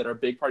bye that are a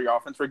big part of your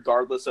offense,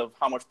 regardless of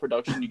how much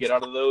production you get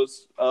out of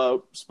those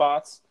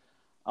spots,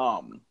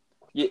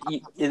 it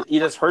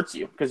just hurts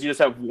you because you just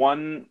have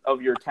one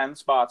of your 10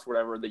 spots,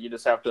 whatever, that you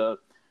just have to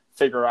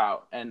figure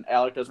out. And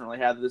Alec doesn't really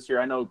have it this year.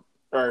 I know,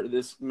 or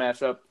this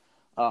matchup.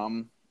 So I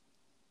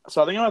think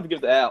I'm going to have to give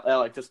it to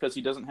Alec just because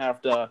he doesn't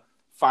have to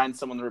find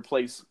someone to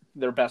replace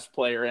their best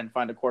player and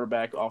find a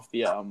quarterback off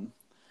the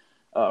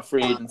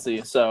free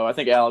agency. So I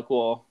think Alec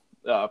will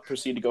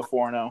proceed to go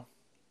 4-0.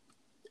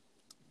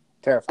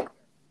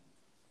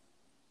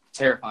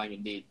 Terrifying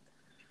indeed.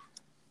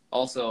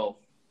 Also,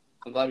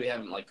 I'm glad we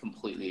haven't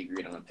completely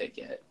agreed on a pick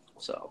yet.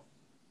 So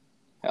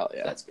Hell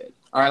yeah. that's good.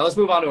 All right, let's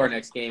move on to our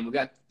next game. We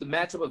got the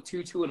matchup of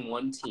two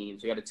 2-1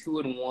 teams. We got a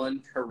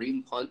 2-1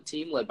 Kareem Punt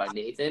team led by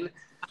Nathan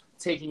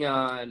taking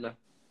on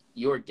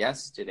your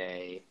guest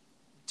today,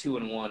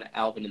 2-1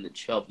 Alvin and the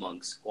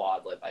Chubmonk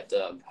squad led by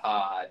Doug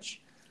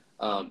Hodge.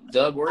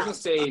 Doug, we're gonna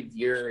save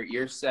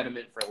your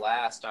sentiment for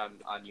last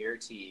on your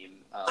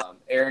team.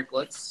 Eric,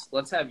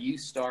 let's have you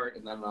start,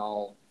 and then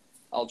I'll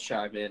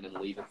chime in and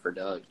leave it for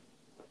Doug.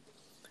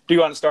 Do you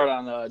want to start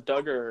on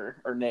Doug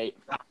or Nate?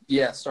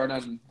 Yeah, start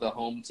on the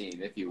home team,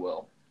 if you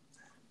will.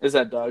 Is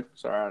that Doug?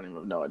 Sorry, I don't even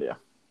have no idea.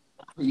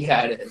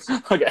 Yeah, it is.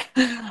 Okay.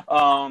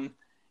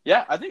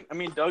 Yeah, I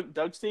mean,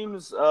 Doug's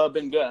team's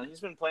been good.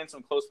 He's been playing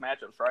some close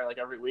matchups, right? Like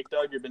every week,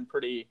 Doug, you've been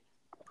pretty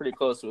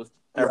close with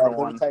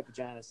everyone. Type of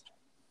Janice.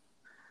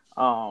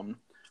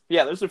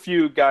 Yeah, there's a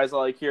few guys I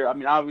like here. I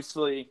mean,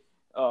 obviously,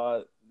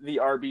 the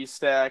RB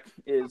stack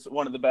is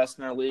one of the best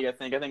in our league. I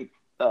think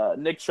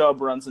Nick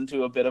Chubb runs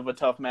into a bit of a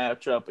tough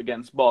matchup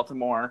against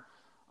Baltimore.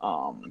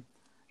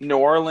 New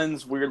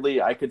Orleans,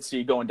 weirdly, I could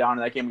see going down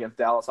in that game against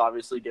Dallas,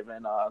 obviously,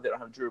 given they don't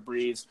have Drew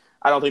Brees.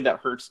 I don't think that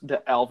hurts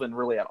Alvin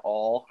really at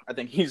all. I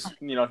think he's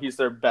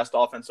their best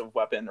offensive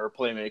weapon or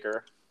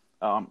playmaker,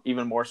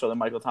 even more so than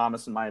Michael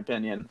Thomas, in my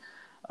opinion.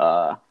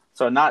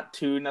 So not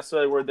too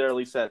necessarily worried there, at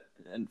least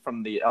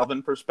from the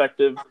Alvin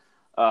perspective.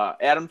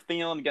 Adam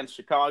Thielen against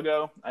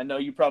Chicago. I know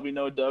you probably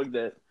know, Doug,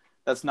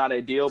 that's not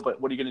ideal, but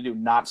what are you going to do?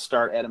 Not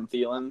start Adam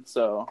Thielen?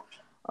 So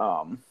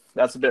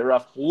that's a bit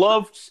rough.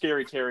 Love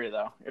Scary Terry,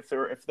 though. If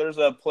there's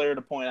a player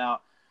to point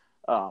out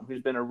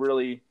who's been a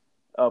really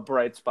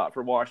bright spot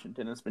for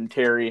Washington, it's been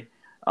Terry.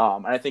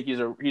 And I think he's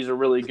a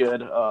really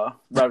good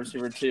wide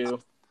receiver, too.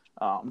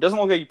 Doesn't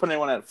look like you put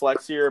anyone at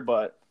flex here,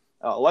 but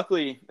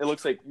luckily it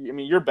looks like, I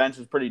mean, your bench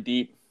is pretty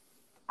deep.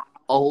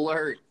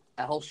 Alert.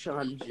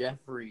 Alshon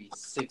Jeffrey,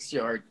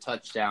 6-yard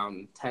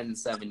touchdown,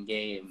 10-7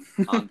 game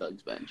on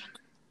Doug's bench.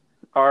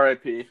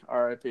 R.I.P.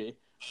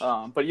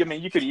 But I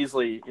mean, you could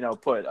easily,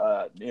 put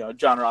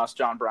John Ross,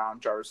 John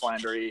Brown, Jarvis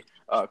Landry,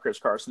 Chris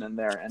Carson in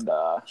there, and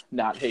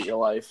not hate your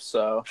life.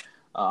 So,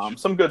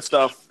 some good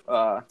stuff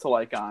to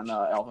like on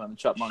Alvin and the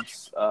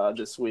Chipmunks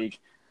this week.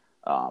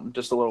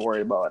 Just a little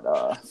worried about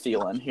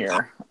Thielen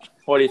here.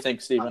 What do you think,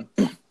 Steven?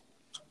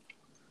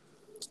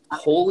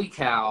 Holy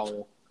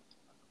cow!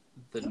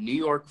 The New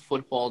York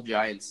Football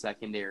Giants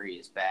secondary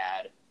is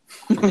bad.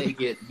 They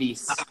get the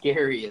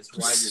scariest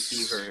wide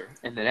receiver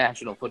in the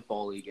National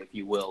Football League, if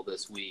you will,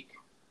 this week.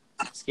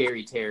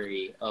 Scary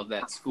Terry of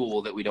that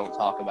school that we don't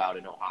talk about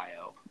in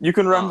Ohio. You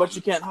can run, but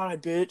you can't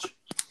hide, bitch.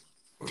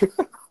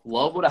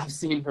 Love what I've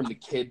seen from the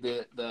kid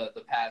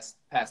the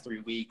past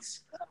 3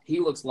 weeks. He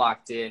looks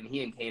locked in.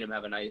 He and Keenum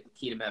have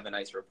a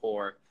nice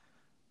rapport.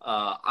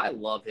 I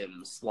love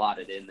him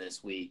slotted in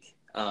this week.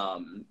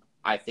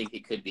 I think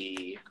it could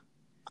be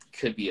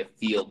a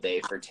field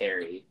day for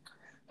Terry.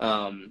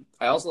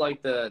 I also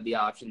like the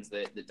options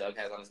that Doug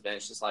has on his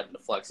bench to slide into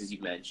flex, as you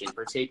mentioned,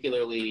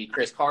 particularly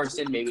Chris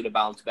Carson, maybe to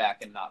bounce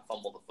back and not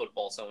fumble the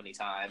football so many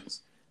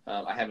times.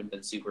 I haven't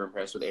been super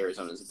impressed with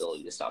Arizona's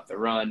ability to stop the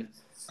run.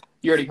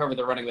 You already covered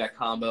the running back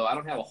combo. I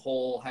don't have a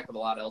whole heck of a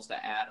lot else to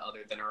add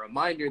other than a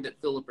reminder that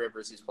Phillip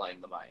Rivers is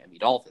playing the Miami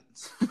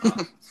Dolphins.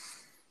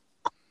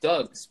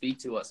 Doug, speak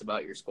to us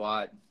about your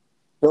squad.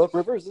 Phillip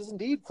Rivers is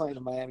indeed playing the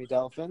Miami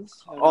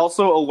Dolphins.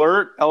 Also,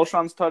 alert,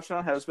 Elshon's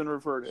touchdown has been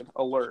reverted.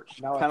 Alert.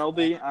 No,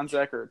 penalty on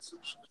Zach Ertz.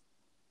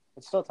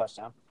 It's still a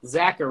touchdown.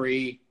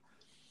 Zachary.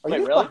 Are Wait,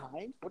 you really?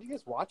 behind? What are you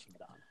guys watching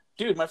it on?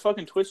 Dude, my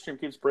fucking Twitch stream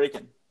keeps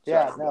breaking.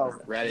 Yeah, Sorry. no.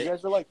 Reddit. You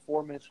guys are like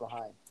 4 minutes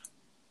behind.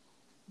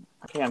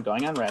 Okay, I'm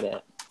going on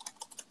Reddit.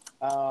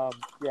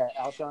 Yeah,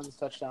 Alshon's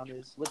touchdown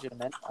is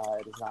legitimate.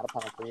 It is not a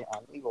penalty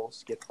on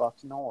Eagles. Get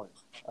fucked Nolan.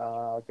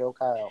 Go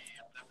Kyle.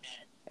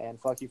 And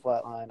fuck you,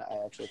 Flatline.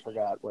 I actually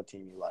forgot what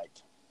team you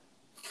liked.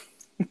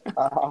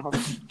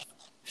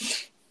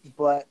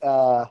 But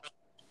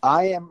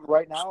I am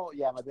right now.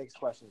 Yeah, my biggest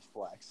question is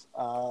flex.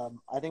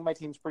 I think my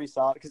team's pretty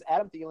solid because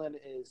Adam Thielen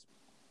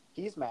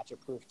he's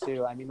matchup proof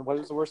too. I mean, what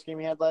was the worst game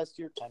he had last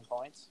year? 10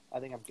 points. I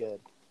think I'm good.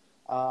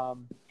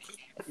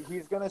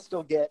 He's gonna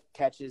still get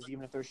catches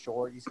even if they're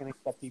short. He's gonna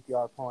get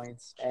PPR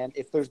points, and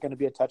if there's gonna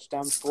be a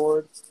touchdown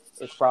scored,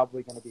 it's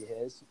probably gonna be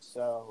his.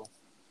 So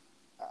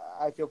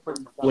I feel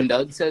pretty. When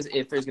Doug says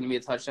if there's going to be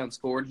a touchdown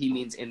scored, he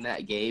means in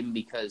that game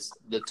because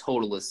the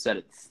total is set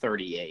at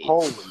 38.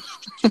 Holy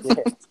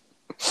shit.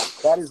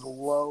 That is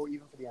low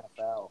even for the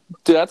NFL.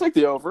 Dude, I take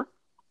the over.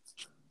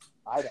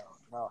 I don't.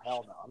 No,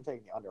 hell no. I'm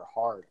taking the under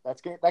hard.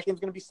 That game's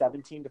going to be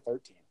 17-13.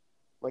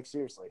 Like,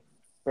 seriously.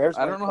 Bears.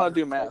 I don't know how to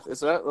do math.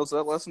 Is that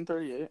less than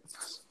 38?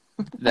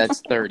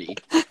 That's 30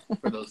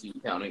 for those of you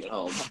counting at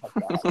home.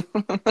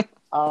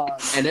 Oh,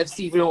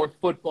 NFC North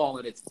football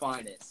at its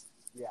finest.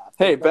 yeah.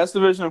 Hey, best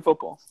division in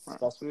football.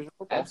 Best division of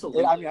football.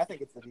 Absolutely. I mean, I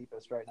think it's the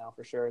deepest right now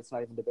for sure. It's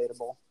not even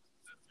debatable.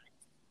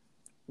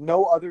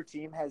 No other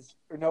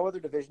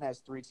division has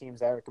 3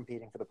 teams that are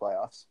competing for the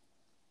playoffs.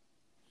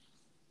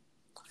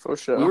 For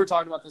sure. We were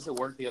talking about this at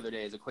work the other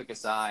day as a quick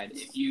aside.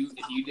 If you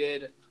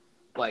did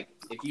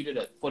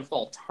a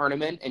football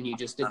tournament and you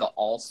just did the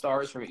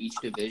all-stars from each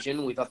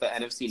division, we thought the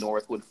NFC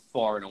North would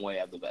far and away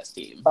have the best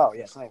team. Oh,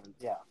 yeah. It's not even,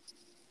 yeah.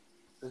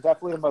 There's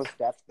definitely the most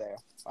depth there.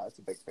 Wow, that's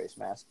a big face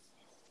mask.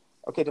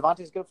 Okay,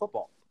 Devontae's good at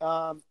football.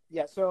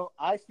 Yeah, so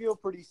I feel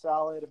pretty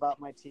solid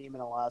about my team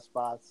in a lot of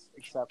spots,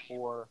 except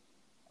for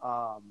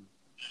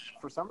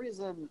some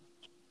reason,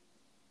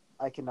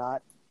 I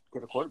cannot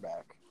get a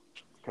quarterback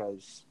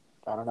because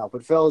I don't know.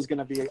 But Phil is going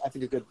to be, I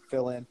think, a good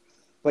fill-in.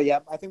 But yeah,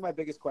 I think my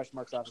biggest question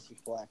mark is obviously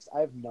flex. I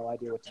have no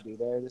idea what to do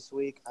there this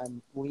week.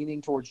 I'm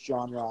leaning towards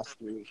John Ross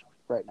 3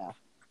 right now.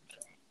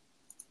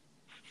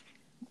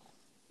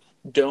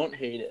 Don't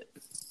hate it.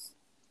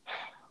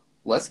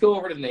 Let's go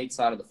over to Nate's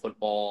side of the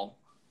football.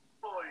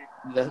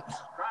 The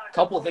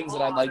couple of things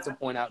that I'd like to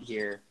point out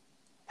here.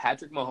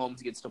 Patrick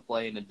Mahomes gets to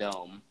play in a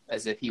dome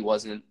as if he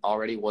wasn't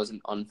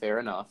unfair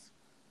enough.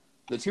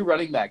 The 2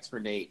 running backs for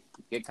Nate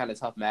get kind of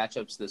tough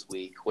matchups this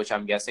week, which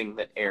I'm guessing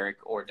that Eric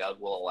or Doug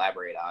will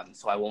elaborate on,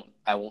 so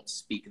I won't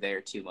speak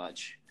there too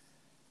much.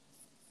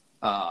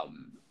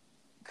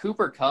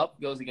 Cooper Kupp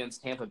goes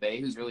against Tampa Bay,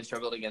 who's really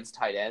struggled against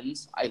tight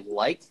ends. I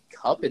like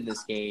Kupp in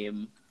this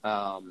game.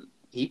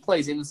 He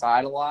plays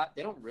inside a lot.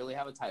 They don't really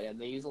have a tight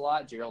end they use a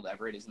lot. Gerald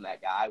Everett isn't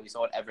that guy. We saw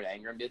what Everett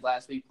Ingram did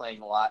last week,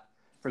 playing a lot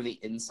from the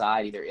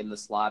inside, either in the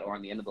slot or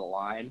on the end of the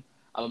line.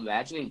 I'm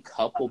imagining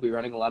Kupp will be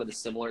running a lot of the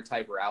similar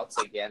type routes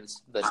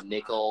against the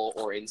nickel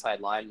or inside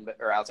line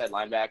or outside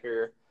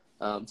linebacker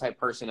type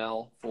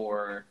personnel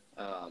for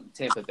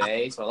Tampa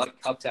Bay. So I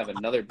like Kupp to have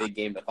another big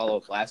game to follow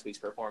up last week's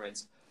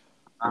performance.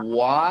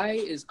 Why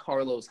is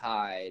Carlos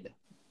Hyde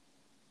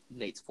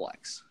Nate's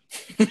flex?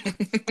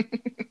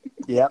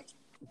 Yep.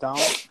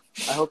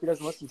 I hope he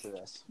doesn't listen to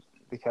this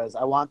because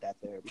I want that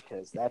there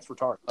because that's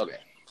retarded. Okay.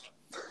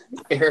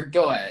 Eric,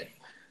 go ahead.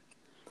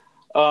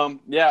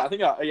 Yeah, I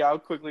think I'll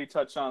quickly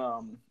touch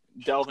on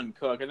Dalvin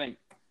Cook. I think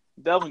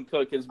Dalvin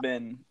Cook has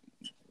been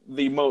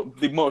the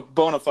most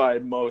bona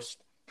fide, most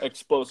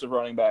explosive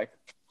running back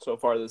so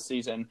far this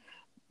season.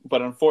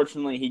 But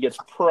unfortunately, he gets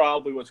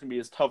probably what's going to be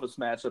his toughest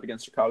matchup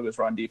against Chicago's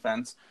run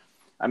defense.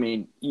 I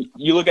mean,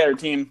 you look at our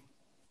team,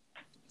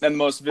 and the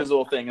most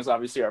visible thing is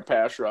obviously our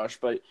pass rush.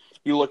 But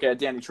you look at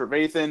Danny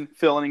Trevathan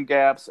filling in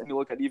gaps, and you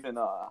look at even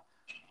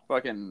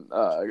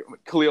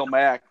Khalil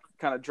Mack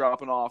kind of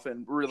dropping off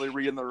and really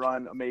reading the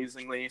run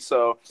amazingly.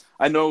 So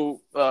I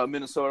know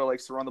Minnesota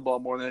likes to run the ball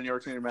more than New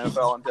York City in the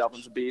NFL, and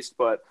Dalvin's a beast.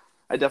 But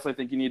I definitely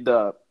think you need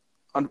to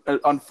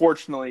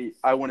unfortunately,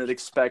 I wouldn't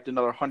expect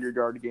another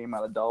 100-yard game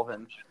out of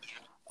Dalvin.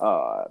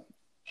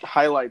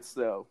 Highlights,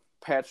 though.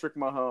 Pat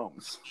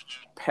Mahomes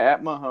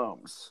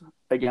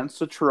against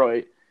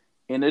Detroit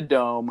in a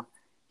dome.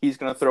 He's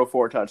going to throw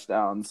 4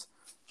 touchdowns.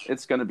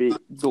 It's going to be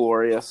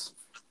glorious.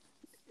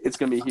 It's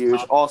going to be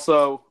huge.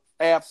 Also,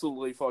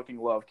 absolutely fucking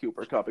love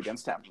Cooper Kupp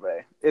against Tampa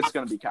Bay. It's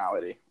going to be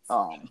comedy.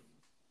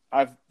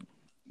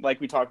 Like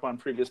we talked about in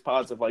previous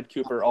pods, I've liked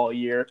Cooper all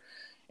year.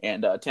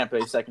 And Tampa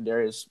Bay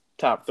secondary is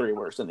top 3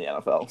 worst in the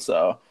NFL.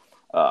 So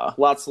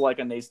lots to like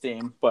on Nate's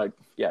team. But,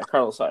 yeah,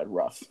 Carlos Hyde,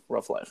 rough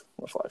life.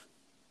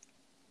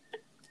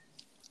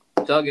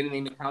 Doug,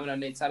 anything to comment on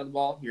Nate's side of the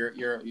ball?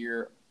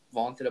 Your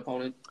vaunted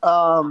opponent?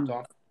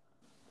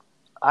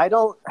 I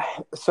don't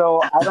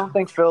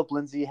think Philip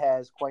Lindsay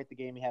has quite the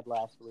game he had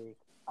last week.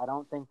 I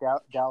don't think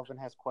Dalvin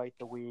has quite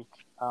the week.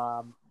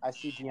 I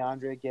see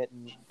DeAndre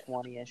getting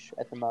 20-ish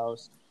at the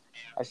most.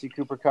 I see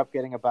Cooper Kupp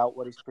getting about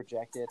what he's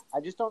projected. I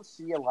just don't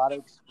see a lot of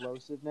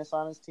explosiveness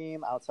on his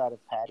team outside of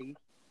Patty.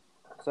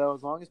 So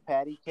as long as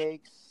Patty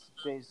Cakes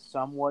stays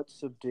somewhat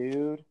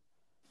subdued,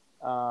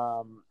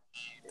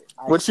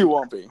 which he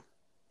won't be.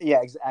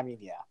 Yeah,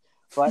 yeah.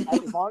 But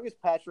as long as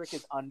Patrick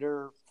is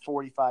under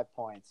 45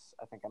 points,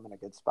 I think I'm in a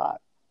good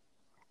spot.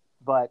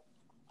 But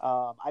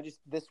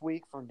this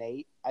week for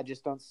Nate, I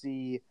just don't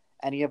see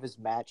any of his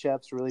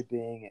matchups really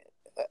being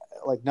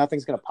like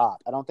nothing's going to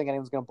pop. I don't think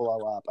anyone's going to blow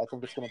up. I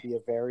think it's going to be a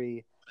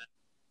very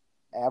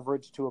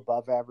average to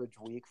above average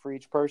week for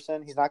each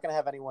person. He's not going to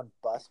have anyone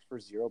bust for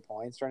 0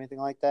 points or anything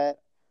like that.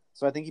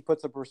 So I think he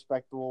puts up a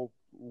respectable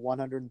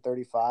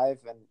 135,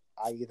 and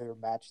I either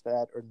match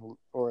that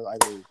or I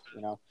lose.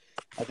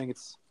 I think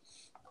it's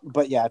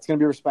going to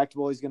be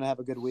respectable. He's going to have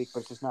a good week,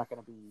 but it's just not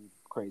going to be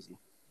crazy.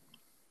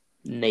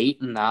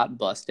 Nate not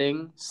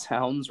busting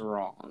sounds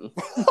wrong.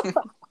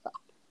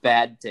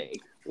 Bad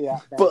take. Yeah,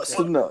 Bust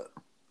a nut.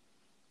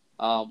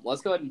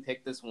 Let's go ahead and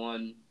pick this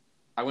one.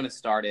 I'm going to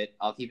start it.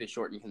 I'll keep it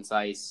short and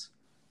concise.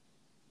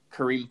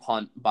 Kareem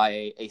punt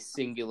by a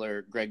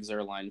singular Greg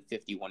Zuerlein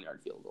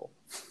 51-yard field goal.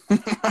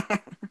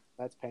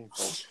 That's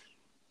painful.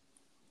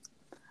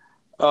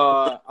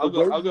 I'll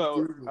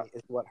go.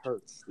 Is what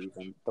hurts,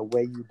 Stephen. The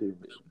way you do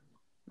me.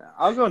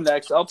 I'll go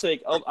next. I'm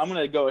going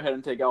to go ahead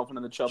and take Alvin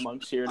and the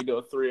Chipmunks here to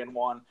go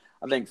 3-1.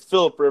 I think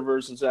Phillip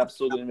Rivers is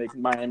absolutely going to make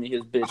Miami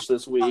his bitch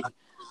this week.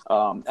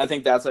 I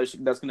think that's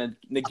going to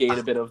negate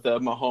a bit of the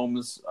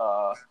Mahomes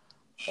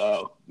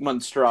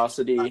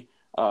monstrosity.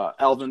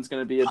 Alvin's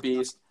going to be a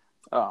beast.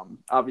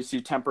 Obviously,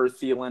 temper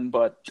Thielen,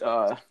 but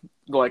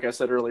like I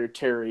said earlier,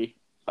 Terry,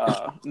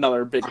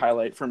 another big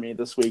highlight for me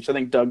this week. So I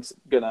think Doug's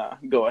going to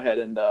go ahead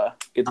and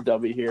get the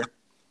W here.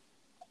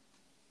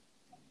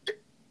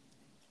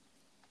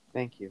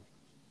 Thank you.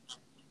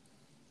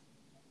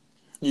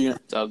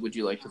 Doug, would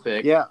you like to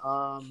pick? Yeah.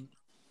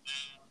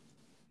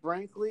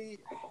 Frankly,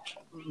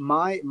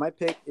 my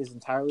pick is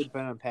entirely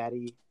dependent on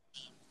Patty.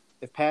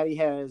 If Patty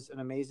has an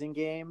amazing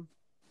game,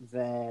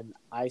 then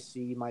I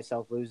see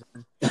myself losing.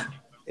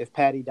 If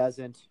Patty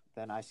doesn't,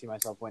 then I see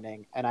myself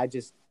winning. And I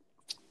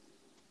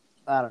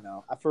don't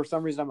know. For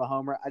some reason, I'm a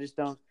homer. I just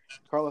don't.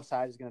 Carlos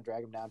Hyde is going to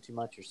drag him down too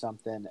much or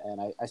something,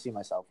 and I see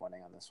myself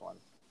winning on this one.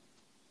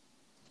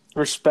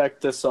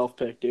 Respect the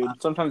self-pick,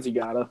 dude. Sometimes you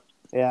gotta.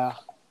 Yeah.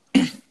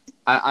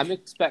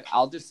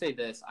 I'll just say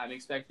this. I'm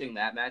expecting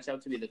that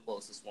matchup to be the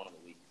closest one of the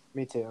week.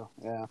 Me too.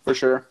 Yeah. For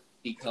sure.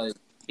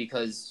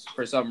 Because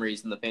for some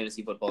reason the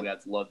fantasy football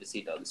guys love to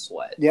see Doug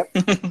sweat. Yep.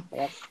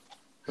 Yep.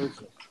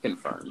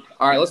 Confirmed.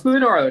 All right, let's move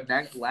into our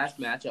last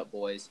matchup,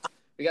 boys.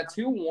 We got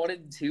 2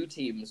 1-2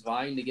 teams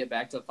vying to get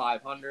back to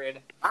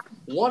 500.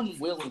 One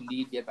will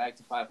indeed get back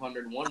to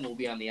 500. One will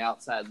be on the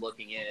outside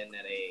looking in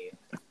at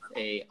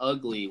a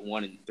ugly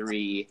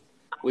 1-3.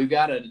 We've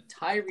got a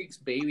Tyreek's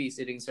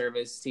babysitting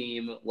service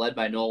team led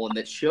by Nolan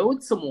that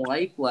showed some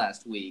life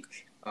last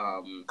week.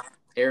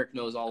 Eric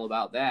knows all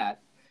about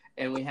that.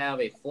 And we have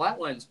a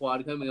flatline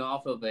squad coming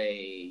off of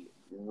a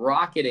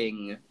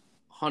rocketing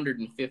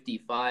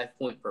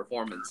 155-point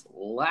performance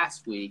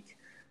last week.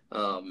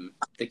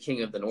 The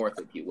king of the north,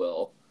 if you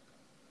will.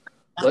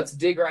 Let's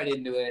dig right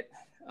into it.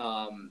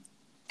 Can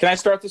I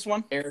start this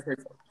one? Eric,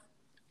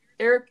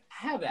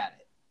 have at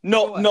it.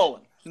 No,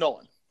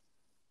 Nolan.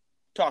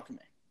 Talk to me.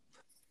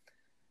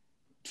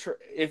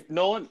 If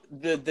Nolan,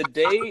 the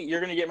day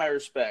you're going to get my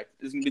respect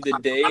is going to be the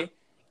day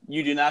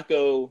you do not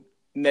go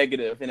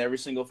negative in every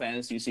single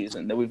fantasy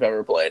season that we've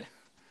ever played.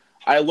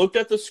 I looked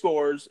at the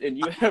scores, and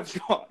you have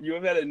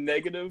had a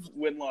negative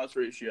win-loss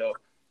ratio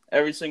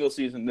every single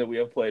season that we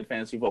have played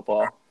fantasy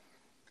football.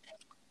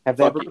 Have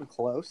they ever been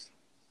close?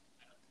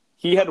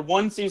 He had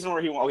one season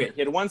where he won. Okay,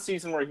 he had one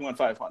season where he won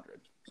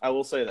 500. I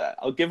will say that.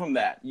 I'll give him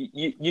that.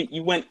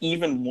 You went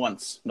even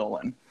once,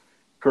 Nolan.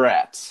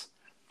 Congrats.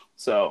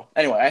 So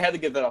anyway, I had to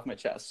get that off my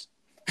chest.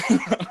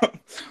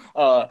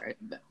 Right.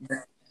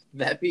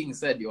 That being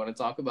said, do you want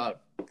to talk about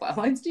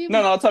Flatline's team?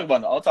 No, I'll talk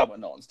about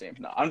Nolan's team.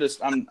 No, I'm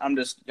just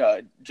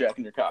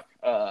jacking your cock.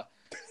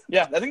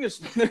 Yeah, I think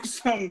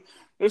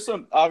there's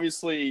some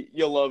obviously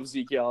you'll love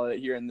Zeke Elliott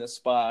here in this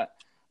spot.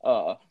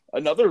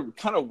 Another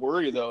kind of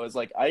worry though is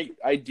like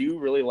I do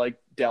really like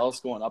Dallas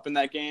going up in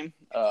that game.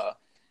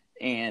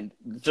 And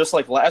just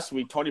like last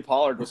week, Tony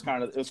Pollard was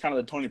kind of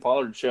the Tony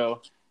Pollard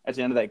show at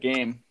the end of that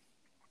game.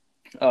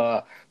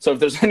 So if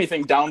there's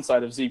anything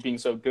downside of Zeke being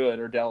so good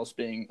or Dallas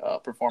being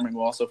performing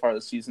well so far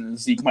this season,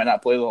 Zeke might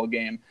not play the whole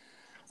game.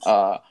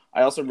 I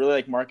also really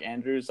like Mark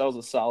Andrews. That was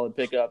a solid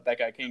pickup. That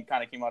guy came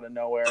out of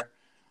nowhere.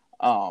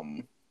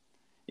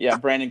 Yeah,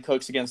 Brandon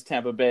Cooks against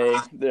Tampa Bay.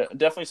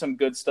 Definitely some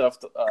good stuff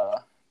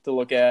to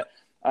look at.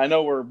 I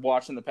know we're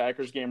watching the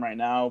Packers game right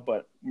now,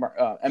 but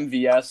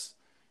MVS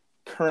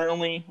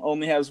currently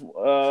only has,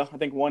 I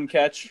think, one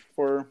catch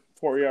for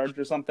 4 yards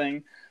or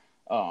something.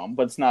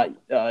 But it's not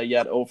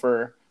yet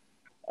over.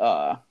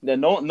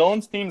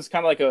 Nolan's team is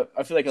kind of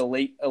I feel like a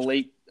late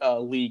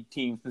league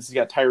team. This has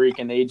got Tyreek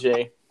and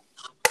AJ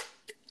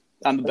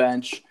on the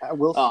bench. I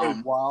will say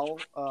while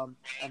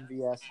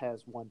MVS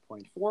has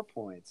 1.4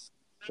 points,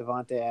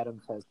 Devontae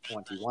Adams has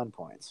 21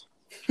 points.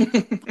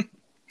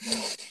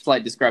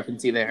 Slight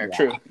discrepancy there. Yeah.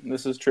 True.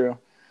 This is true.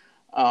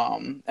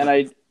 And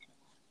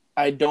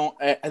I don't.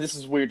 This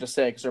is weird to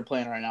say because they're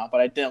playing right now, but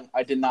I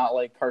did not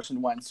like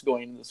Carson Wentz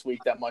going into this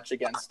week that much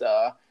against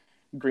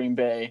Green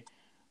Bay.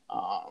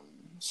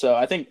 So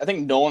I think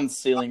Nolan's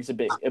ceiling is a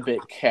bit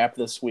capped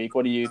this week.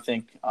 What do you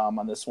think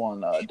on this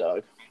one,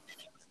 Doug?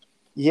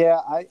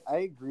 Yeah, I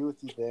agree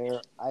with you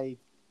there.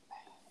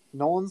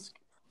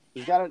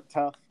 He's got a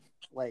tough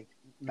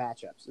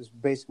matchups is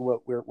basically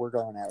what we're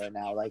going at right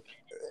now. Like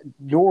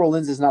New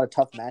Orleans is not a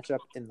tough matchup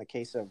in the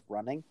case of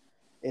running.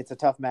 It's a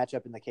tough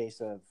matchup in the case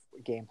of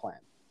game plan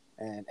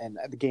and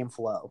the game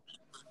flow.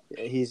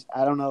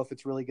 I don't know if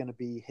it's really going to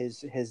be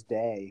his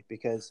day,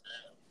 because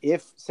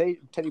if, say,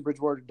 Teddy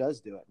Bridgewater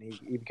does do it and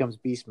he becomes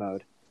beast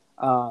mode,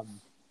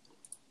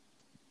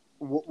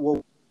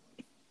 we'll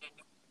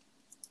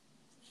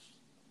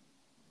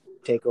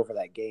take over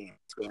that game.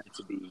 It's going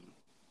to be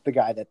the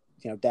guy that,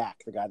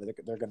 Dak, the guy that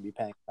they're going to be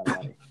paying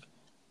money.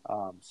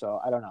 So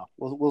I don't know.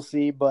 We'll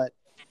see, but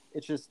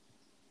it's just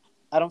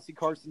I don't see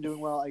Carson doing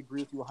well. I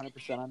agree with you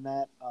 100% on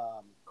that.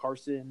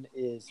 Carson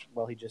he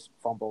just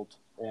fumbled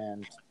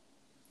and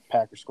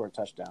Packers scored a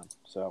touchdown.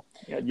 So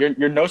yeah,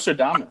 you're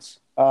Nostradamus.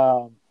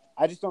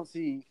 I just don't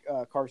see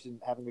Carson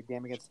having a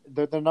game against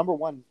the number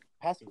one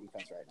passing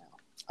defense right now.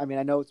 I mean,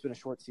 I know it's been a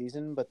short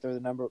season, but they're the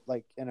number,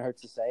 and it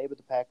hurts to say, but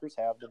the Packers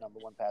have the number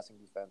one passing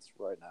defense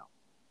right now.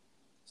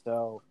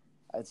 So,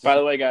 by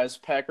the way, guys,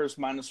 Packers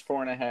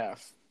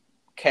 -4.5,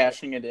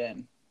 cashing it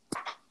in.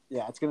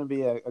 Yeah, it's going to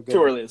be a good.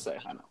 Too early to say,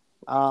 I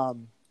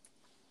know.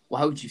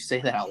 Why would you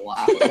say that out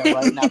loud? Yeah,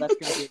 right now that's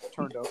going to get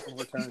turned over and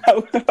returned.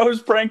 I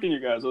was pranking you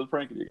guys. I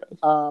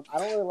don't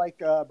really like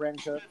Brandon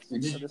Cooks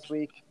this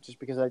week, just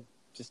because I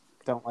just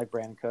don't like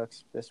Brandon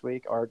Cooks this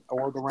week, or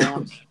the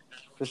Rams.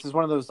 This is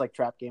one of those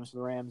trap games for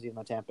the Rams, even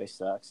though Tampa Bay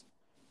sucks.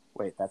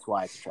 Wait, that's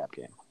why it's a trap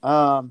game.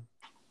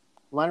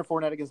 Leonard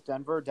Fournette against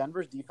Denver.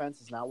 Denver's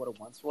defense is not what it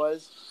once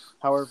was.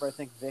 However, I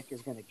think Vic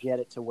is going to get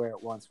it to where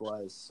it once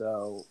was.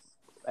 So,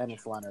 and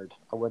it's Leonard.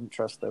 I wouldn't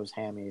trust those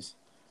hammies.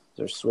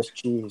 There's Swiss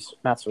cheese,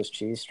 not Swiss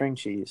cheese, string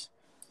cheese,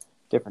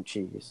 different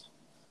cheese.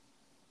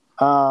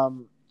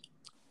 But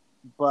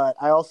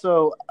I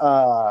also,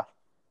 wow,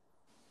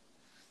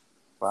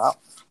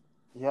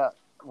 yeah.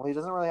 Well, he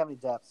doesn't really have any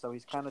depth, so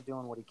he's kind of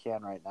doing what he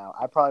can right now.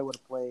 I probably would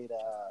have played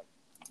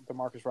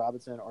Demarcus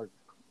Robinson or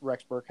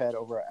Rex Burkhead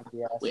over at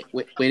MVS.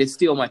 Wait to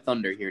steal my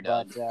thunder here,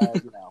 Doug.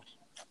 But,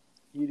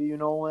 you do you,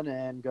 Nolan,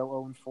 and go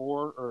 0-4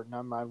 or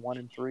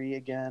 1-3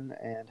 again,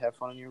 and have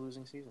fun in your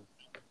losing season.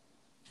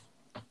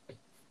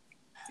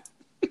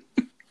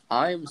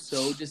 I'm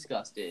so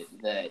disgusted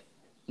that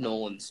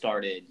Nolan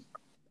started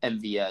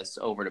MVS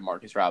over to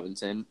Marcus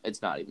Robinson.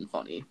 It's not even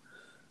funny.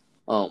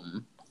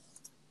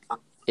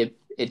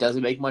 It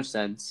doesn't make much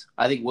sense.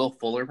 I think Will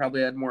Fuller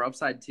probably had more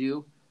upside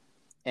too,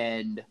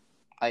 and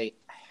I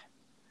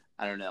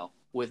don't know.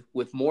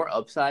 With more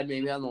upside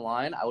maybe on the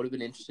line, I would have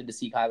been interested to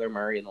see Kyler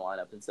Murray in the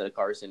lineup instead of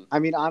Carson. I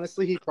mean,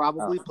 honestly, he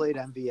probably played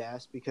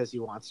MVS because he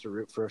wants to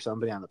root for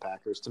somebody on the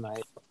Packers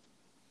tonight.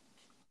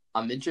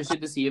 I'm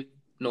interested to see if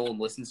Nolan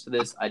listens to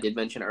this. I did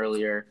mention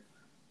earlier,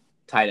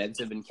 tight ends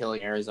have been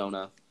killing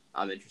Arizona.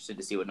 I'm interested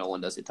to see what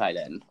Nolan does at tight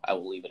end. I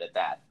will leave it at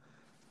that.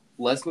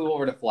 Let's move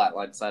over to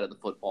Flatline side of the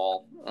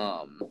football.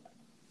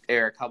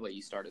 Eric, how about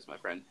you start as my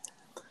friend?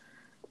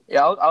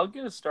 Yeah, I'll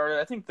get it started.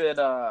 I think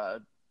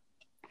that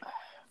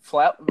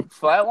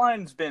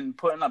Flatline's been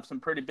putting up some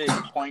pretty big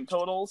point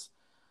totals,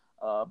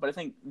 but I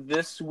think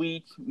this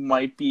week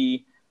might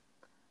be.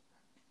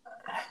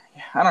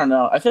 I don't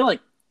know. I feel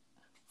like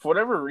for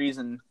whatever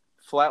reason,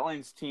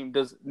 Flatline's team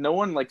no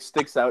one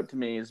sticks out to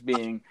me as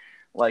being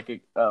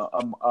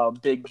a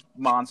big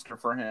monster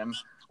for him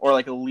or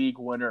a league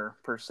winner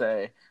per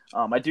se.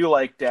 I do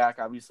like Dak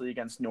obviously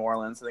against New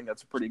Orleans. I think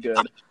that's a pretty good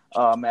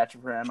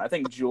matchup for him. I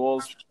think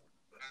Jules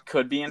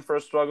could be in for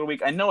a struggle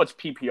week. I know it's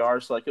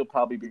PPR, so he'll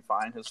probably be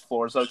fine. His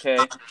floor's okay,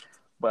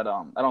 but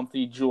I don't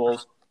see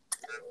Jules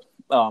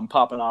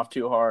popping off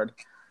too hard.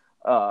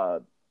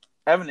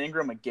 Evan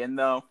Ingram again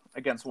though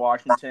against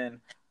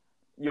Washington.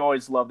 You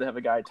always love to have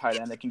a guy tight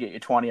end that can get you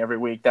 20 every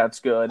week. That's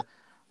good.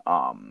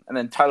 And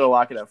then Tyler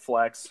Lockett at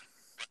flex.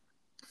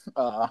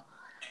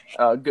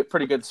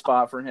 Pretty good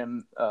spot for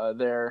him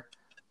there.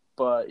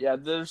 But yeah,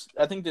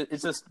 I think that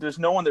it's just there's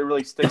no one that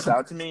really sticks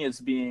out to me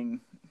as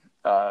being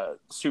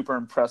super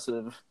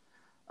impressive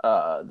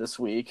this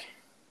week.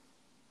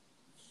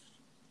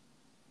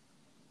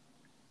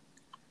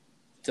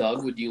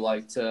 Doug, would you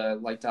like to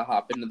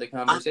hop into the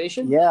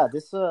conversation? Yeah,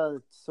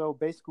 so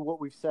basically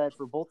what we've said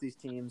for both these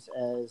teams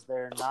is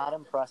they're not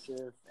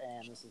impressive,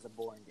 and this is a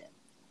boring game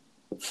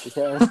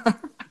because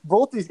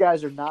both these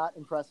guys are not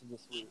impressive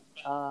this week.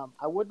 I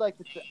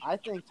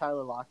think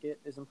Tyler Lockett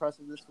is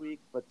impressive this week,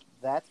 but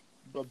that's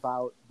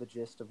about the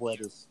gist of what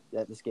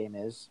this game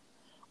is.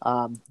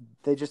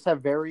 They just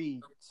have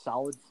very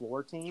solid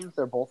floor teams.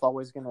 They're both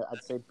always going to,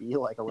 I'd say, be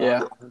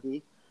around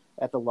 90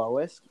 at the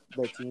lowest,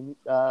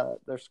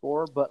 their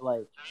score. But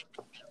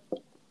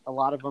a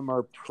lot of them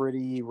are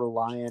pretty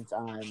reliant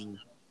on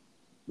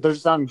 – they're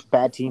just on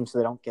bad teams, so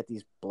they don't get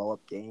these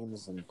blow-up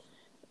games. And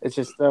it's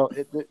just –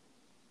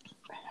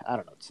 I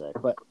don't know what to say.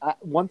 But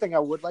one thing I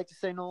would like to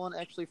say, Nolan,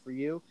 actually for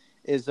you,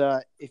 is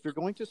if you're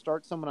going to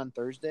start someone on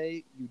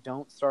Thursday, you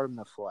don't start them in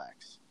the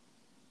flex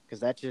because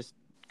that just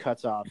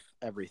cuts off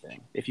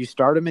everything. If you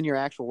start them in your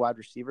actual wide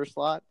receiver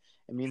slot,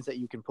 it means that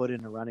you can put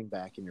in a running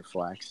back in your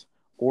flex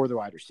or the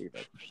wide receiver.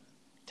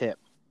 Tip.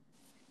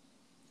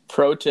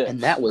 Pro tip.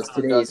 And that was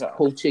today's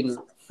coaching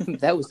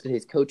That was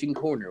today's coaching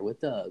corner with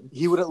Doug.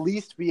 He would at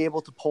least be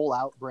able to pull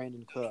out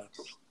Brandon Cooks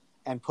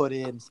and put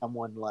in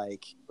someone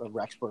like a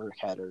Rex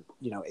Burkhead or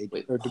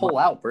pull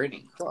out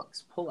Brandon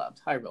Cooks, pull out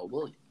Tyrell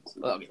Williams.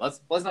 Okay,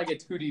 let's not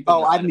get too deep.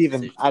 Oh, I didn't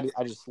even. I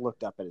just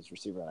looked up at his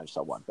receiver and I just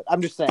saw one. But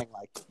I'm just saying,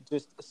 like,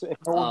 just so if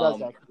no one does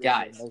that,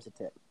 guys, there's a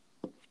tip.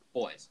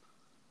 Boys,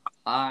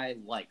 I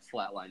like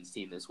Flatline's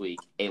team this week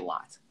a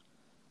lot.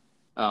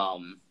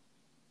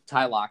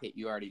 Ty Lockett,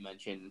 you already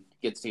mentioned,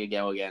 gets to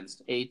go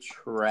against a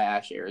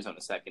trash Arizona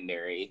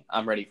secondary.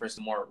 I'm ready for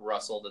some more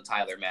Russell to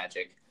Tyler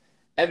magic.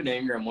 Evan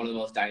Ingram, one of the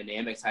most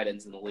dynamic tight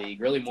ends in the league,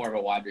 really more of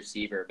a wide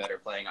receiver, better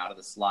playing out of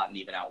the slot and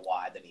even out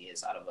wide than he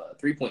is out of a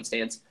three-point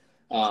stance.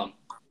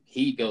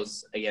 He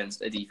goes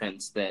against a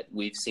defense that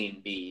we've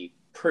seen be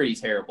pretty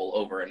terrible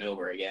over and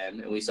over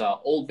again. And we saw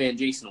old man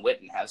Jason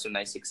Witten have some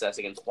nice success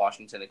against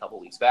Washington a couple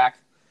weeks back.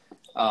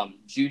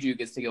 Juju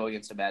gets to go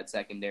against a bad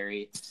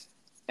secondary.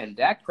 And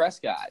Dak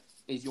Prescott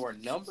is your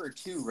number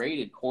 2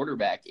 rated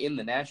quarterback in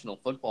the National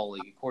Football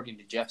League, according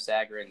to Jeff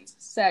Sagarin's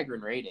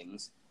Sagarin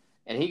ratings.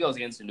 And he goes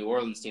against a New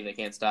Orleans team that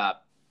can't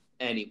stop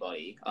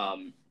anybody. I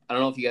don't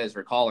know if you guys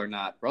recall or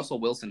not, Russell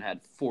Wilson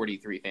had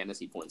 43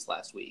 fantasy points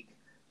last week.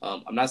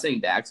 I'm not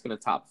saying Dak's going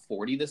to top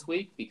 40 this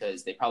week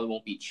because they probably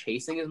won't be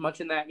chasing as much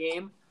in that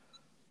game,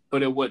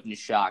 but it wouldn't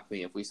shock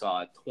me if we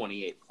saw a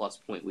 28-plus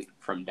point week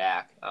from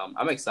Dak.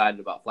 I'm excited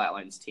about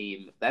Flatline's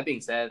team. That being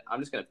said, I'm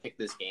just going to pick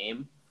this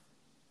game.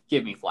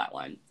 Give me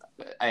Flatline.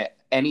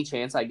 Any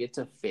chance I get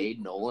to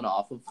fade Nolan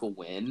off of the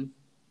win,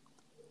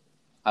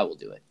 I will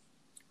do it.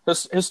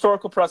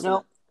 Historical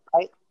precedent.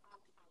 No,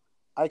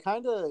 I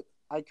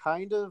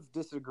kind of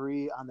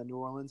disagree on the New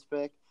Orleans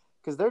pick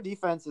because their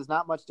defense is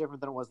not much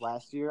different than it was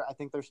last year. I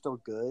think they're still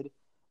good.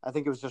 I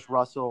think it was just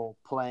Russell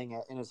playing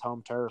it in his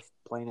home turf,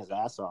 playing his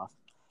ass off.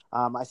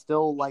 I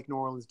still like New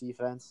Orleans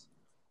defense,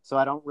 so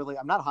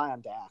I'm not high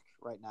on Dak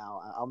right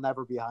now. I'll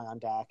never be high on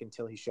Dak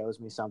until he shows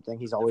me something.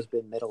 He's always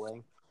been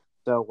middling,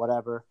 so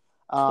whatever.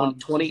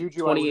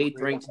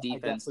 28th ranked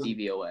defense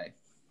DVOA.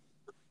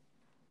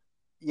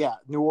 Yeah,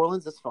 New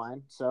Orleans is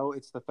fine. So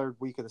it's the third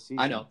week of the season.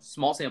 I know,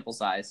 small sample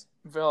size.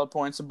 Valid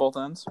points at both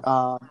ends.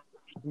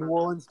 New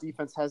Orleans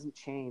defense hasn't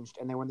changed,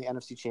 and they won the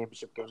NFC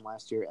Championship game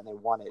last year, and they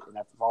won it, and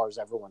as far as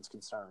everyone's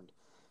concerned.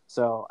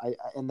 So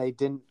and they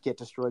didn't get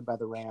destroyed by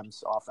the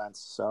Rams offense.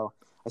 So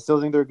I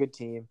still think they're a good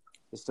team.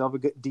 They still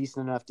have a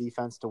decent enough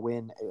defense to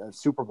win a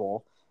Super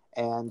Bowl,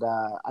 and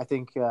I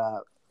think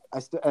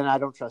I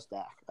don't trust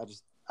Dak.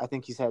 I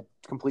think he's had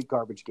complete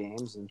garbage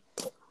games, and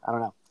I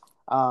don't know.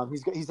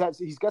 He's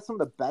got some of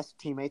the best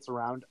teammates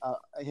around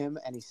him,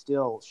 and he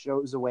still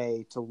shows a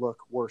way to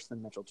look worse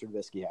than Mitchell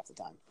Trubisky half the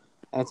time,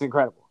 and it's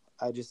incredible.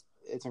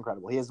 It's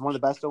incredible. He has one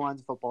of the best lines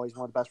of football. He's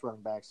one of the best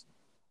running backs.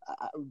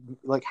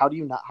 How do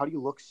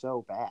you look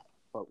so bad?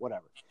 But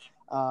whatever.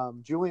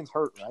 Julian's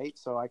hurt, right?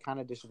 So I kind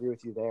of disagree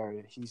with you there.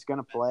 He's going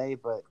to play,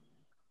 but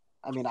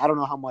I mean, I don't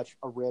know how much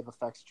a rib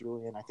affects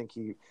Julian. I think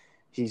he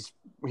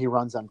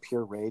runs on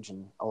pure rage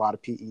and a lot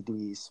of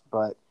PEDs,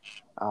 but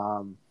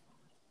I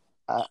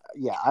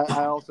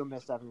also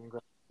missed Evan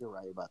Ingram. You're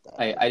right about that.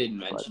 I didn't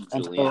mention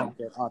Julian.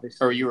 Or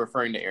were you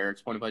referring to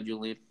Eric's point about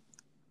Julian?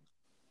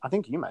 I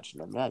think you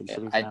mentioned him. Yeah, you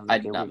said I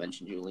did not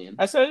mention Julian.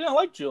 I said I didn't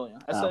like Julian.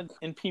 I said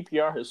in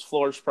PPR his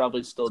floor is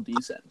probably still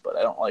decent, but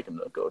I don't like him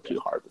to go too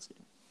hard this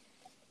game.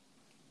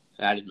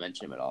 I didn't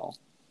mention him at all.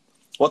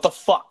 What the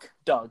fuck,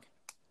 Doug?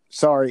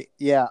 Sorry.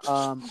 Yeah.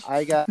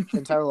 I got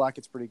Tyler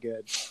Lockett's pretty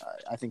good.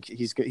 I think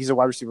he's good. He's a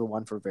wide receiver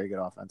 1 for a very good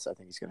offense. I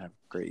think he's going to have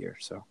a great year.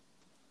 So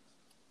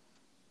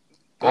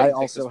I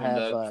also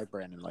have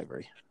Brandon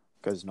Lavery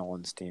because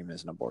Nolan's team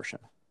is an abortion.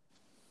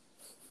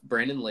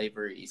 Brandon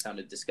Lavery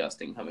sounded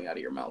disgusting coming out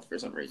of your mouth for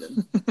some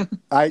reason.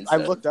 I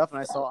looked up and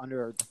I saw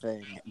under the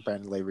thing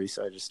Brandon Lavery,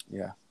 so I just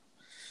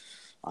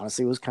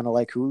honestly it was kind of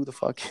like, who the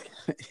fuck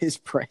is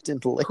Brandon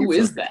Lavery? Who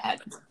is that?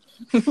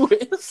 Who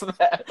is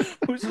that?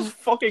 Who's this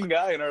fucking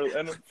guy in our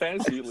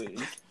fantasy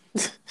league?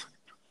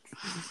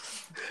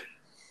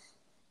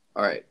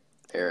 All right,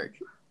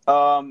 Eric.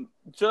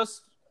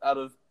 Just out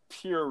of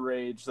pure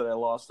rage that I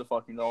lost to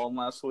fucking Nolan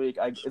last week,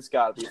 it's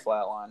got to be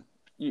Flatline.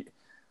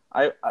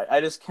 I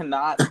just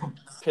cannot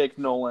pick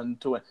Nolan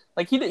to win.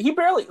 Like he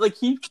barely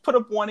he put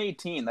up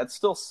 118. That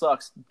still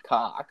sucks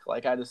cock.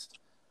 Like I just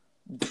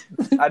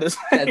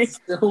that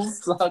still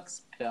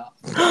sucks cock.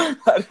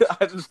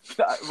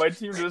 My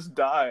team just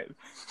died.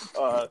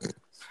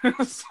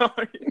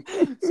 Sorry.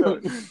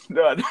 So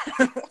no.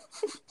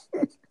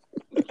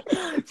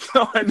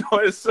 So I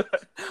know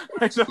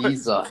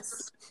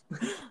Jesus.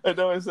 I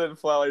know I said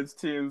Flatline's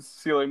team's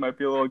ceiling might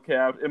be a little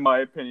capped, in my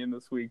opinion,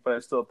 this week, but I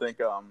still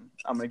think I'm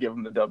going to give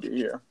them the W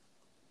here.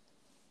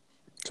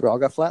 So we all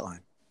got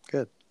Flatline.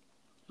 Good.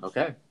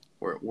 Okay.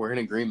 We're in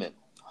agreement.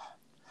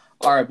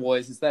 All right,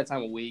 boys. It's that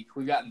time of week.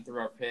 We've gotten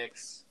through our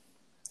picks.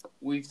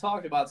 We've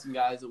talked about some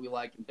guys that we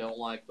like and don't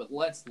like, but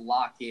let's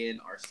lock in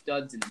our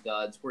studs and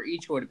duds. We're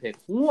each going to pick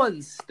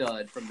one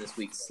stud from this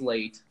week's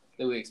slate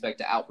that we expect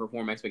to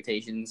outperform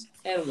expectations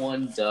and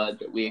one dud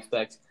that we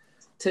expect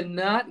to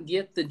not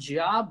get the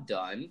job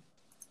done.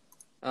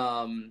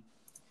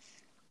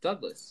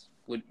 Douglas,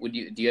 do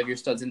you have your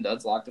studs and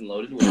duds locked and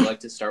loaded? Would you like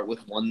to start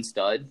with one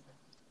stud?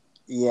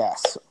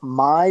 Yes,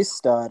 my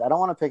stud. I don't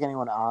want to pick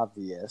anyone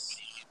obvious,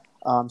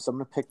 so I'm going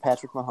to pick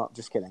Patrick Mahomes.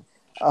 Just kidding.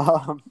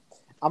 I'm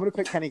going to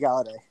pick Kenny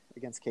Galladay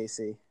against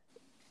KC.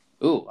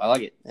 Ooh, I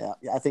like it. Yeah,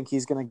 I think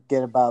he's going to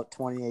get about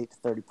 28 to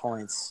 30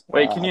 points.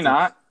 Wait, can you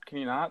not? Can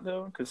you not,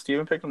 though? Because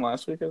Steven picked him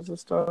last week as a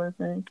stud, I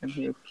think, and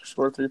he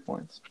scored 3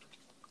 points.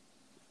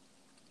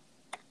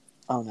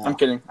 Oh, no. I'm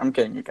kidding.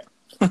 Okay.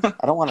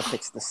 I don't want to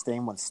pick the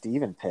same one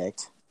Steven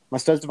picked. My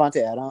stud's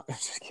Devontae Adams.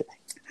 Just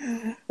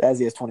kidding. As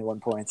he has 21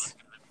 points.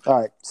 All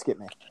right, skip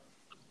me.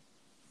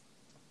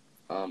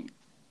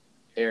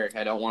 Eric,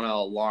 I don't want to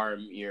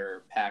alarm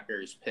your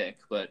Packers pick,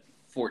 but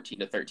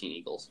 14-13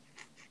 Eagles.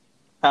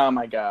 Oh,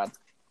 my God.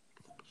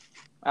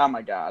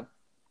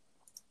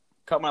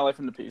 Cut my life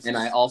into pieces. And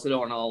I also don't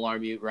want to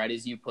alarm you. Right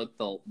as you put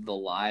the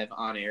live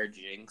on-air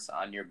jinx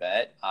on your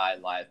bet, I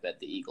live bet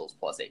the Eagles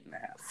plus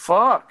 8.5.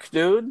 Fuck,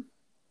 dude.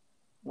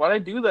 Why'd I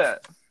do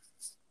that?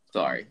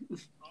 Sorry.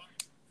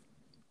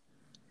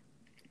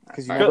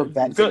 Because you never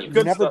bet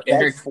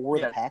for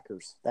the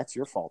Packers. That's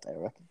your fault,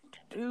 Eric.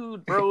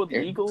 Dude, bro, the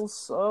Eagles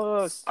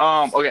suck.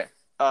 Okay.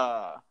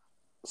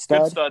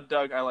 Stud? Good stud,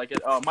 Doug. I like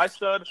it. My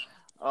stud,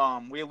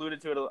 we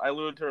alluded to it. I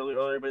alluded to it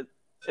earlier, but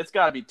it's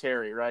got to be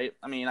Terry, right?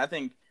 I mean, I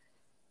think.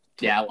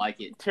 Yeah, I like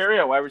it. Terry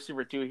at wide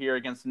receiver 2 here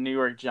against the New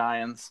York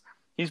Giants.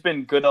 He's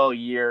been good all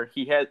year.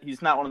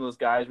 He's not one of those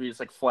guys where he's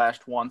like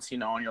flashed once,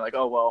 and you're like,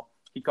 oh well,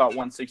 he caught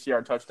 1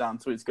 60-yard touchdown,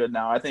 so he's good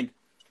now. I think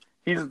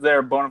he's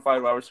their bona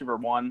fide wide receiver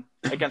 1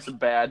 against a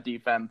bad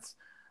defense.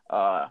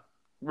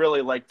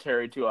 Really like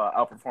Terry to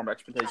outperform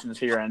expectations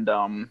here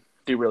and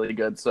do really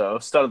good. So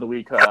stud of the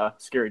week,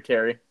 Scary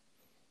Terry.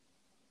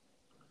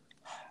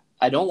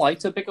 I don't like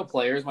to pick a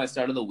player as my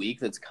stud of the week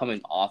that's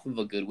coming off of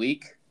a good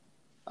week.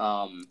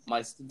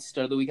 My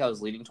stud of the week I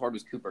was leaning toward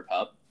was Cooper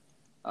Kupp.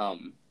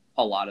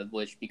 A lot of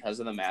which because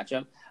of the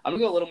matchup. I'm going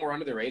to go a little more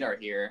under the radar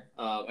here.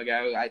 A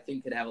guy I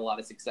think could have a lot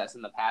of success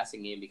in the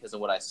passing game because of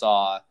what I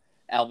saw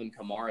Alvin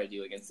Kamara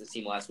do against this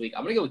team last week.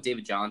 I'm going to go with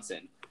David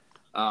Johnson,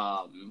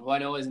 who I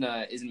know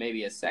isn't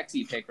maybe a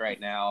sexy pick right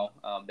now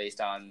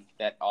based on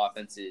that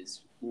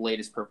offense's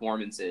latest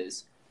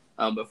performances.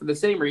 But for the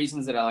same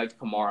reasons that I liked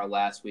Kamara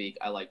last week,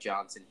 I like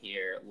Johnson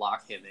here.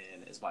 Lock him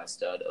in as my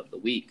stud of the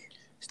week.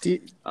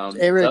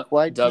 Eric,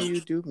 why do you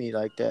do me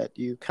like that?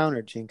 You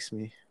counter jinx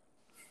me.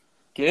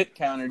 Get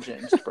counter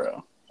jinxed,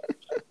 bro.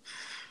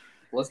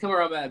 Let's come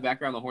around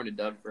back around the horn to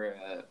Doug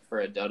for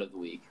a dud of the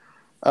week.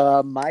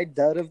 My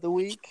dud of the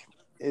week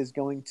is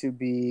going to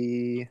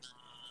be.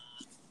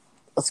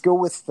 Let's go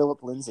with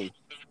Philip Lindsay.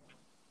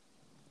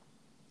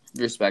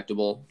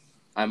 Respectable.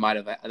 That might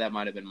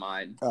have been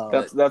mine.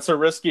 That's a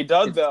risky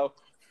dud though.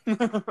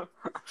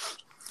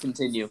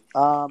 Continue.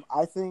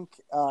 I think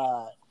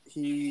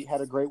he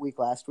had a great week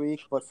last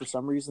week, but for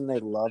some reason they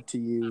love to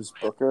use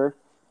Booker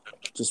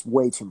just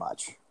way too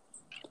much.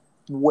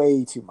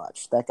 Way too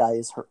much. That guy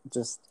is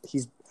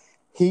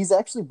he's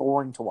actually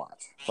boring to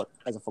watch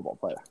as a football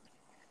player.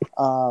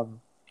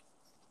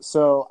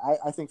 So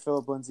I think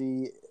Philip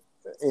Lindsay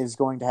is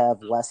going to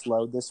have less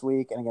load this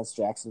week, and against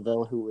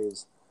Jacksonville, who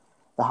is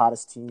the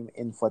hottest team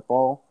in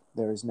football,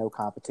 there is no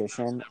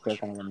competition. They're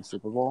going to win the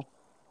Super Bowl.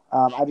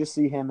 I just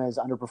see him as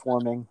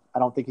underperforming. I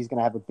don't think he's going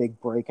to have a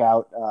big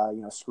breakout,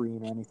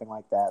 screen or anything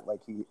like that, like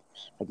he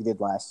did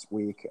last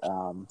week.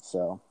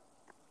 So,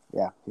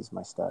 yeah, he's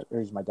my stud. Or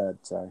he's my dud.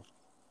 Sorry,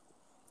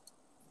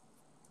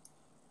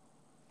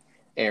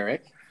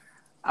 Eric.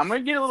 I'm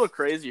gonna get a little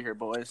crazy here,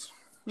 boys.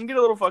 I'm gonna get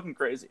a little fucking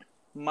crazy.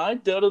 My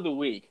dud of the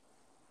week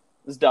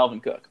is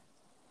Dalvin Cook.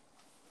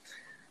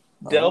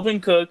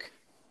 Dalvin Cook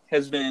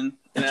has been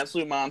an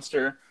absolute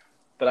monster,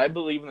 but I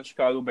believe in the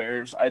Chicago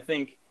Bears. I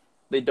think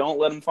they don't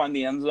let him find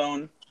the end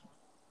zone,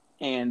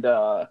 and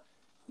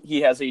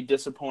he has a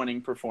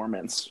disappointing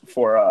performance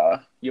for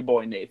your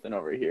boy Nathan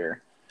over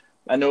here.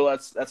 I know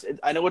that's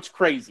I know it's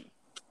crazy,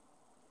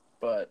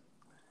 but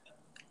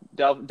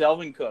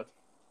Dalvin Cook.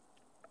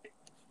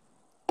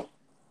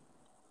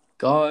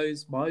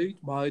 Guys,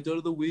 my dud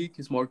of the week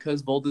is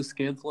Marquez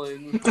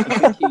Valdes-Scantling.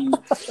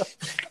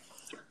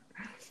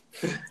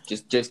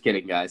 Just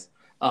kidding, guys.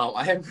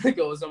 I am going to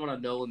go with someone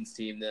on Nolan's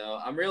team, though.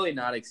 I'm really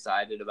not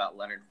excited about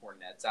Leonard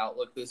Fournette's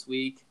outlook this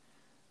week.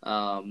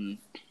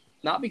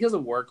 Not because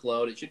of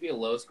workload. It should be a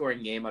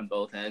low-scoring game on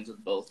both ends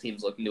with both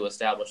teams looking to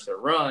establish their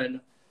run.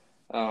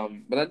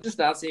 But I'm just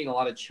not seeing a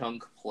lot of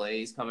chunk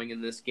plays coming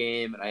in this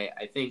game. And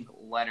I think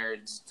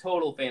Leonard's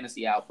total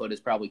fantasy output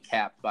is probably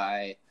capped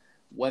by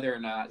whether or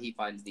not he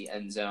finds the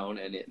end zone,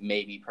 and it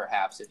may be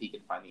perhaps if he can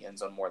find the end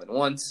zone more than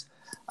once.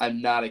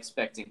 I'm not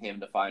expecting him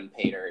to find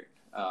pay dirt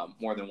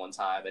more than one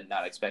time, and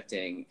not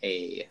expecting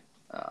a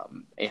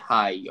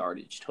high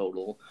yardage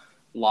total.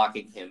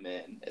 Locking him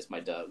in as my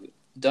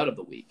dud of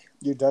the week.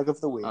 Your dud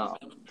of the week.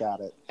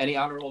 Got it. Any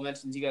honorable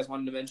mentions you guys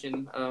wanted to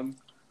mention?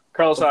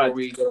 Carlos Hyde. Before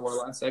we go to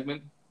our last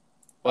segment.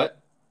 What?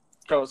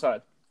 Carlos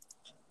Hyde.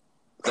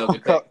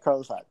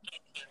 Carlos Hyde.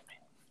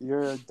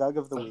 Your dud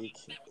of the week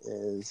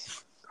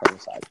is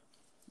Carlos Hyde.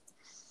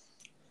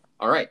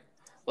 All right.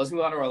 Let's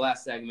move on to our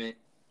last segment.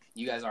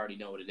 You guys already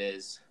know what it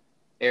is.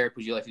 Eric,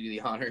 would you like to do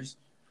the honors?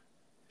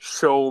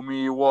 Show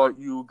me what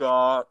you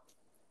got.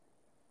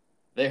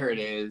 There it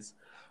is,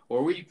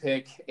 where we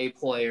pick a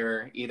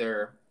player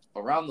either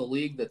around the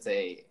league that's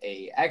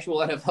a actual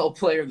NFL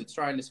player that's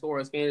trying to score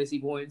us fantasy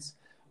points,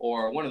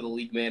 or one of the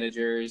league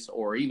managers,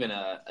 or even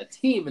a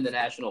team in the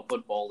National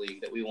Football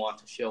League that we want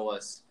to show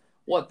us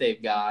what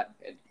they've got,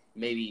 and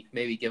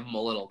maybe give them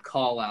a little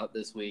call out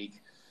this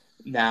week.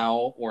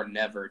 Now or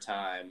never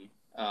time.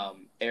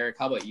 Eric,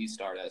 how about you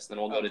start us? Then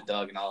we'll go to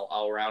Doug, and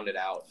I'll round it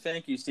out.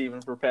 Thank you,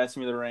 Steven, for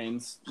passing me the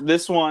reins.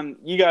 This one,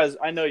 you guys,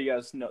 I know you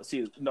guys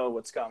know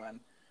what's coming.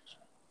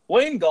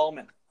 Wayne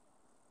Gallman.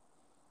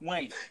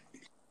 Wayne,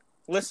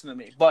 listen to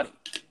me, buddy.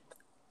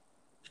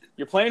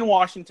 You're playing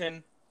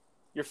Washington,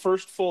 your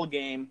first full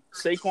game.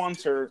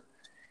 Saquon's hurt.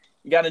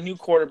 You got a new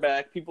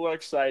quarterback. People are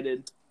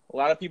excited. A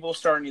lot of people are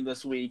starting you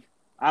this week.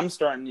 I'm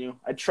starting you.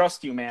 I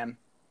trust you, man.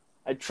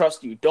 I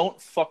trust you.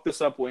 Don't fuck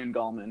this up, Wayne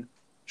Gallman.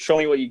 Show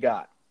me what you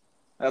got.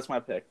 That's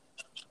my pick.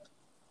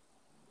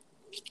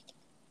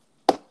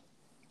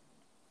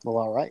 Well,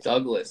 all right.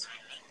 Douglas,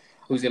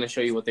 who's going to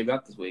show you what they've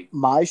got this week?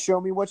 My show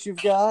me what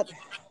you've got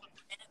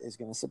is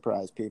going to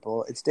surprise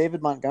people. It's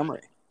David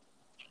Montgomery.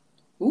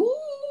 Ooh!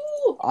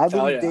 I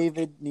believe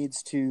David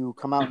needs to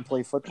come out and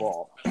play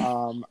football.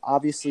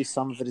 Obviously,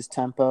 some of it is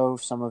tempo.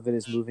 Some of it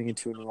is moving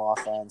into a new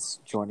offense,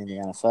 joining the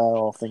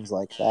NFL, things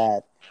like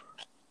that.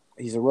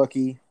 He's a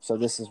rookie, so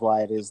this is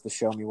why it is the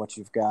show me what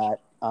you've got.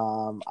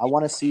 I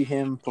want to see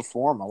him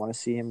perform. I want to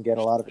see him get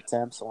a lot of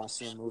attempts. I want to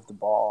see him move the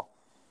ball.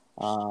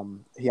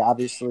 He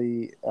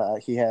obviously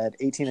he had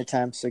 18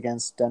 attempts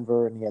against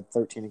Denver, and he had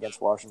 13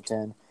 against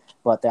Washington.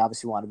 But they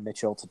obviously wanted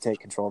Mitchell to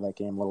take control of that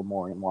game a little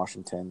more in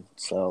Washington.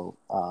 So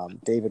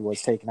David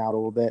was taken out a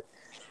little bit.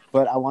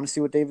 But I want to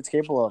see what David's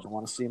capable of. I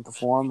want to see him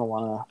perform. I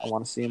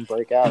want to see him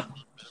break out.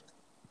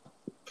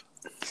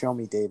 Show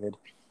me, David.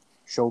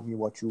 Show me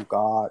what you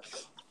got.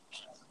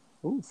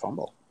 Ooh,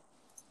 fumble.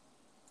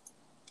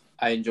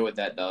 I enjoyed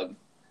that, Doug.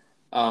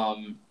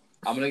 I'm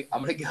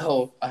gonna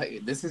go.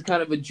 This is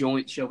kind of a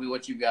joint. Show me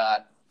what you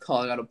got.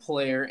 Calling out a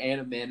player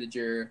and a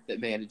manager that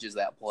manages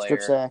that player.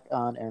 Strip sack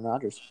on Aaron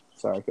Rodgers.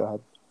 Sorry, go ahead.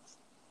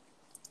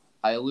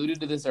 I alluded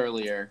to this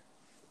earlier.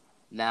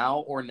 Now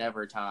or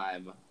never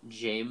time.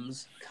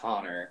 James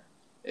Conner.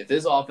 If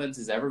this offense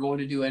is ever going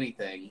to do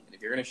anything, and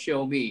if you're going to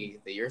show me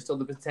that you're still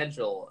the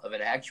potential of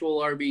an actual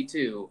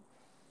RB2,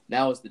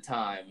 now is the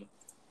time.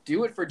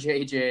 Do it for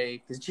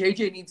JJ, because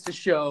JJ needs to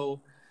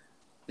show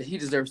that he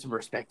deserves some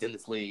respect in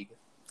this league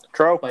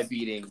by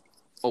beating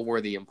a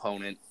worthy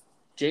opponent.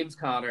 James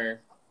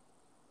Conner,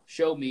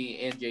 show me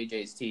and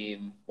JJ's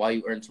team why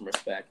you earned some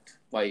respect,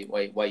 why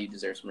you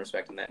deserve some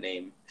respect in that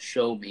name.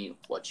 Show me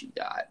what you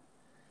got.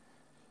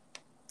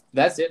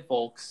 That's it,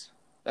 folks.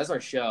 That's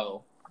our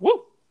show.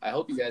 Woo! I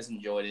hope you guys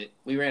enjoyed it.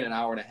 We ran an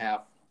hour and a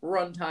half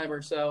run time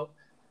or so,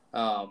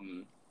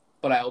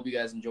 but I hope you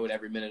guys enjoyed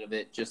every minute of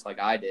it, just like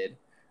I did.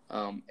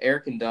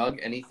 Eric and Doug,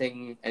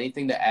 anything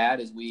to add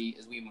as we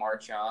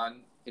march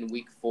on in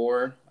week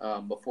 4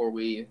 before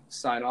we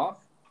sign off?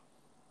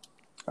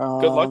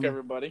 Good luck,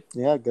 everybody.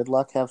 Yeah, good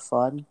luck. Have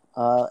fun.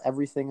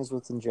 Everything is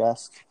within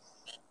jest.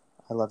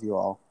 I love you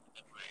all.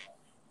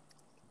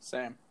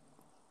 Same.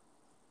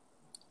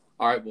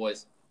 All right,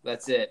 boys.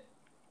 That's it.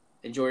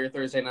 Enjoy your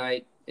Thursday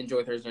night.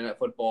 Enjoy Thursday Night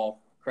Football.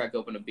 Crack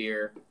open a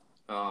beer.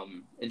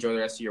 Enjoy the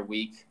rest of your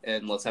week,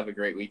 and let's have a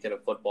great weekend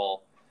of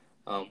football.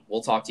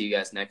 We'll talk to you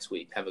guys next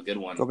week. Have a good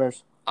one. Go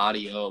Bears.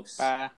 Adios. Bye.